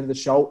towards the end of the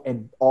show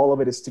and all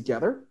of it is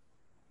together.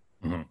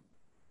 Mm-hmm.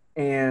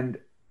 And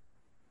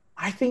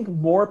I think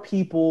more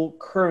people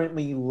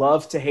currently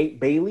love to hate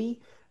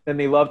Bayley than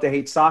they love to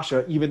hate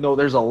Sasha, even though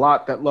there's a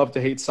lot that love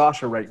to hate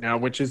Sasha right now,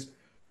 which is,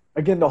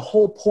 again, the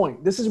whole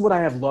point. This is what I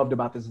have loved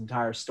about this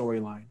entire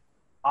storyline.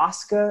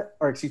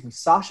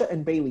 Sasha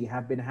and Bayley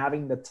have been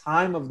having the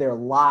time of their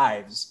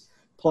lives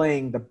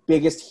playing the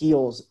biggest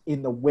heels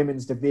in the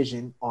women's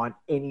division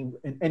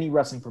in any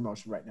wrestling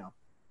promotion right now.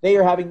 They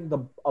are having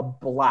a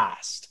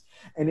blast,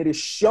 and it is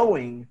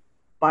showing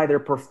by their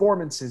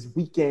performances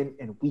week in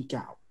and week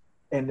out,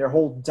 and their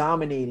whole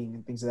dominating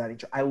and things of that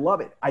nature. I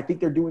love it. I think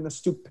they're doing a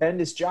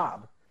stupendous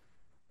job.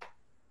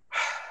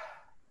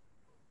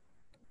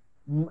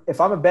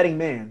 If I'm a betting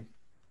man,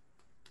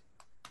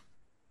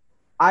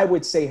 I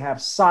would say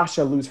have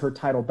Sasha lose her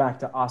title back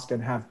to Asuka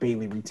and have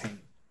Bayley retain.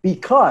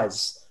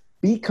 Because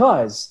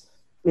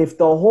if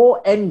the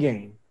whole end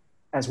game,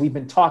 as we've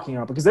been talking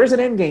about, because there's an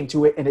end game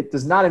to it and it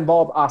does not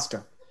involve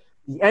Asuka.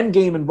 The end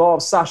game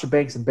involves Sasha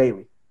Banks and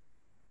Bayley.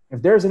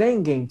 If there's an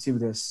end game to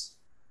this,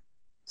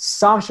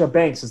 Sasha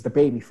Banks is the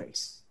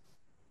babyface.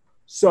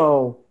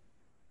 So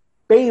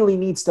Bayley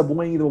needs to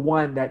be the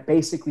one that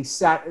basically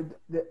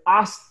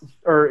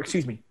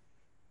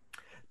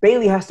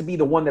Bayley has to be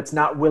the one that's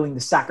not willing to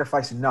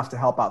sacrifice enough to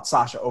help out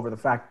Sasha over the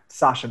fact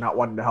Sasha not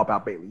wanting to help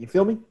out Bayley. You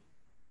feel me?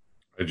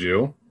 I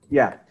do.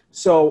 Yeah.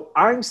 So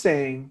I'm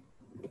saying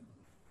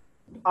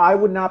I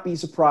would not be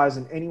surprised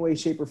in any way,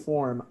 shape, or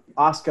form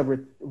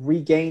Asuka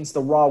regains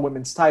the Raw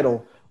Women's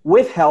title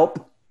with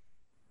help.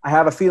 I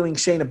have a feeling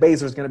Shayna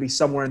Baszler is going to be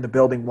somewhere in the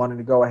building wanting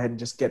to go ahead and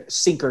just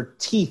sink her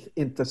teeth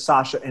into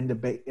Sasha and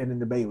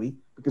into Bayley,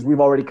 because we've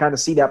already kind of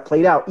seen that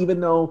played out.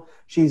 Even though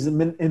she's in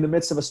the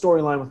midst of a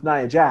storyline with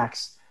Nia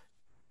Jax,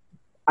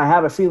 I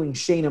have a feeling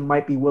Shayna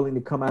might be willing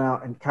to come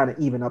out and kind of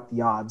even up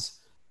the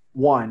odds.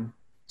 1.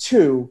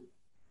 2,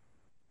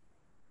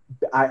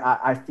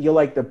 I feel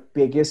like the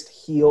biggest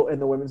heel in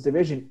the women's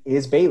division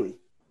is Bayley.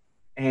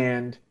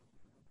 And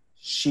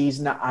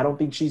I don't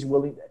think she's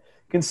willing.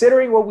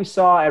 Considering what we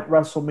saw at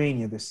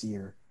WrestleMania this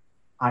year,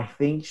 I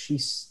think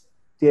she's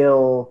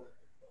still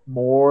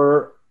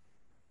more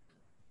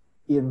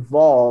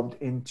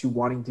involved into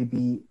wanting to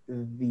be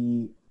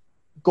the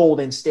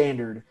golden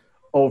standard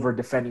over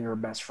defending her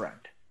best friend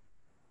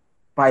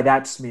by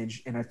that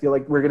smidge. And I feel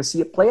like we're going to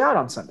see it play out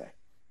on Sunday.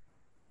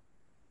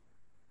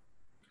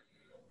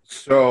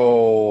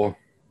 So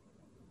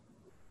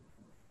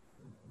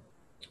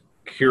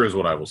here is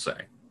what I will say.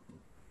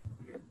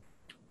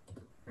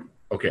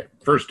 Okay,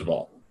 first of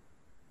all,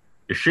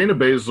 is Shayna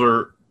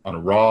Baszler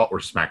on Raw or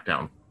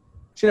SmackDown?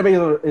 Shayna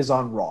Baszler is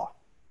on Raw.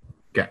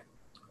 Okay.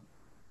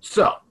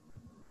 So,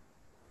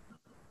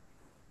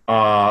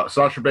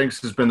 Sasha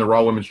Banks has been the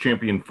Raw Women's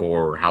Champion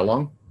for how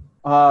long?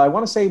 I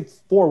want to say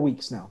 4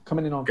 weeks now.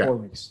 Coming in on 4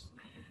 weeks.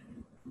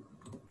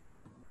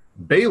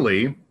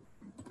 Bayley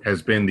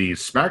has been the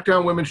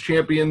SmackDown Women's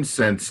Champion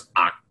since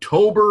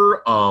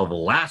October of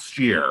last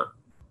year.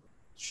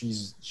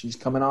 She's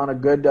coming on a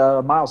good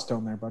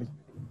milestone there, buddy.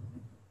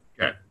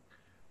 Okay.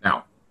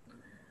 Now,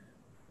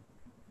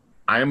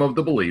 I am of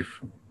the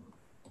belief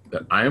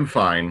that I am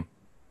fine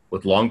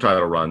with long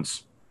title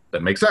runs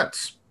that make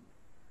sense.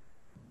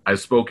 I've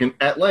spoken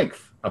at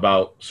length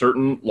about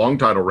certain long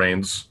title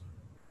reigns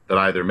that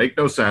either make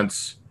no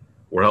sense,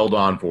 were held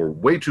on for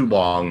way too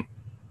long,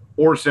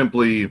 or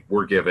simply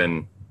were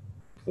given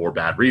for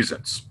bad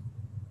reasons.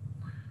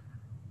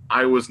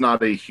 I was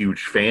not a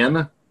huge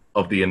fan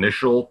of the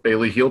initial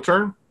Bayley heel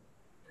turn.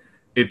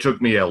 It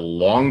took me a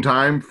long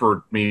time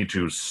for me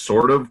to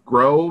sort of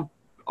grow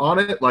on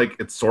it, like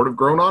it's sort of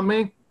grown on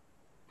me.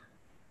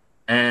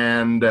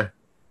 And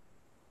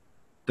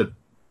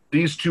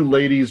these two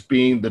ladies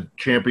being the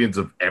champions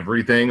of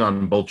everything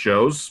on both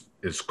shows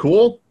is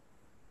cool,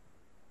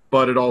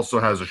 but it also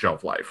has a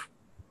shelf life.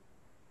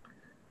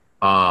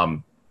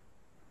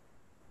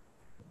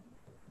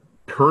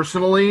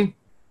 Personally,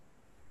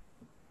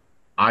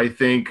 I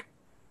think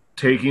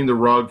taking the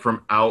rug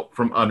from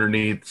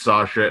underneath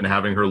Sasha and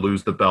having her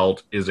lose the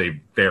belt is a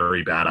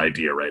very bad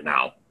idea right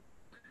now.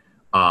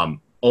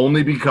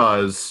 Only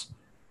because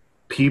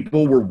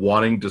people were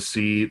wanting to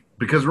see,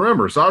 because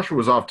remember, Sasha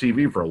was off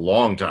TV for a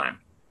long time.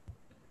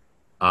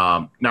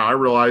 Now I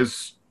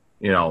realize,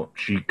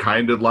 she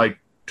kind of like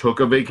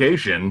took a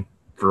vacation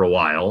for a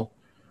while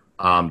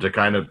to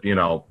kind of,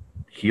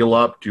 heal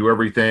up, do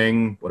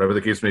everything, whatever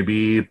the case may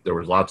be. There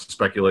was lots of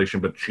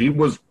speculation, but she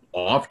was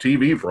off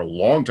TV for a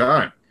long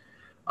time.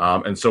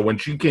 And so when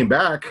she came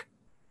back,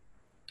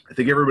 I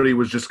think everybody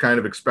was just kind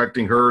of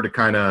expecting her to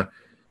kind of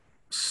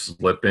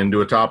slip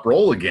into a top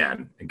role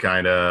again and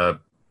kind of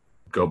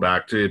go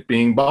back to it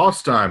being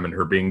boss time and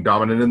her being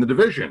dominant in the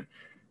division.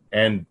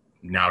 And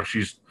now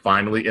she's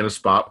finally in a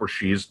spot where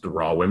she's the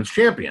Raw Women's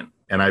Champion.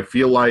 And I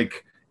feel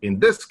like in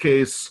this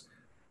case,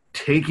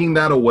 taking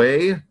that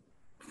away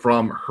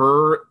from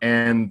her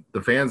and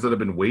the fans that have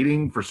been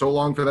waiting for so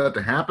long for that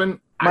to happen,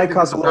 might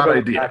cause a little bit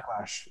of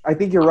backlash. I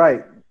think you're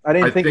right. I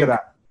didn't think of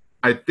that.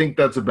 I think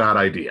that's a bad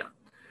idea.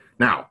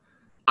 Now,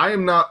 I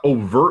am not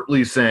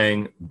overtly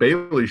saying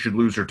Bayley should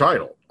lose her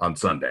title on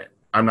Sunday.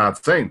 I'm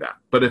not saying that.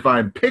 But if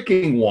I'm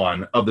picking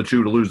one of the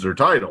two to lose their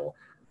title,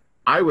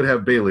 I would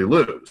have Bayley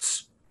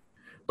lose.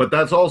 But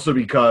that's also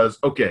because,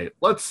 okay,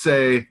 let's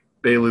say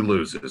Bayley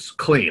loses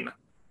clean,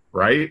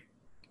 right?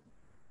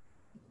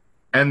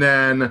 And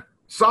then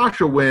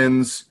Sasha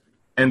wins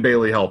and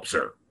Bayley helps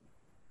her.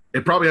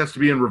 It probably has to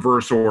be in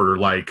reverse order,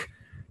 like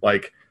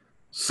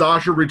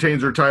Sasha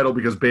retains her title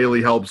because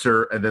Bayley helps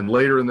her, and then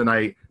later in the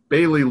night,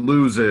 Bayley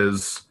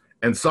loses,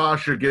 and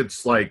Sasha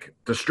gets,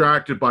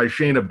 distracted by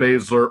Shayna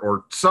Baszler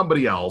or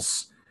somebody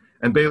else,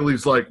 and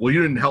Bayley's like, well,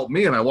 you didn't help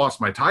me, and I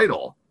lost my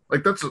title.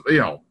 That's,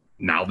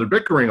 now they're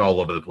bickering all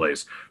over the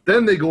place.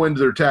 Then they go into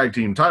their tag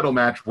team title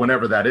match,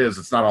 whenever that is.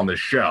 It's not on this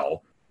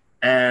show.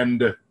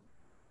 And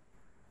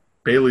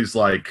Bayley's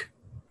like,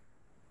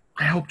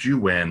 I helped you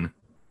win,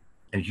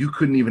 and you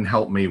couldn't even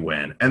help me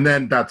win. And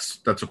then that's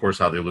of course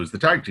how they lose the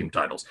tag team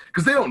titles,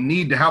 because they don't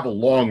need to have a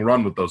long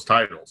run with those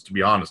titles, to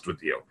be honest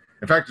with you.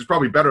 In fact, it's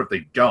probably better if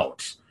they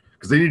don't,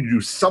 because they need to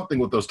do something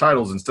with those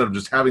titles instead of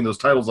just having those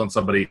titles on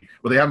somebody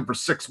where they have them for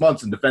 6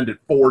 months and defend it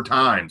 4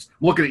 times.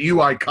 Looking at you,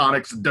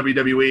 Iconics and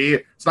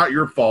WWE. It's not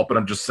your fault, but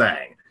I'm just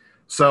saying.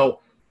 So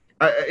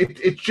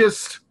it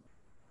just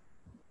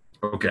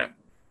okay.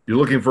 You're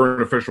looking for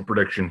an official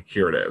prediction.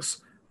 Here it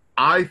is.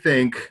 I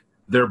think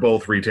they're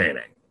both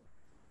retaining.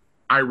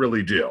 I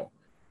really do.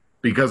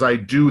 Because I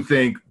do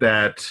think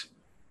that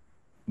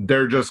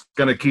they're just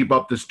going to keep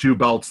up this 2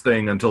 belts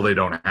thing until they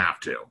don't have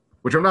to.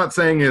 Which I'm not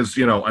saying is,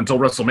 until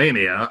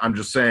WrestleMania. I'm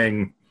just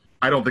saying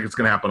I don't think it's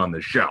going to happen on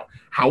this show.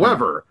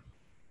 However,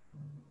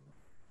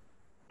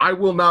 I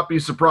will not be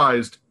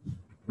surprised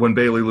when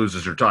Bayley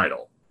loses her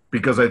title.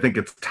 Because I think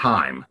it's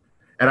time.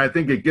 And I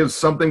think it gives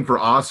something for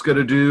Asuka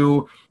to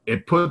do.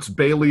 It puts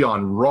Bayley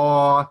on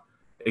Raw.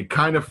 It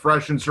kind of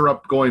freshens her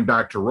up going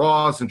back to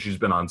Raw since she's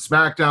been on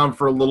SmackDown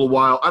for a little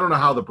while. I don't know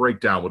how the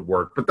breakdown would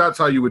work, but that's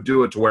how you would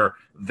do it, to where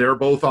they're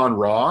both on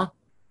Raw.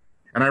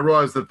 And I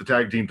realize that the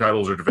tag team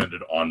titles are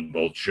defended on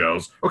both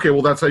shows. Okay,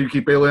 well, that's how you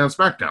keep Bayley on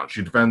SmackDown.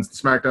 She defends the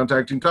SmackDown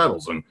tag team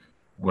titles and,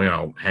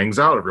 hangs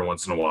out every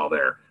once in a while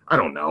there. I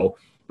don't know.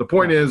 The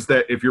point is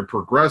that if you're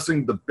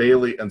progressing the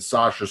Bayley and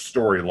Sasha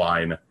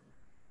storyline,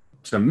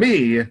 to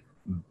me,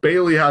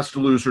 Bayley has to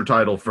lose her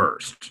title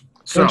first.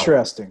 So,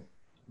 interesting.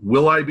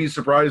 Will I be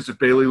surprised if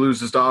Bayley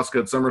loses to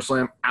Asuka at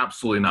SummerSlam?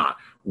 Absolutely not.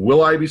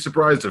 Will I be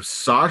surprised if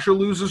Sasha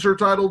loses her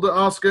title to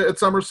Asuka at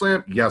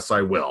SummerSlam? Yes,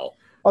 I will.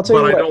 I'll tell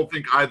you But what. I don't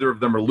think either of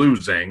them are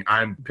losing.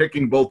 I'm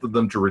picking both of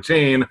them to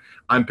retain.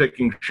 I'm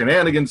picking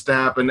shenanigans to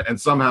happen, and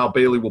somehow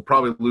Bayley will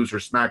probably lose her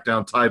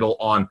SmackDown title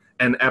on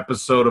an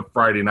episode of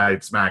Friday Night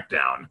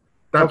SmackDown.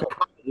 That's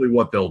probably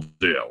what they'll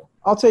do.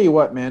 I'll tell you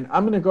what, man.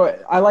 I'm going to go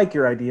 – I like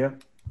your idea,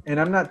 and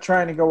I'm not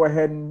trying to go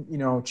ahead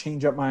and,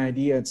 change up my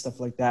idea and stuff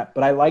like that,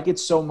 but I like it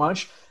so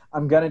much,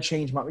 I'm going to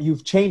change my –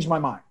 you've changed my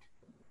mind.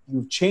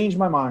 You've changed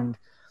my mind,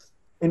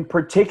 in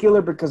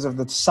particular because of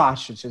the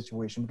Sasha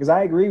situation, because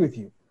I agree with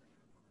you.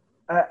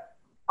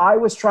 I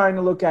was trying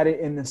to look at it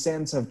in the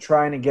sense of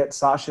trying to get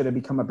Sasha to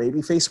become a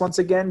babyface once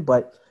again,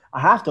 but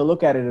I have to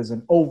look at it as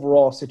an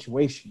overall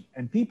situation,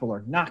 and people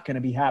are not going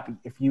to be happy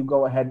if you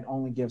go ahead and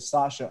only give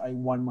Sasha a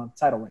 1-month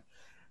title reign.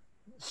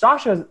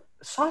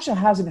 Sasha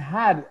hasn't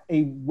had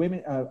a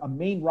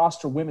main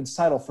roster women's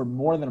title for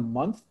more than a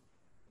month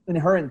in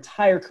her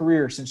entire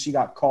career since she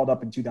got called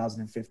up in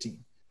 2015.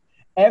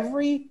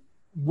 Every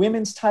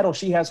women's title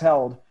she has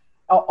held,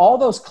 all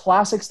those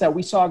classics that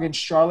we saw against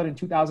Charlotte in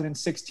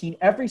 2016,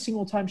 every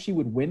single time she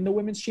would win the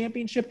women's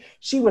championship,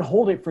 she would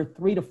hold it for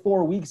 3 to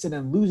 4 weeks and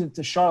then lose it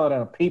to Charlotte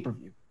at a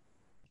pay-per-view.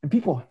 And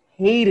people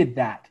hated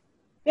that.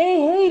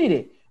 They hated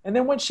it. And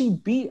then when she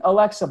beat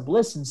Alexa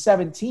Bliss in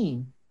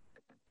 2017,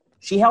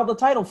 she held the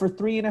title for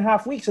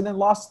 3.5 weeks and then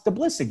lost to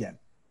Bliss again.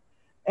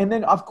 And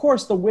then, of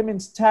course, the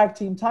women's tag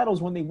team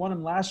titles, when they won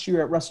them last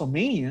year at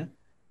WrestleMania,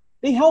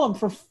 they held them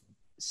for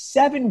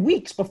 7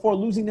 weeks before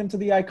losing them to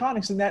the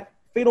Iconics in that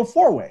Fatal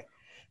 4-Way.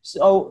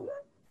 So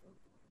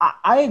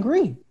I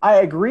agree.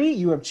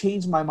 You have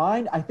changed my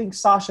mind. I think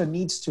Sasha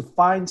needs to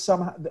find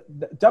somehow –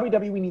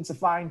 WWE needs to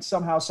find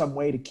somehow, some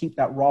way to keep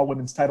that Raw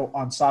Women's title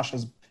on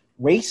Sasha's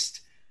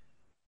waist.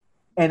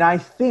 And I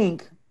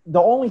think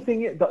the only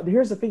thing –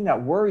 here's the thing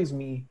that worries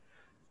me.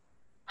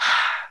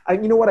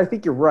 You know what? I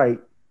think you're right.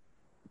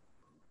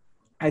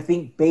 I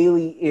think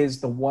Bayley is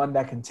the one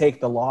that can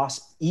take the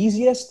loss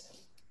easiest,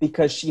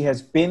 because she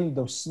has been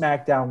the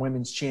SmackDown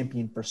Women's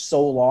Champion for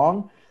so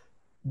long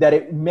that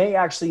it may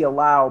actually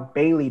allow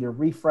Bayley to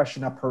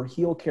refreshen up her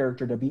heel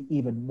character to be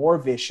even more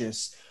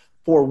vicious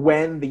for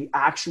when the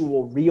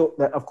actual real –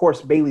 of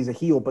course, Bayley's a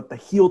heel, but the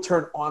heel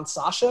turn on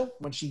Sasha,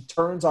 when she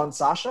turns on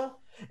Sasha,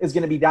 is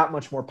going to be that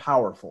much more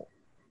powerful.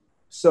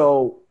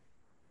 So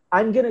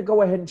I'm going to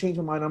go ahead and change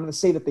my mind. I'm going to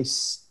say that they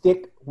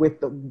stick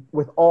with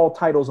all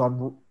titles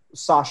on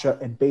Sasha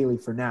and Bayley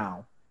for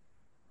now.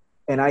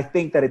 And I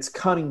think that it's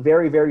coming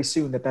very, very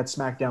soon that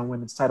SmackDown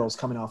Women's title is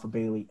coming off of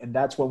Bayley. And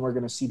that's when we're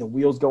going to see the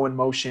wheels go in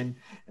motion.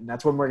 And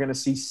that's when we're going to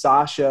see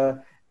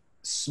Sasha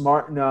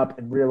smarten up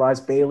and realize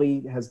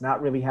Bayley has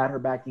not really had her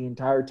back the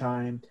entire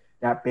time,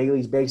 that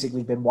Bayley's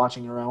basically been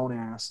watching her own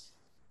ass,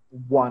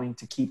 wanting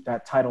to keep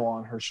that title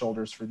on her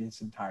shoulders for this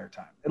entire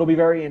time. It'll be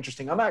very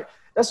interesting.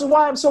 This is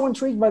why I'm so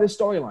intrigued by this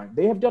storyline.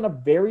 They have done a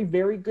very,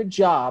 very good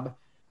job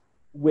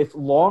with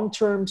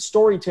long-term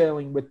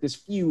storytelling with this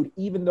feud,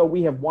 even though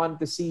we have wanted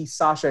to see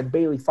Sasha and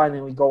Bayley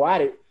finally go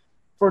at it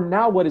for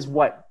now,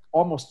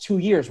 almost 2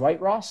 years, right,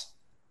 Ross?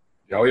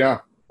 Oh, yeah.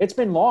 It's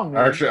been long,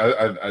 man. Actually,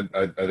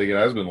 I think it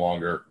has been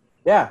longer.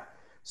 Yeah.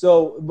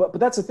 So, but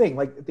that's the thing.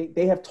 Like,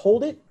 they have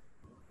told it,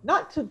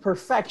 not to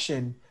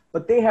perfection,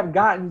 but they have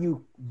gotten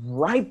you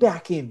right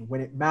back in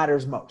when it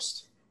matters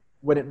most.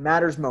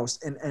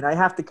 And I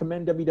have to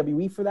commend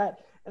WWE for that.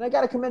 And I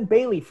got to commend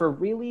Bayley for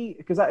really,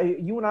 because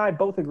you and I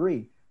both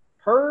agree,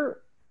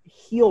 her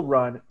heel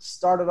run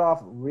started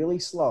off really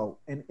slow.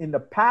 And in the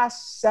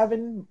past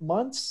 7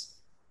 months,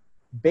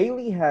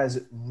 Bayley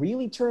has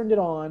really turned it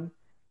on,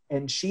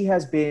 and she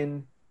has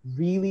been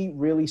really,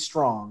 really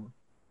strong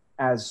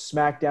as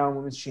SmackDown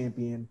Women's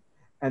Champion.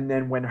 And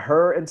then when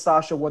her and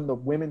Sasha won the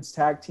Women's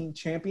Tag Team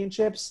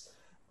Championships,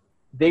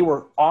 they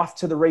were off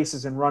to the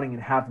races and running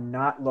and have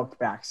not looked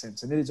back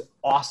since. And it is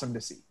awesome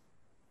to see.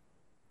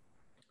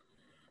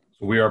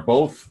 We are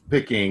both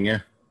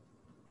picking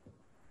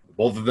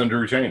both of them to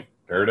retain.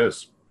 There it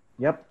is.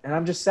 Yep. And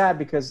I'm just sad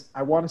because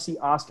I want to see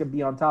Asuka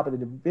be on top of the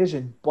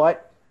division,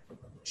 but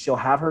she'll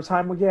have her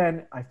time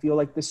again. I feel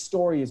like this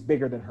story is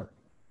bigger than her.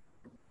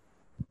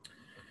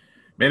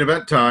 Main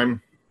event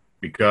time,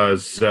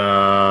 because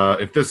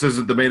if this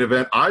isn't the main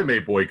event, I may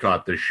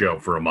boycott this show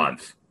for a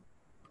month.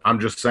 I'm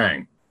just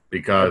saying,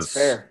 because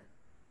that's fair.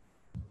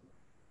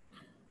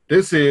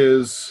 This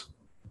is,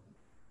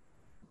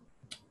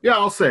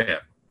 I'll say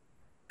it.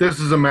 This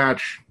is a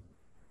match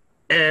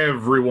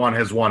everyone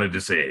has wanted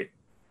to see.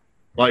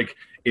 Like,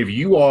 if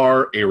you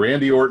are a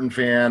Randy Orton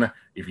fan,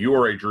 if you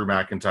are a Drew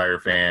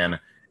McIntyre fan,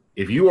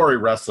 if you are a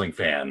wrestling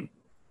fan,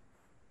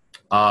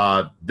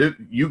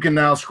 you can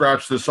now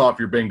scratch this off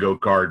your bingo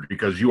card,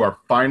 because you are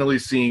finally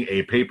seeing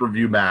a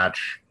pay-per-view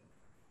match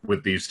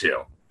with these two.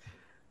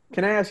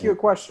 Can I ask you a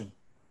question?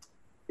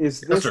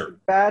 Is this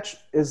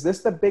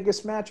the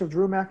biggest match of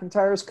Drew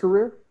McIntyre's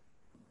career?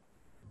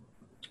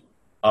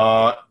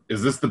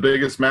 Is this the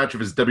biggest match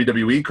of his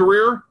WWE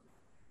career?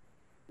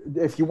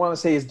 If you want to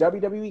say his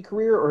WWE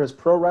career or his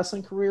pro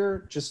wrestling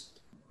career,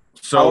 just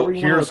so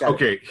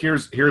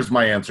here's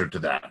my answer to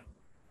that.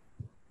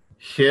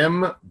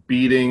 Him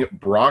beating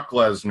Brock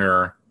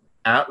Lesnar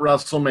at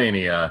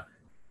WrestleMania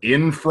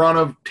in front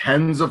of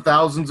tens of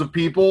thousands of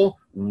people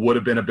would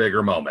have been a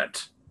bigger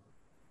moment.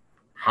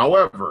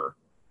 However,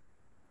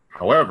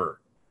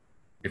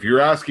 if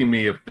you're asking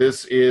me if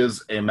this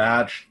is a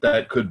match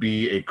that could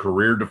be a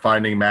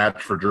career-defining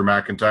match for Drew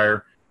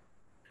McIntyre,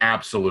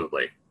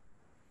 absolutely.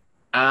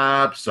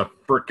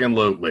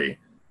 Abso-freaking-lutely.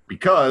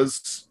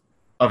 Because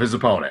of his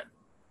opponent.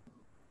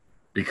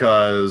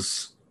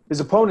 Because his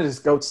opponent is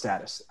GOAT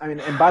status. I mean,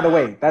 and by the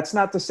way, that's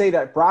not to say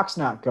that Brock's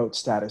not GOAT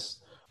status,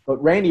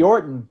 but Randy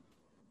Orton's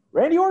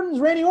Randy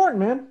Orton,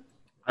 man.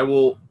 I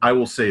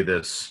will say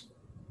this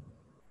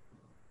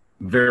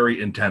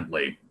very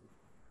intently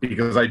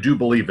because I do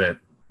believe it,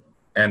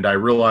 and I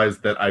realize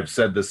that I've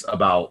said this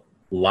about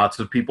lots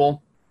of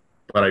people,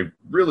 but I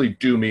really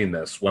do mean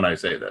this when I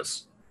say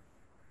this.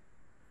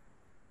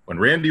 When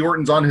Randy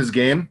Orton's on his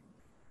game,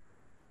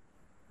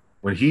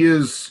 when he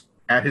is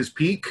at his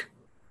peak,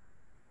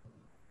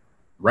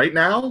 right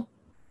now,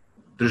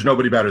 there's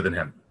nobody better than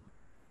him.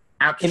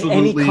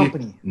 Absolutely in any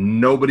company.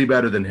 Nobody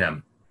better than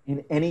him.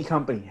 In any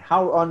company.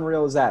 How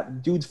unreal is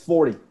that? Dude's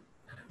 40.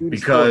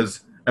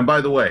 And by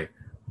the way,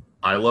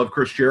 I love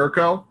Chris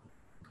Jericho.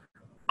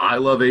 I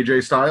love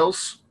AJ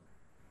Styles.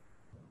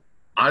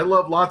 I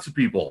love lots of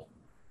people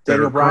that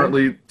Daniel are Bryan?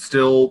 currently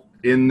still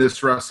in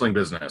this wrestling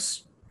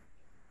business.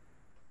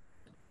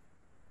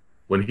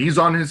 When he's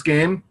on his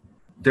game,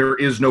 there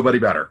is nobody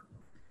better.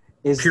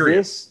 Is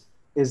Period.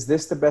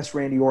 this the best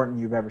Randy Orton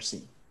you've ever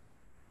seen?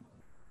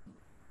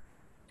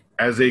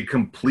 As a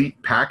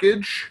complete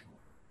package,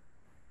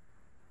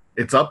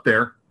 it's up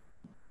there.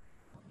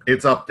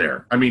 It's up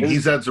there. I mean,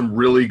 he's had some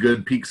really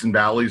good peaks and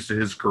valleys to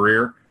his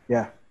career.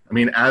 Yeah. I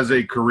mean, as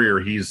a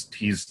career, he's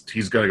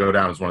going to go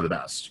down as one of the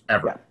best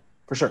ever. Yeah,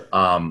 for sure.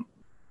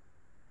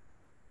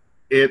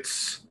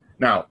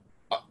 Now,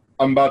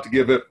 I'm about to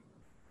give it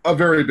a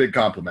very big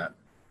compliment.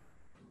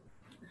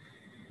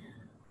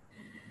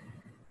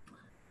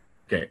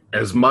 Okay,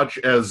 as much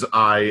as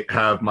I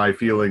have my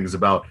feelings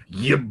about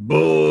your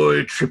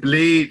boy Triple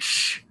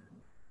H,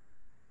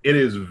 it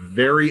is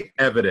very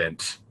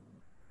evident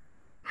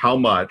how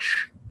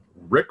much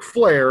Ric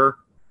Flair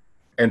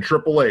and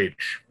Triple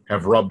H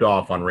have rubbed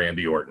off on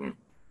Randy Orton.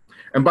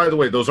 And by the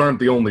way, those aren't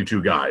the only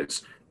two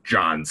guys.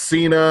 John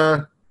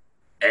Cena,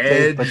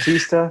 Edge,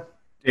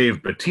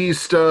 Dave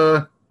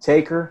Batista,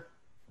 Taker,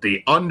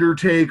 The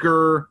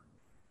Undertaker.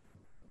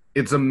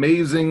 It's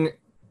amazing.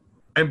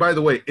 And by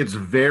the way, it's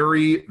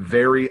very,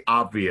 very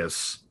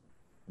obvious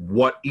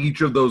what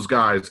each of those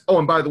guys. Oh,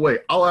 and by the way,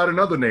 I'll add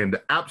another name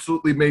that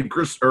absolutely made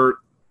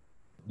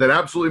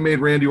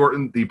Randy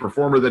Orton the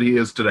performer that he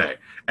is today,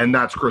 and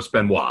that's Chris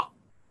Benoit.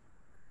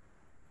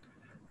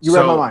 You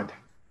read my mind.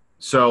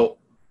 So,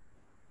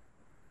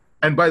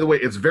 and by the way,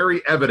 it's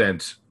very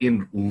evident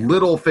in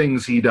little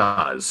things he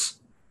does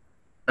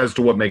as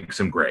to what makes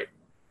him great.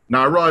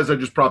 Now, I realize I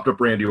just propped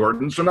up Randy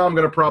Orton, so now I'm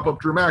going to prop up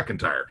Drew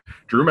McIntyre.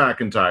 Drew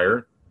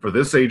McIntyre, for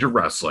this age of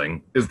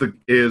wrestling, is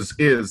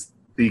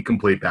the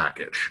complete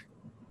package.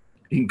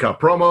 He can cut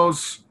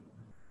promos.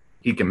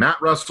 He can mat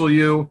wrestle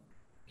you.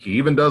 He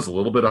even does a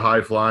little bit of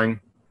high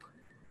flying.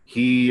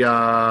 He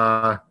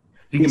can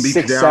beat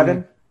you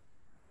down. 6'7".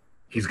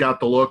 He's got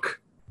the look.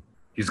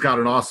 He's got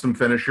an awesome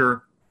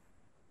finisher.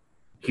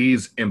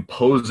 He's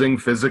imposing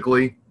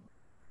physically.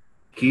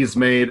 He's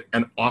made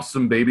an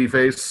awesome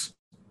babyface.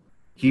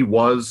 He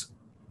was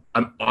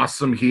an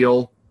awesome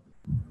heel.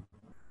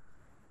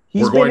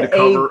 He's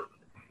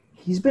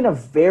been a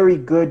very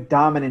good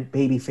dominant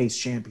babyface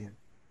champion.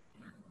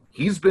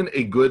 He's been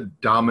a good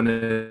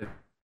dominant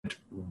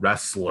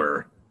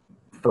wrestler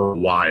for a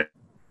while.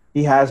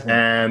 He has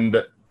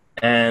been.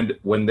 And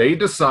when they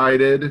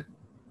decided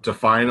to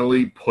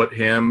finally put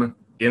him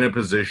in a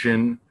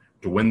position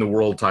to win the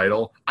world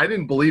title, I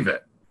didn't believe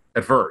it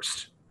at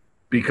first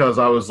because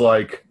I was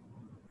like,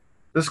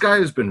 this guy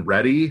has been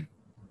ready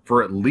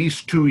for at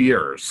least 2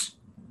 years.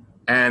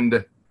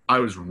 And I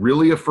was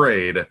really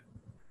afraid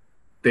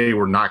they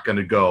were not going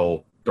to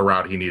go the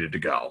route he needed to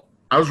go.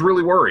 I was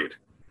really worried.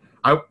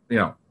 I'm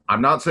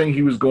not saying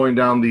he was going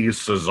down the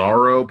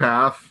Cesaro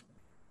path,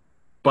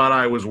 but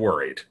I was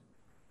worried.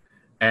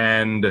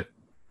 And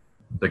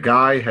the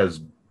guy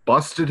has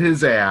busted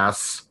his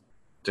ass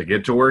to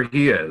get to where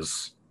he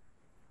is.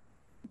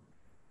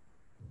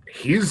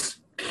 He's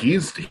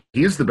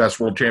the best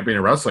world champion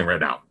in wrestling right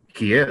now.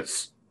 He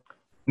is.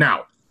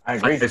 Now, I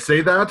agree. I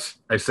say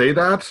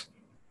that,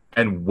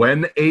 and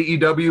when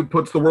AEW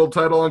puts the world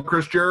title on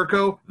Chris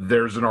Jericho,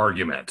 there's an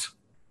argument.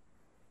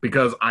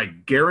 Because I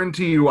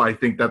guarantee you I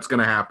think that's going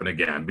to happen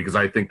again because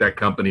I think that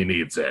company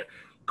needs it.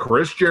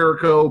 Chris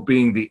Jericho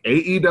being the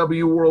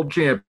AEW world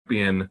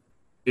champion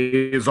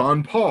is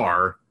on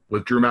par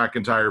with Drew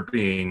McIntyre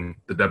being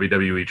the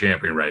WWE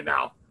champion right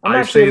now. I'm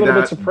actually a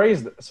little bit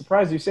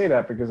surprised you say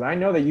that because I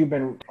know that you've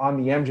been on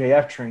the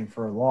MJF train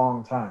for a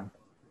long time.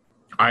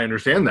 I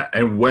understand that.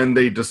 And when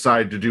they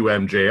decide to do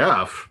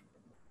MJF,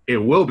 it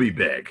will be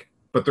big.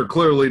 But they're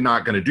clearly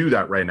not going to do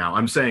that right now.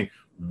 I'm saying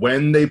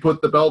when they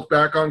put the belt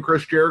back on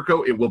Chris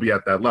Jericho, it will be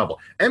at that level.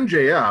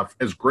 MJF,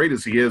 as great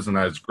as he is and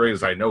as great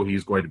as I know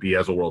he's going to be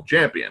as a world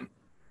champion,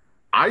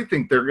 I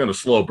think they're going to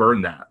slow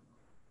burn that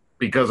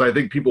because I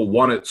think people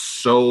want it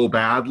so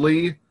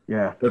badly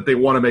that they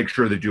want to make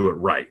sure they do it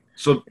right.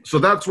 So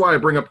that's why I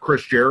bring up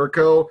Chris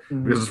Jericho,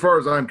 because as far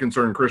as I'm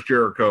concerned, Chris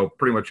Jericho,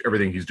 pretty much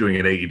everything he's doing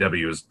in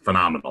AEW is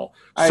phenomenal.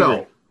 I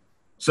agree.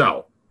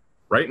 So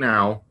right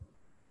now,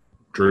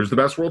 Drew's the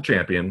best world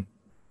champion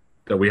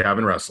that we have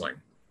in wrestling.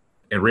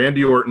 And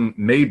Randy Orton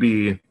may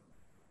be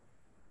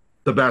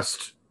the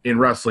best in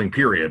wrestling,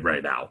 period,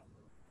 right now.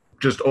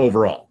 Just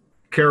overall.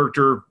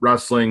 Character,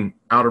 wrestling,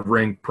 out of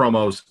ring,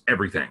 promos,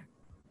 everything.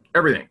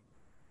 Everything.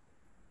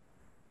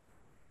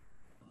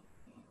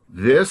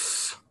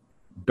 This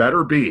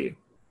better be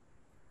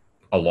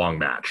a long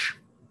match.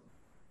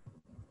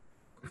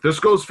 If this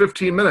goes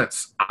 15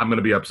 minutes, I'm going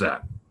to be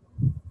upset.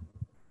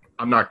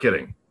 I'm not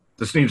kidding.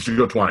 This needs to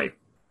go 20.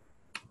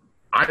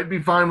 I'd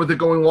be fine with it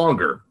going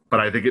longer, but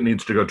I think it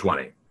needs to go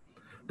 20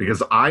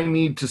 because I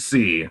need to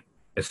see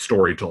a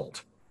story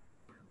told.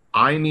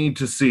 I need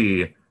to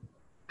see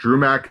Drew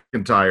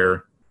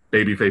McIntyre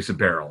babyface in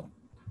peril.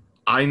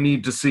 I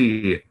need to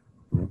see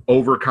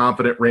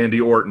overconfident Randy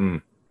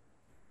Orton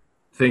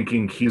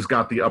thinking he's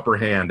got the upper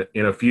hand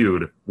in a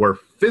feud where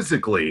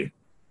physically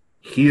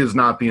he is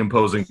not the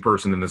imposing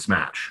person in this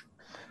match.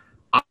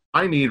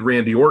 I need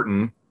Randy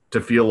Orton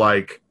to feel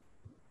like,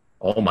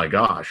 oh my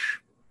gosh,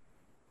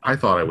 I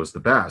thought I was the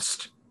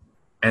best.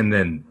 And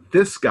then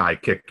this guy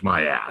kicked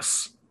my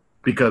ass.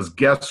 Because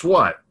guess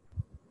what?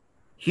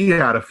 He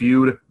had a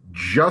feud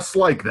just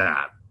like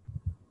that.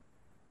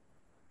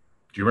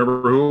 Do you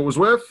remember who it was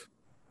with?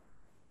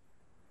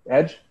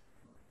 Edge?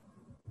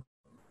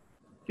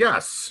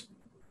 Yes.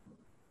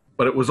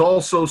 But it was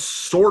also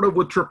sort of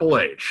with Triple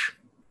H.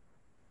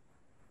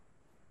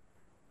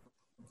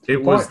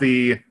 It was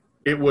the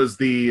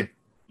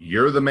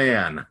you're the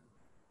man,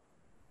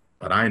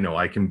 but I know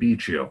I can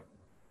beat you.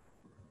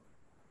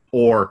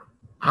 Or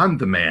I'm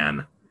the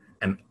man,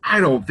 and I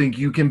don't think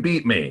you can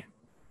beat me.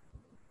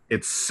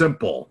 It's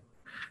simple.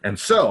 And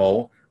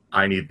so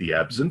I need the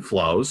ebbs and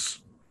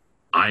flows.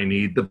 I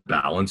need the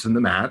balance in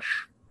the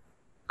match.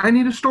 I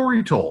need a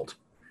story told.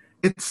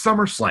 It's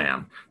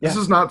SummerSlam. Yeah. This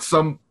is not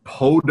some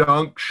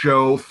podunk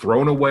show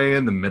thrown away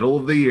in the middle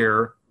of the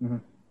year. Mm-hmm.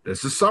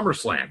 This is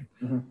SummerSlam.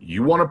 Mm-hmm.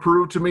 You want to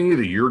prove to me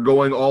that you're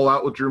going all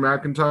out with Drew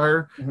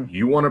McIntyre? Mm-hmm.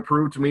 You want to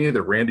prove to me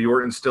that Randy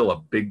Orton's still a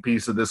big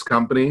piece of this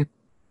company?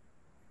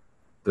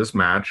 This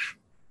match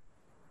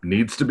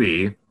needs to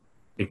be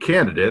a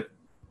candidate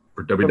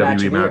for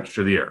WWE Match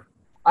of the Year.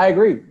 I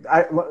agree.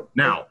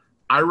 Now,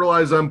 I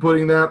realize I'm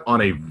putting that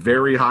on a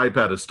very high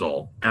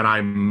pedestal, and I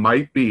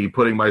might be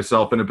putting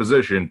myself in a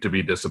position to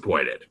be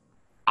disappointed.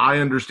 I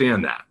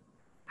understand that.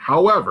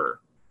 However,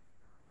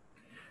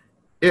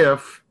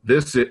 if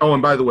this is... Oh,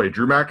 and by the way,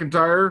 Drew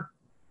McIntyre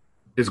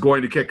is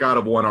going to kick out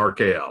of 1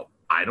 RKO.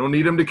 I don't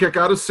need him to kick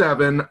out of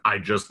 7. I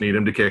just need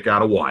him to kick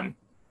out of 1.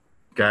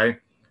 Okay?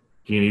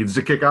 He needs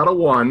to kick out of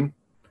 1.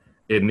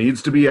 It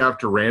needs to be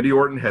after Randy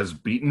Orton has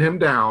beaten him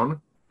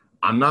down.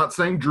 I'm not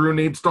saying Drew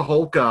needs to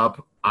hulk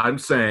up. I'm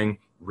saying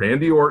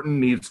Randy Orton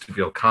needs to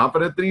feel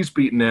confident that he's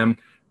beaten him.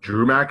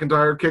 Drew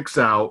McIntyre kicks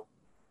out,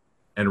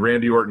 and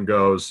Randy Orton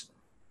goes,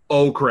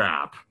 oh,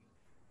 crap.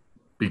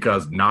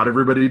 Because not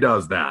everybody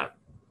does that.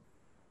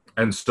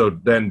 And so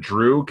then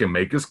Drew can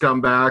make his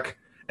comeback,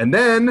 and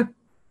then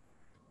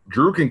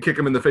Drew can kick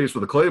him in the face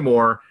with a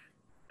Claymore,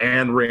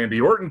 and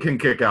Randy Orton can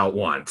kick out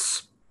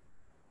once.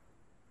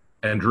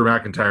 And Drew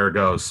McIntyre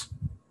goes,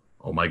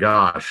 oh my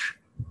gosh,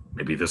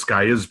 maybe this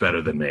guy is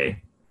better than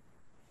me.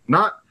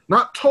 Not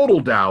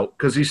total doubt,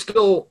 because he's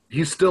still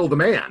the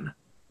man,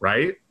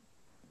 right?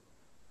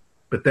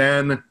 But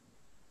then,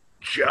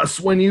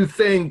 just when you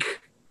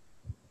think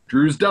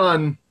Drew's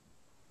done,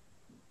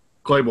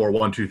 Claymore,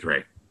 1, 2,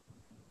 3.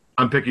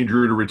 I'm picking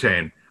Drew to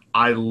retain.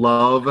 I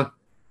love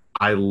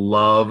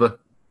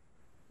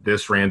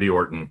this Randy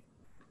Orton.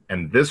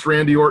 And this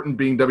Randy Orton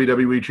being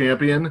WWE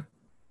champion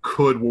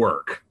could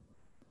work.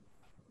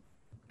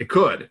 It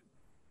could.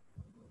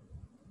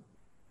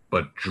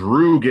 But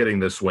Drew getting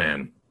this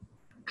win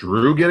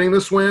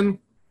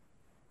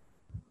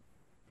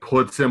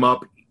puts him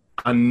up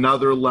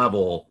another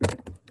level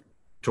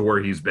to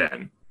where he's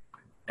been.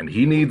 And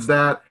he needs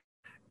that,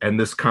 and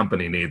this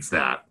company needs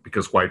that.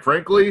 Because quite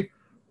frankly,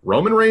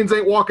 Roman Reigns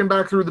ain't walking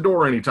back through the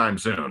door anytime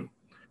soon.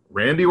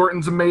 Randy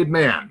Orton's a made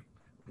man.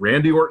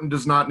 Randy Orton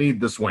does not need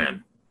this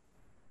win.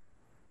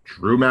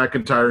 Drew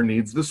McIntyre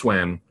needs this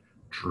win.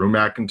 Drew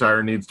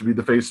McIntyre needs to be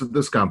the face of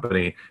this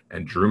company,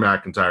 and Drew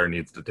McIntyre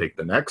needs to take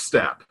the next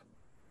step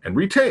and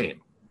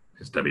retain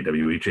his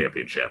WWE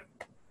Championship.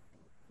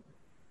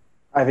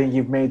 I think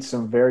you've made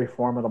some very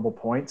formidable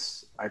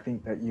points. I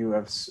think that you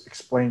have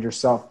explained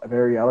yourself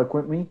very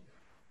eloquently.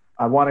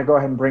 I want to go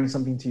ahead and bring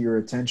something to your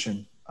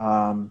attention.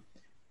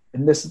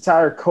 In this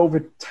entire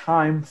COVID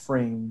time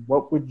frame,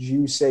 what would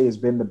you say has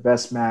been the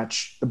best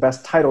match, the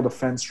best title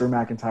defense Drew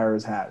McIntyre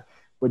has had?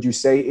 Would you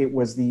say it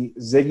was the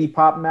Ziggy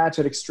Pop match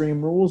at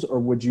Extreme Rules, or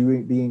would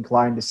you be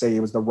inclined to say it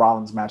was the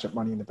Rollins match at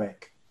Money in the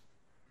Bank?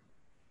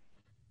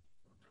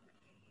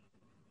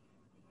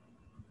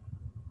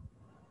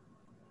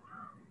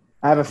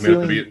 I have a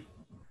feeling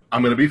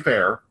I'm going to be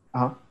fair.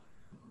 Uh-huh.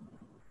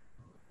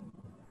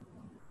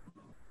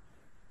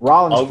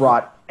 Rollins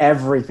brought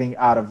everything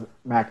out of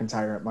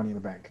McIntyre at Money in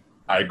the Bank.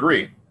 I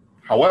agree.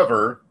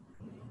 However,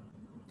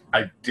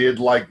 I did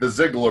like the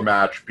Ziggler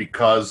match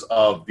because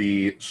of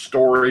the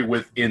story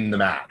within the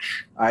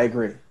match. I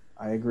agree.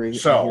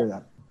 So, I hear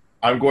that.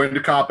 I'm going to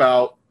cop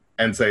out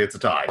and say it's a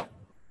tie.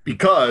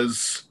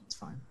 Because, it's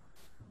fine.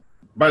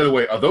 By the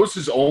way, are those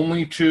his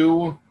only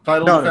 2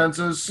 title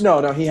defenses?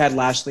 No, he had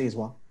Lashley as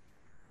well.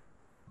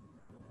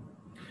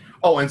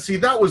 Oh, and see,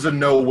 that was a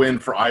no-win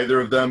for either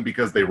of them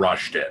because they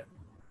rushed it.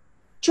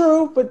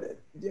 True, but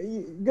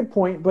good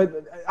point.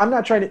 But I'm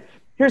not trying to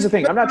 – here's the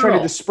thing. I'm not trying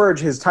to disparage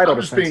his title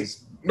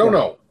defenses.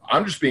 No.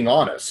 I'm just being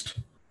honest.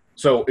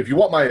 So if you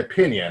want my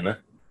opinion,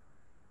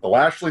 the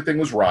Lashley thing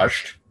was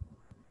rushed.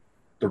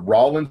 The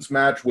Rollins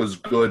match was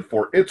good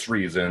for its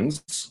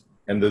reasons.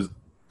 And the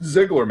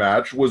Ziggler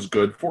match was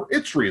good for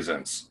its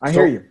reasons. I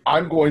hear you.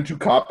 I'm going to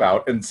cop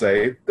out and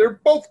say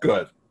they're both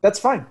good. That's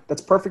fine.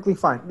 That's perfectly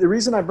fine. The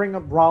reason I bring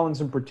up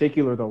Rollins in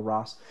particular, though,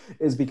 Ross,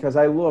 is because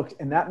I looked,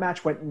 and that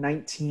match went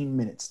 19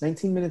 minutes.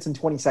 19 minutes and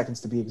 20 seconds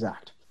to be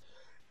exact.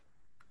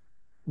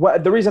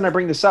 The reason I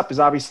bring this up is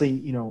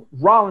obviously,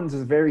 Rollins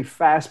is a very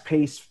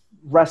fast-paced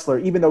wrestler,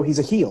 even though he's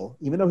a heel.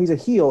 Even though he's a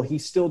heel, he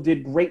still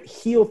did great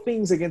heel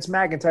things against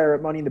McIntyre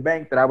at Money in the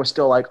Bank that I was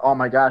still like, oh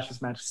my gosh,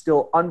 this match is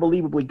still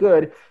unbelievably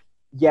good,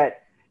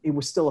 yet it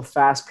was still a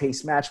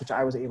fast-paced match, which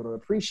I was able to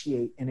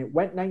appreciate. And it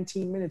went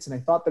 19 minutes, and I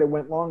thought that it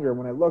went longer.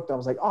 When I looked, I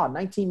was like,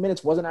 19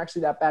 minutes wasn't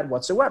actually that bad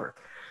whatsoever.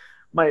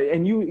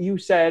 You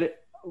said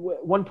 –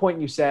 one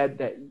point you said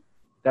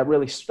that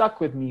really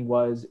stuck with me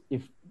was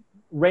if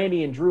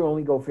Randy and Drew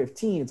only go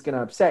 15, it's going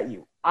to upset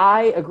you.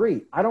 I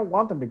agree. I don't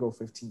want them to go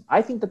 15.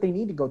 I think that they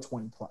need to go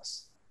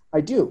 20-plus. I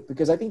do,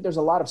 because I think there's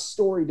a lot of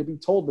story to be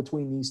told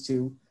between these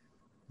two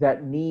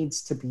that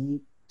needs to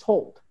be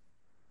told.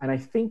 And I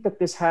think that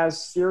this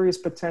has serious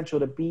potential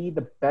to be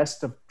the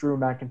best of Drew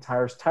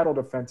McIntyre's title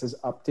defenses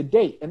up to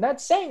date. And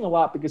that's saying a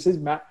lot because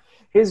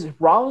his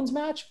Rollins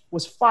match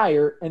was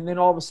fire, and then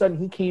all of a sudden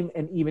he came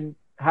and even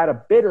had a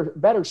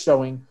better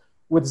showing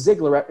with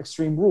Ziggler at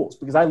Extreme Rules,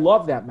 because I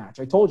loved that match.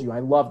 I told you I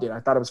loved it. I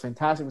thought it was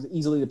fantastic. It was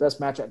easily the best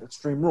match at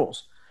Extreme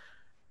Rules.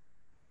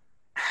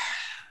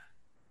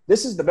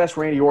 This is the best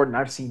Randy Orton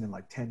I've seen in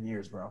like 10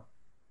 years, bro.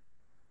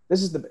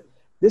 This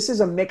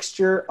is a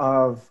mixture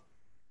of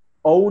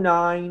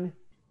 09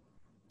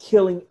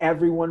 killing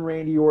everyone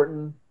Randy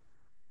Orton,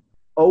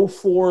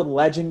 04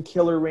 legend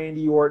killer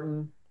Randy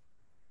Orton,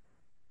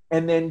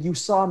 and then you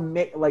saw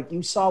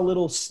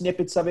little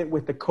snippets of it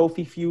with the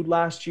Kofi feud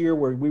last year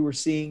where we were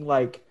seeing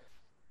like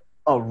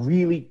a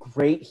really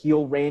great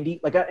heel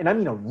Randy, and I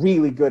mean a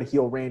really good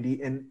heel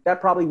Randy, and that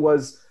probably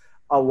was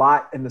a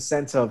lot in the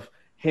sense of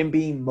him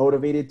being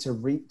motivated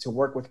to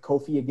work with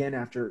Kofi again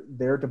after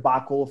their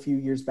debacle a few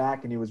years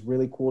back, and it was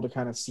really cool to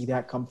kind of see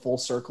that come full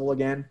circle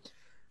again.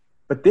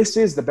 But this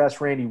is the best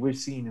Randy we've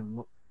seen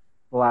in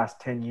the last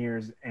 10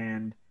 years,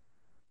 and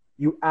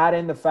you add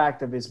in the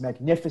fact of his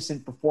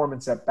magnificent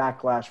performance at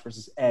Backlash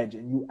versus Edge,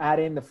 and you add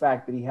in the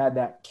fact that he had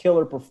that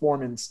killer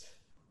performance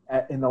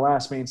in the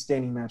last man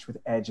standing match with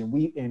Edge,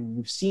 and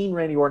you've seen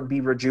Randy Orton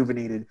be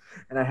rejuvenated.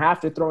 And I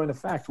have to throw in the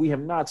fact we have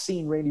not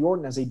seen Randy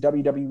Orton as a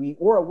WWE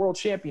or a world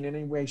champion in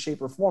any way,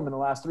 shape, or form in the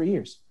last 3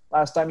 years.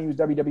 Last time he was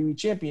WWE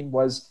champion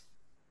was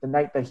the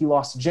night that he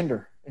lost to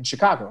Jinder in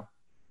Chicago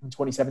in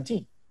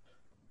 2017.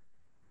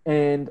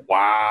 And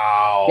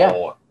wow,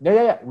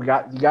 yeah. You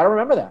got to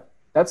remember that.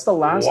 That's the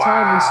last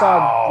time we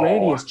saw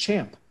Randy as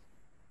champ.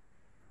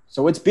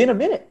 So it's been a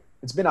minute.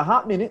 It's been a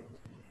hot minute.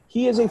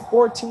 He is a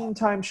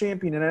 14-time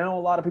champion, and I know a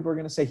lot of people are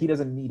going to say he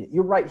doesn't need it.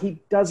 You're right,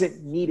 he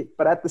doesn't need it.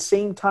 But at the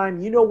same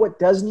time, you know what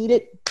does need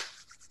it?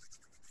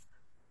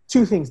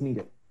 Two things need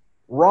it.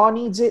 Raw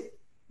needs it.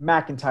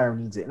 McIntyre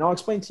needs it. And I'll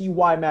explain to you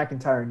why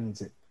McIntyre needs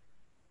it.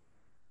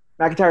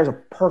 McIntyre is a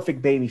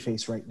perfect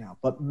babyface right now,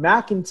 but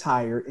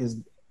McIntyre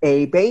is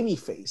a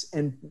babyface.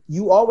 And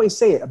you always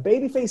say it, a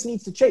babyface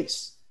needs to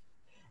chase.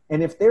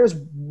 And if there's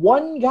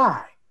one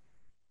guy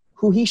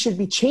who he should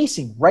be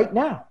chasing right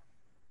now,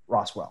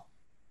 Roswell,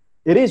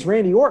 it is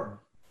Randy Orton.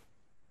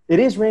 It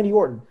is Randy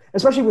Orton,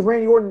 especially with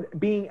Randy Orton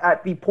being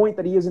at the point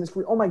that he is in his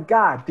career. Oh my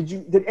God,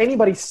 did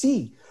anybody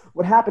see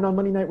what happened on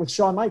Monday night with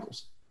Shawn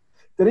Michaels?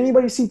 Did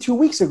anybody see 2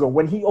 weeks ago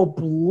when he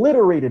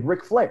obliterated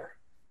Ric Flair?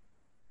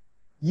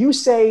 You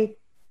say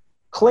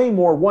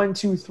Claymore 1,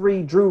 2,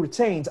 3, Drew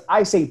retains.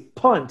 I say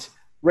punt,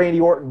 Randy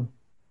Orton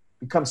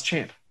becomes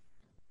champ.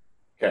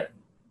 Okay.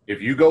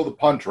 If you go the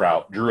punt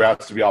route, Drew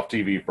has to be off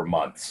TV for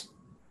months.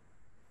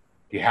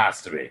 He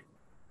has to be.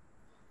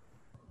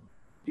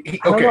 I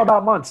don't know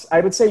about months. I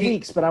would say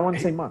weeks, but I want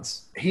to say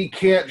months. He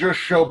can't just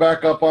show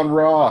back up on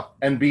Raw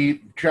and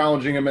be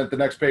challenging him at the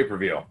next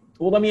pay-per-view.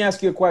 Well, let me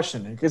ask you a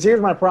question, because here's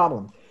my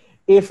problem.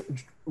 If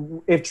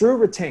Drew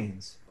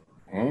retains,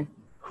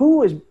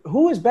 who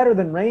is better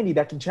than Randy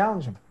that can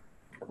challenge him?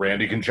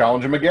 Randy can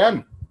challenge him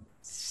again.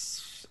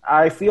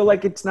 I feel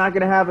like it's not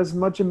going to have as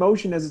much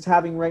emotion as it's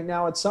having right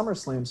now at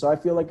SummerSlam, so I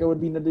feel like it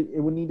would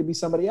need to be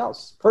somebody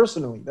else.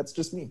 Personally, that's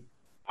just me.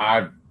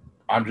 I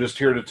I'm just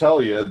here to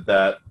tell you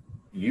that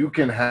you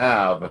can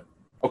have.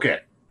 Okay,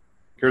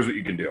 here's what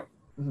you can do.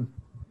 Mm-hmm.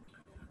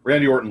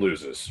 Randy Orton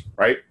loses,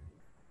 right?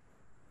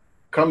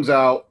 Comes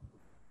out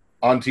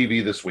on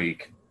TV this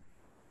week,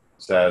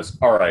 says,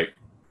 "All right,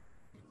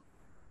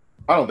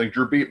 I don't think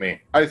Drew beat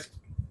me. I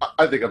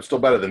think I'm still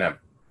better than him."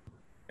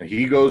 And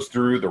he goes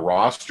through the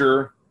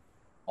roster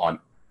on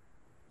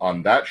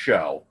that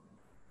show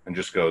and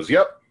just goes,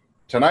 "Yep,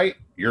 tonight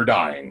you're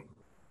dying."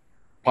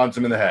 Punts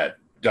him in the head.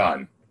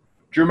 Done.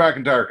 Drew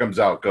McIntyre comes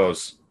out,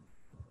 goes,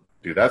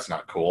 "Dude, that's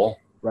not cool."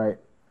 Right.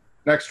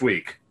 Next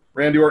week,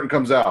 Randy Orton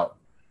comes out.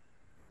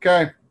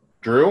 "Okay,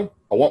 Drew,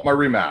 I want my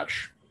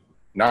rematch.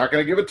 Not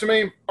going to give it to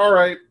me? All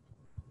right.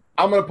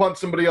 I'm going to punt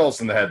somebody else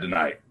in the head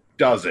tonight."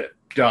 Does it.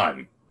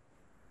 Done.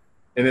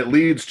 And it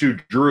leads to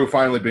Drew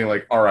finally being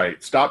like, "All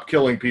right, stop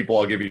killing people.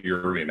 I'll give you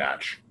your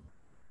rematch."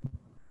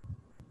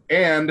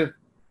 And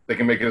they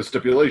can make it a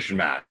stipulation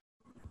match.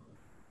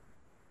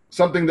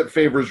 Something that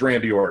favors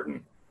Randy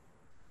Orton.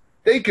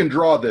 They can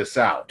draw this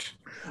out.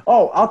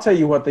 Oh, I'll tell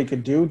you what they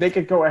could do. They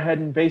could go ahead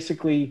and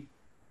basically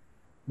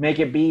make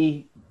it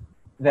be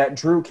that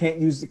Drew can't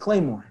use the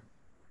Claymore.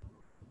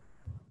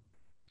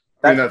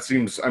 That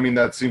seems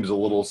a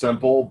little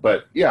simple,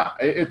 but yeah,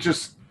 it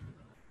just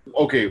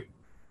okay.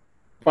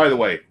 By the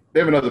way, they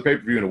have another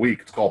pay-per-view in a week.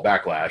 It's called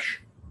Backlash.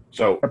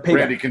 So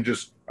Randy can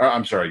just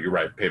I'm sorry, you're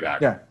right, Payback.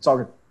 Yeah, it's all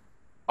good.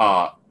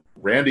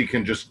 Randy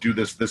can just do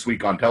this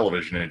week on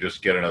television and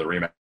just get another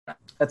rematch.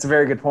 That's a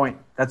very good point.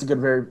 That's a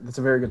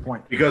very good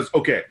point. Because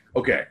okay.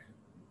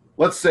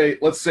 Let's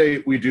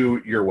say we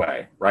do your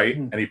way, right?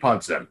 Mm-hmm. And he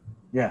punts him.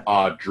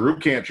 Yeah. Drew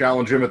can't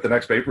challenge him at the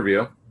next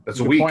pay-per-view. That's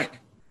a week. Point.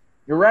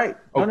 You're right.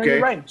 Okay. No,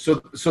 you're right.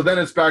 So then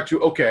it's back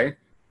to okay,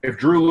 if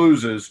Drew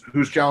loses,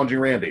 who's challenging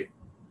Randy?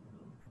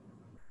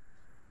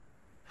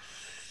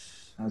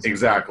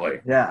 Exactly.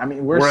 Yeah, I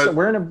mean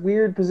we're in a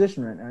weird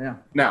position right now.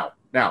 Yeah.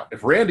 Now,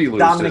 if Randy loses,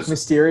 Dominic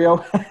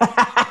Mysterio.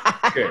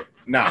 Okay,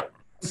 now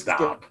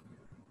stop.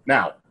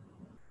 Now,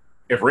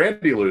 if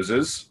Randy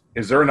loses,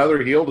 is there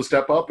another heel to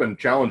step up and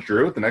challenge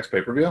Drew at the next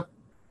pay-per-view?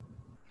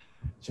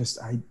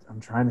 I'm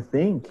trying to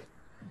think.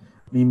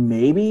 I mean,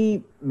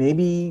 maybe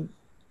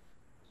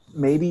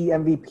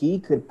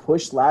MVP could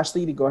push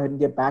Lashley to go ahead and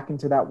get back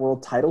into that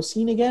world title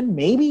scene again.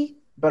 Maybe,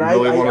 but I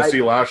really want to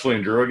see Lashley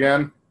and Drew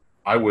again.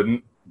 I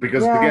wouldn't,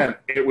 because again,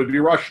 it would be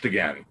rushed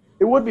again.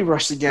 It would be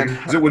rushed again.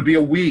 Because it would be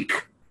a week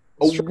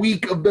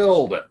of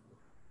build.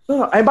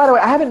 No, and by the way,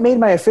 I haven't made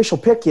my official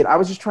pick yet. I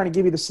was just trying to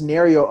give you the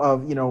scenario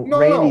of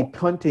Randy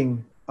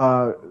punting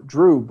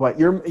Drew, but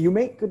you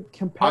make good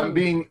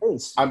compelling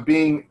case. I'm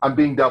being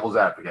devil's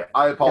advocate.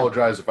 I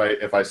apologize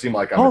if I seem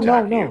like I'm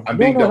attacking you. I'm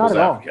being devil's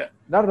advocate.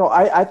 Not at all.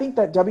 I think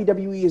that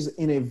WWE is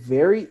in a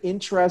very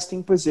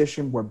interesting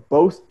position where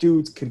both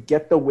dudes could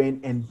get the win,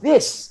 and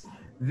this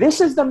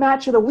is the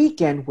match of the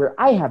weekend where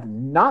I have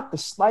not the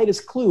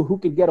slightest clue who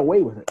could get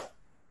away with it.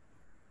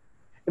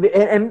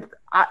 And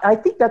I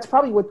think that's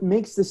probably what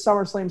makes this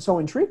SummerSlam so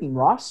intriguing,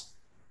 Ross.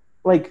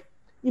 Like,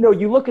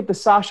 you look at the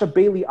Sasha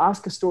Bailey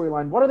Asuka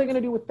storyline. What are they going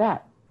to do with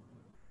that?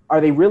 Are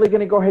they really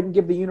going to go ahead and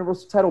give the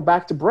Universal title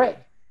back to Bray?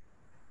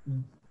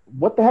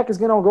 What the heck is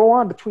going to go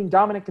on between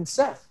Dominic and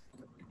Seth?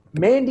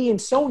 Mandy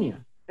and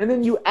Sonya. And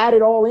then you add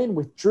it all in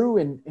with Drew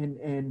and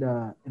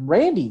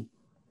Randy.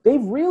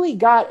 They've really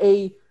got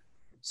a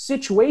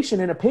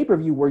situation in a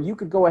pay-per-view where you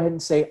could go ahead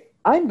and say,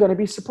 I'm going to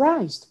be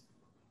surprised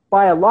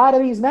by a lot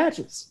of these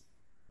matches.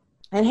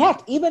 And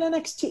heck, even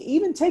NXT,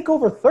 even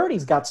TakeOver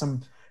 30's got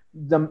some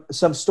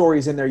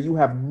stories in there you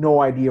have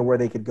no idea where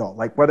they could go.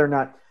 Like whether or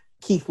not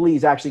Keith Lee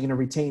is actually going to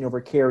retain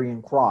over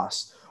Karrion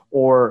Kross.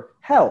 Or,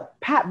 hell,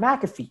 Pat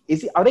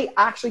McAfee. Are they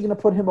actually going to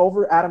put him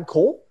over Adam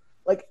Cole?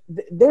 Like,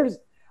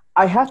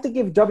 I have to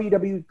give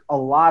WWE a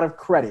lot of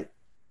credit.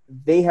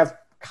 They have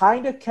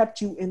kind of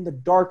kept you in the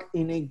dark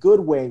in a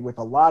good way with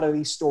a lot of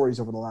these stories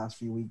over the last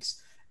few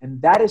weeks.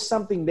 And that is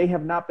something they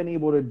have not been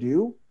able to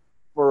do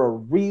for a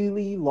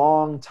really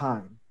long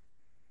time.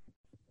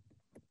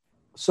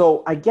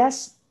 So I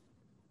guess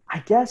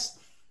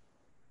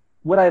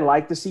would I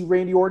like to see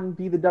Randy Orton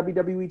be the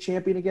WWE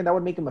champion again? That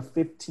would make him a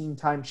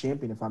 15-time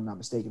champion, if I'm not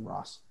mistaken,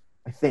 Ross.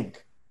 I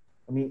think.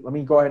 Let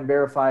me go ahead and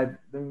verify.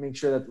 Let me make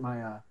sure that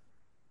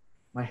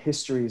my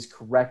history is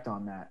correct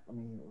on that.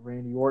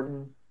 Randy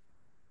Orton.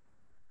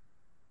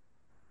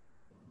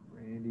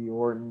 Randy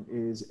Orton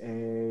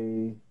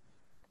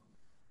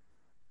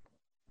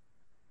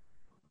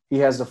he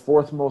has the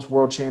fourth most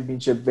world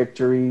championship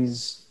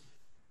victories.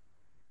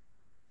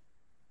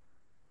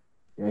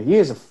 Yeah, he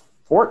is a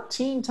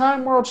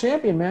 14-time world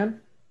champion,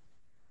 man.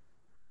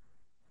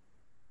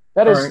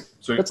 That's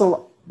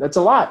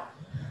a lot.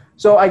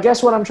 So I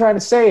guess what I'm trying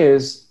to say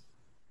is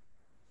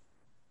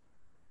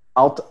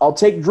I'll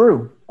take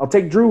Drew. I'll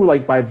take Drew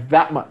like by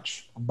that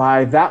much.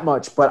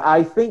 But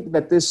I think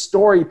that this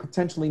story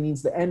potentially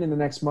needs to end in the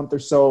next month or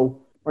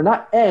so. Or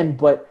not end,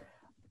 but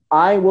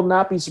I will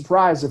not be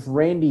surprised if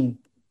Randy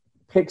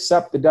picks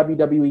up the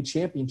WWE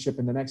Championship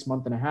in the next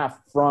month and a half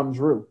from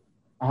Drew.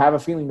 I have a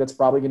feeling that's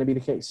probably going to be the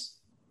case.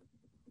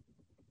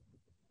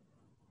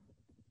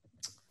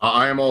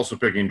 I am also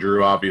picking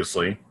Drew,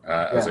 obviously,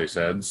 as Yeah. I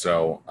said.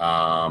 So,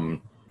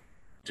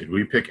 did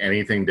we pick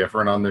anything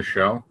different on this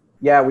show?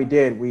 Yeah, we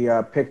did. We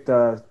picked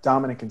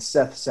Dominic and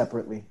Seth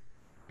separately.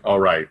 All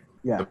right.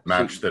 Yeah. The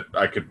match that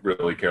I could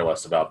really care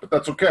less about, but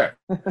that's okay.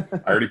 I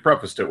already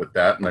prefaced it with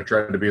that, and I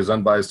tried to be as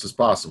unbiased as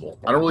possible.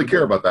 I don't really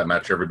care about that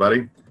match,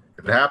 everybody.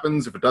 If it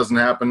happens, if it doesn't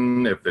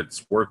happen, if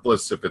it's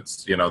worthless, if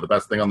it's the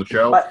best thing on the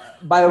show,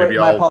 By the way,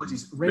 my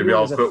apologies. Maybe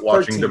I'll quit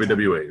watching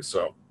WWE.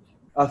 So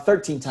a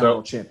 13-time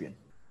world champion.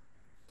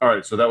 All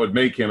right, so that would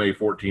make him a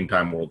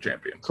 14-time world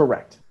champion.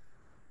 Correct.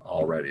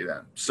 Alrighty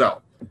then.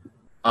 So,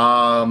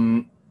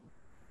 I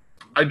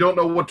don't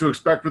know what to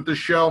expect with this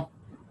show.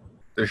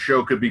 This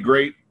show could be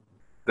great.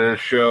 This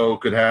show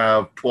could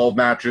have 12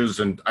 matches,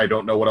 and I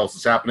don't know what else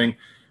is happening.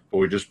 But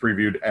we just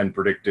previewed and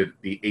predicted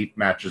the 8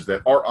 matches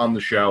that are on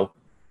the show.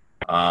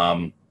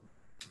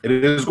 It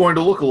is going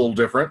to look a little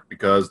different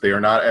because they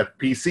are not at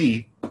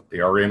PC. They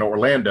are in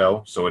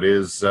Orlando, so it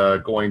is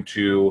going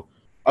to.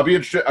 I'll be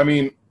interested. I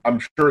mean, I'm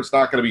sure it's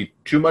not going to be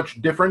too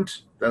much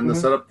different than the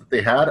setup that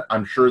they had.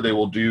 I'm sure they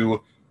will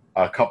do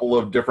a couple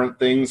of different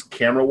things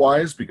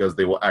camera-wise because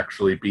they will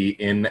actually be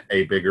in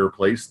a bigger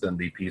place than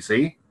the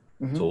PC.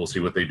 So we'll see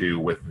what they do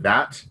with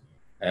that,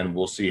 and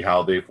we'll see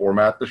how they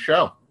format the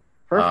show.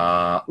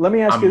 Perfect. Let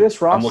me ask you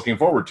this, Ross. I'm looking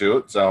forward to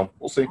it, so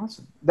we'll see.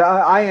 Awesome.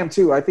 I am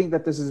too. I think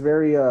that this is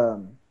very,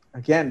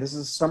 again, this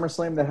is a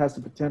SummerSlam that has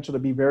the potential to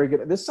be very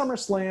good. This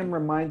SummerSlam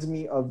reminds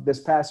me of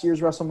this past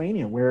year's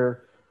WrestleMania,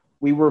 where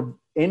we were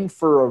in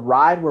for a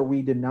ride where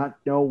we did not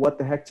know what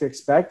the heck to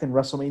expect, and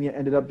WrestleMania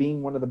ended up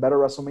being one of the better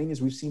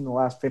WrestleManias we've seen in the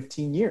last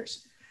 15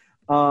 years.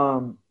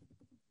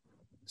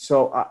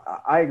 So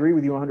I agree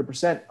with you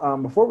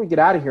 100%. Before we get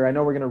out of here, I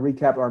know we're going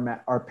to recap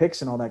our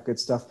picks and all that good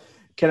stuff.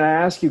 Can I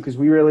ask you, because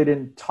we really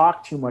didn't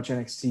talk too much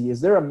NXT,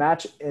 is there a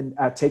match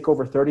at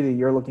TakeOver 30 that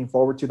you're looking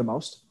forward to the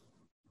most?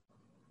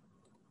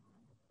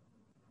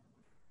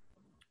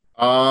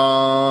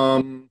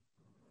 That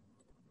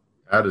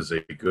is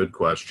a good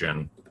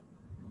question.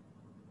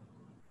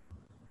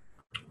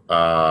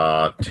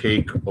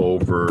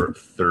 TakeOver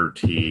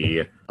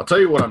 30. I'll tell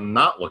you what I'm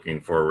not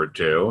looking forward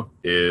to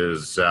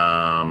is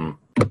there's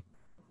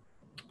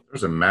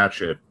a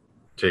match at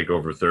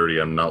TakeOver 30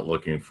 I'm not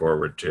looking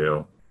forward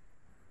to.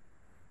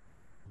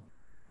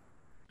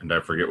 And I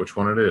forget which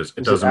one it is.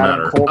 It doesn't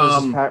matter. Cole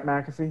versus Pat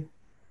McAfee?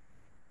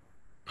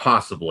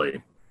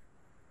 Possibly.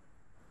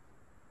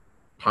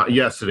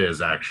 Yes, it is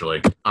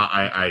actually.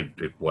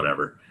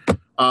 Whatever.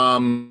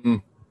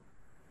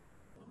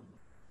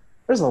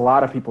 There's a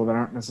lot of people that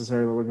aren't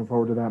necessarily looking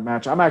forward to that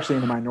match. I'm actually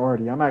in the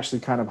minority. I'm actually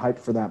kind of hyped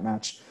for that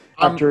match.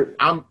 I'm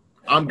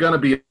gonna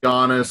be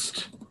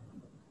honest.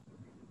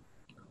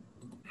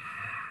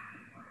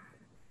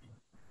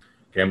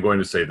 Okay, I'm going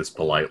to say this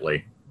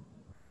politely.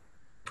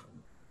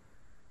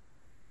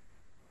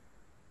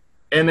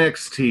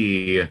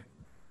 NXT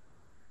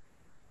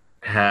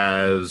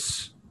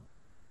has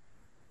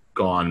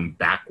gone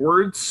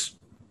backwards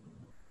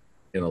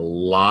in a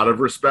lot of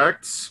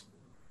respects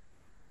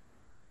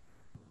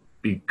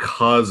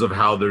because of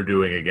how they're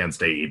doing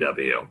against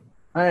AEW.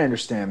 I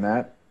understand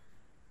that.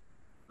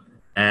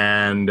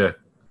 And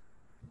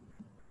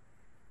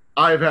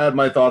I've had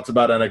my thoughts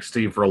about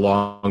NXT for a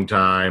long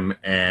time,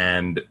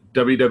 and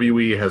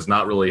WWE has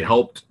not really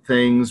helped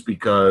things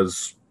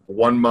because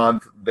 1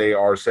 month they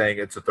are saying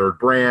it's a third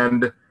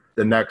brand.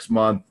 The next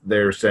month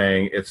they're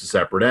saying it's a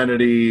separate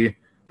entity.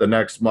 The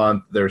next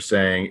month they're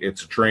saying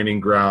it's a training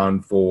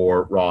ground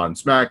for Raw and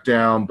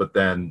SmackDown, but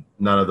then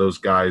none of those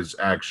guys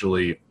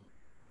actually.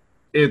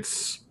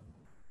 NXT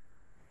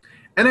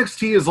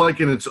is like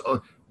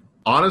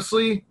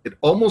honestly, it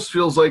almost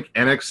feels like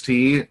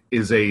NXT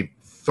is a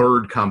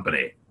third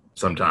company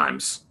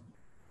sometimes.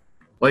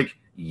 Like,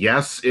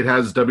 yes, it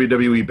has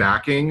WWE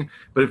backing,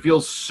 but it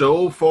feels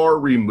so far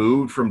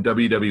removed from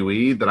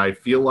WWE that I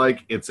feel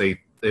like it's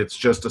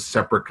just a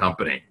separate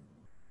company.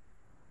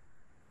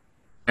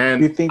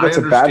 And do you think that's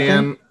a bad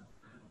thing?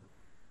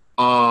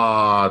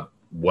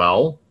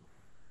 Well,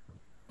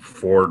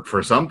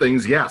 for some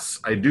things, yes,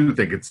 I do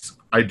think it's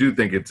a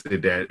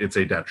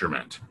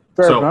detriment.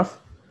 Fair enough.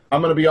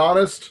 I'm going to be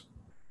honest,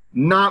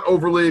 not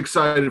overly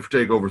excited for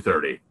TakeOver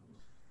 30.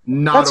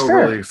 Not That's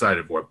overly fair.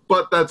 excited for it.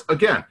 But that's,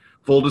 again,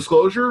 full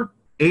disclosure,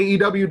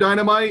 AEW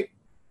Dynamite,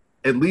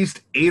 at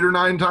least 8 or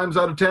 9 times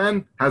out of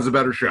 10, has a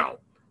better show.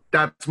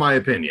 That's my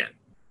opinion.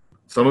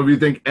 Some of you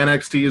think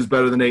NXT is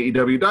better than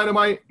AEW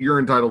Dynamite. You're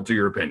entitled to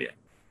your opinion.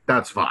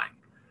 That's fine.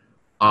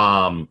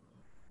 To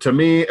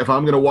me, if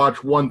I'm going to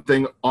watch one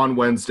thing on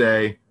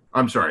Wednesday,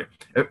 I'm sorry.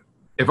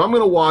 If I'm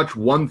going to watch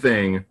one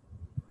thing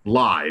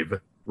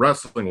live,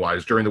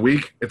 wrestling-wise, during the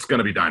week, it's going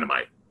to be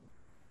Dynamite.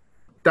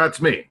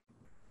 That's me.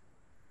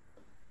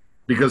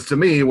 Because to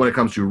me, when it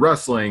comes to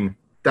wrestling,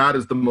 that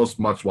is the most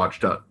must-watch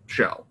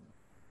show.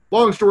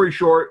 Long story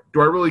short,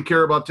 do I really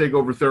care about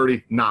TakeOver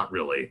 30? Not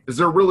really. Is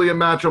there really a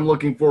match I'm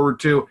looking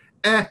forward to?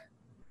 Okay.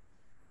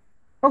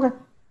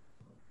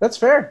 That's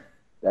fair.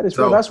 That is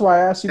fair. That's why I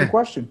asked you the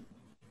question.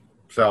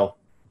 So,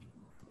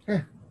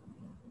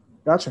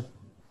 Gotcha.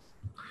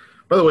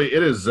 By the way,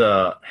 it is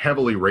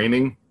heavily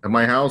raining at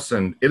my house,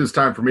 and it is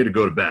time for me to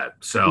go to bed.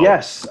 So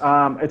yes,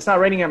 it's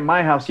not raining at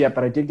my house yet,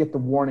 but I did get the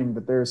warning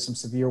that there's some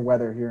severe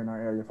weather here in our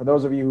area. For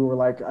those of you who were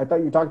like, I thought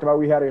you talked about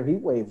we had a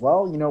heat wave.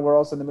 Well, we're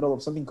also in the middle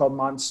of something called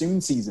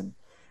monsoon season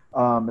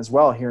as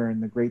well here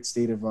in the great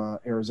state of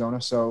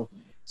Arizona. So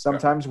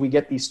sometimes we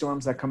get these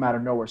storms that come out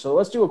of nowhere. So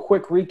let's do a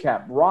quick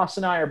recap. Ross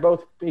and I are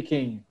both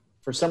picking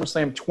for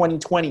SummerSlam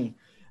 2020.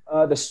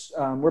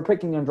 We're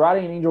picking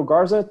Andrade and Angel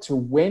Garza to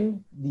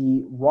win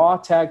the Raw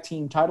Tag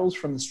Team titles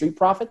from the Street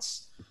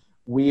Profits.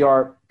 We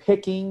are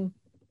picking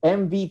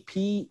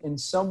MVP in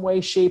some way,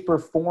 shape, or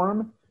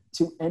form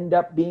to end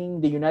up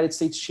being the United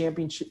States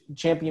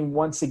champion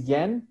once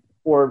again,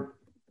 or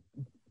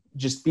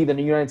just be the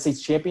United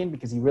States champion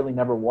because he really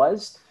never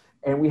was.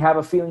 And we have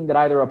a feeling that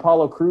either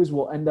Apollo Crews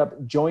will end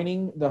up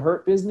joining the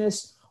Hurt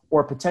Business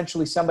or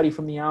potentially somebody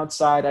from the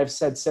outside. I've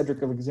said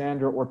Cedric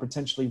Alexander or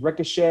potentially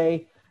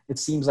Ricochet. It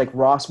seems like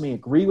Ross may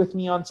agree with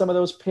me on some of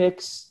those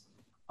picks,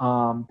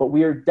 but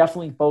we are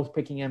definitely both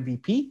picking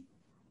MVP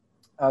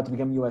to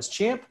become U.S.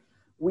 champ.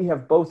 We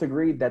have both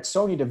agreed that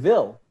Sonya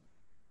Deville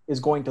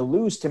is going to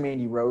lose to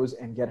Mandy Rose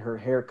and get her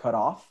hair cut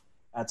off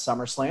at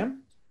SummerSlam.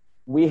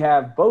 We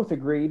have both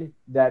agreed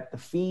that The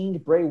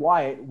Fiend Bray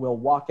Wyatt will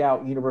walk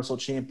out Universal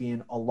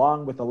Champion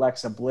along with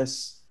Alexa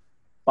Bliss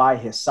by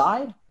his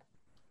side.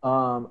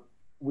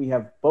 We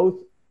have both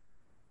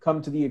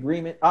come to the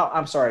agreement. Oh,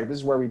 I'm sorry. This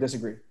is where we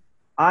disagree.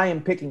 I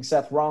am picking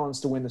Seth Rollins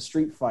to win the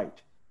street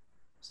fight.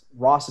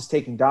 Ross is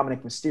taking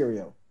Dominic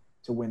Mysterio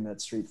to win that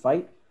street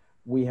fight.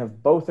 We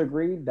have both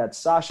agreed that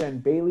Sasha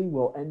and Bayley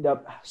will end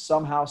up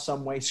somehow,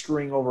 some way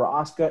screwing over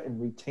Asuka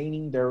and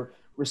retaining their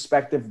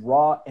respective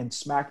Raw and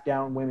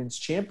SmackDown Women's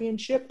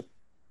Championship.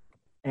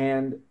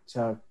 And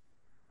to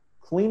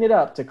clean it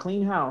up, to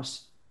clean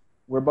house,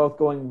 we're both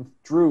going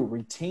with Drew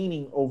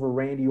retaining over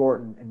Randy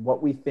Orton in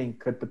what we think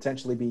could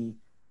potentially be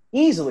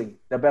easily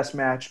the best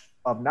match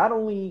of not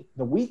only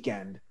the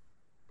weekend,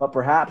 but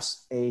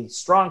perhaps a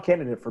strong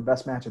candidate for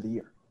best match of the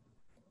year.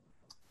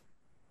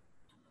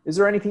 Is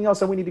there anything else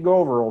that we need to go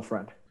over, old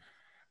friend?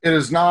 It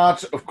is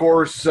not. Of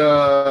course,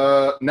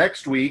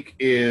 next week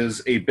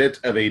is a bit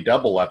of a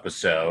double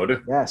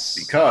episode.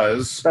 Yes.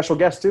 Because special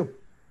guest, too.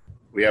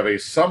 We have a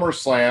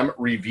SummerSlam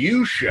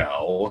review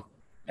show,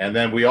 and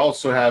then we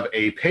also have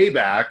a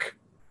Payback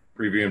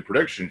preview and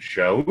prediction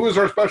show. Who is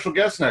our special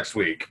guest next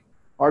week?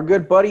 Our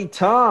good buddy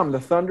Tom, the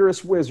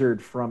Thunderous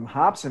Wizard from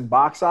Hops and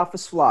Box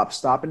Office Flops,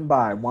 stopping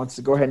by. Wants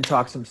to go ahead and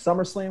talk some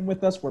SummerSlam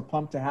with us. We're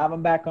pumped to have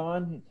him back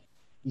on.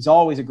 He's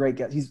always a great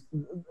guest.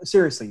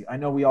 Seriously, I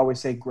know we always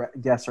say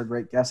guests are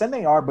great guests, and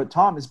they are, but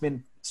Tom has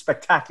been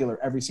spectacular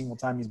every single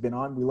time he's been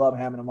on. We love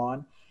having him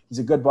on. He's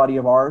a good buddy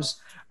of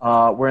ours.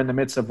 We're in the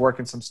midst of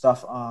working some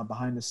stuff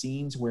behind the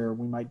scenes where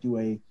we might do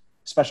a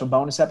special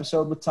bonus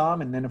episode with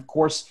Tom. And then, of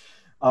course,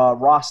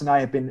 Ross and I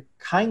have been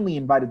kindly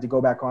invited to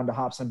go back on to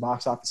Hops and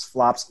Box Office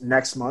Flops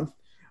next month,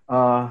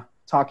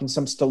 talking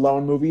some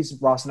Stallone movies.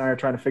 Ross and I are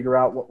trying to figure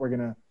out what we're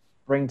going to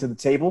bring to the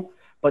table.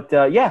 But,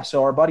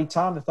 so our buddy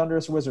Tom, the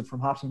Thunderous Wizard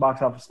from Hops and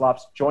Box Office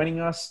Flops, joining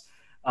us.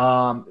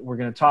 We're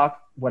going to talk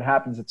what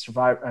happens at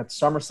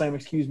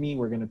SummerSlam,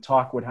 We're going to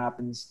talk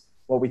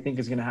what we think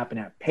is going to happen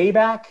at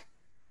Payback.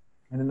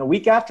 And then the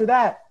week after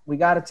that, we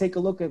got to take a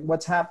look at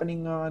what's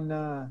happening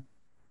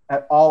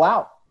at All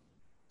Out.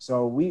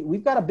 So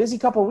we've got a busy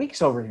couple of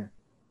weeks over here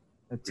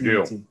at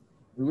TNT.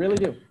 We really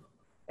do.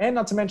 And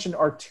not to mention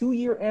our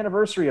 2-year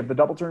anniversary of the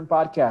Double Turn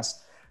podcast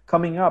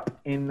coming up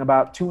in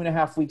about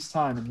 2.5 weeks'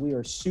 time. And we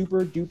are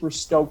super duper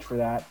stoked for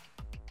that.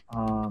 We're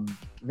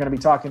going to be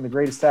talking the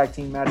greatest tag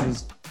team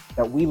matches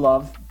that we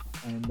love.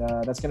 And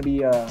that's going to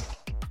be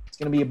it's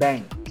going to be a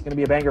banger. It's going to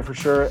be a banger for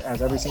sure,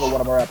 as every single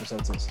one of our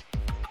episodes is.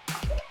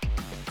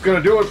 It's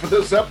going to do it for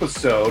this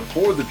episode.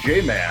 For the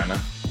J-Man,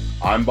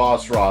 I'm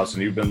Boss Ross,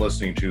 and you've been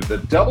listening to the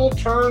Double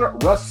Turn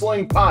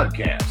Wrestling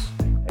Podcast.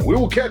 And we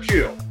will catch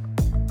you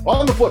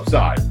on the flip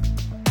side.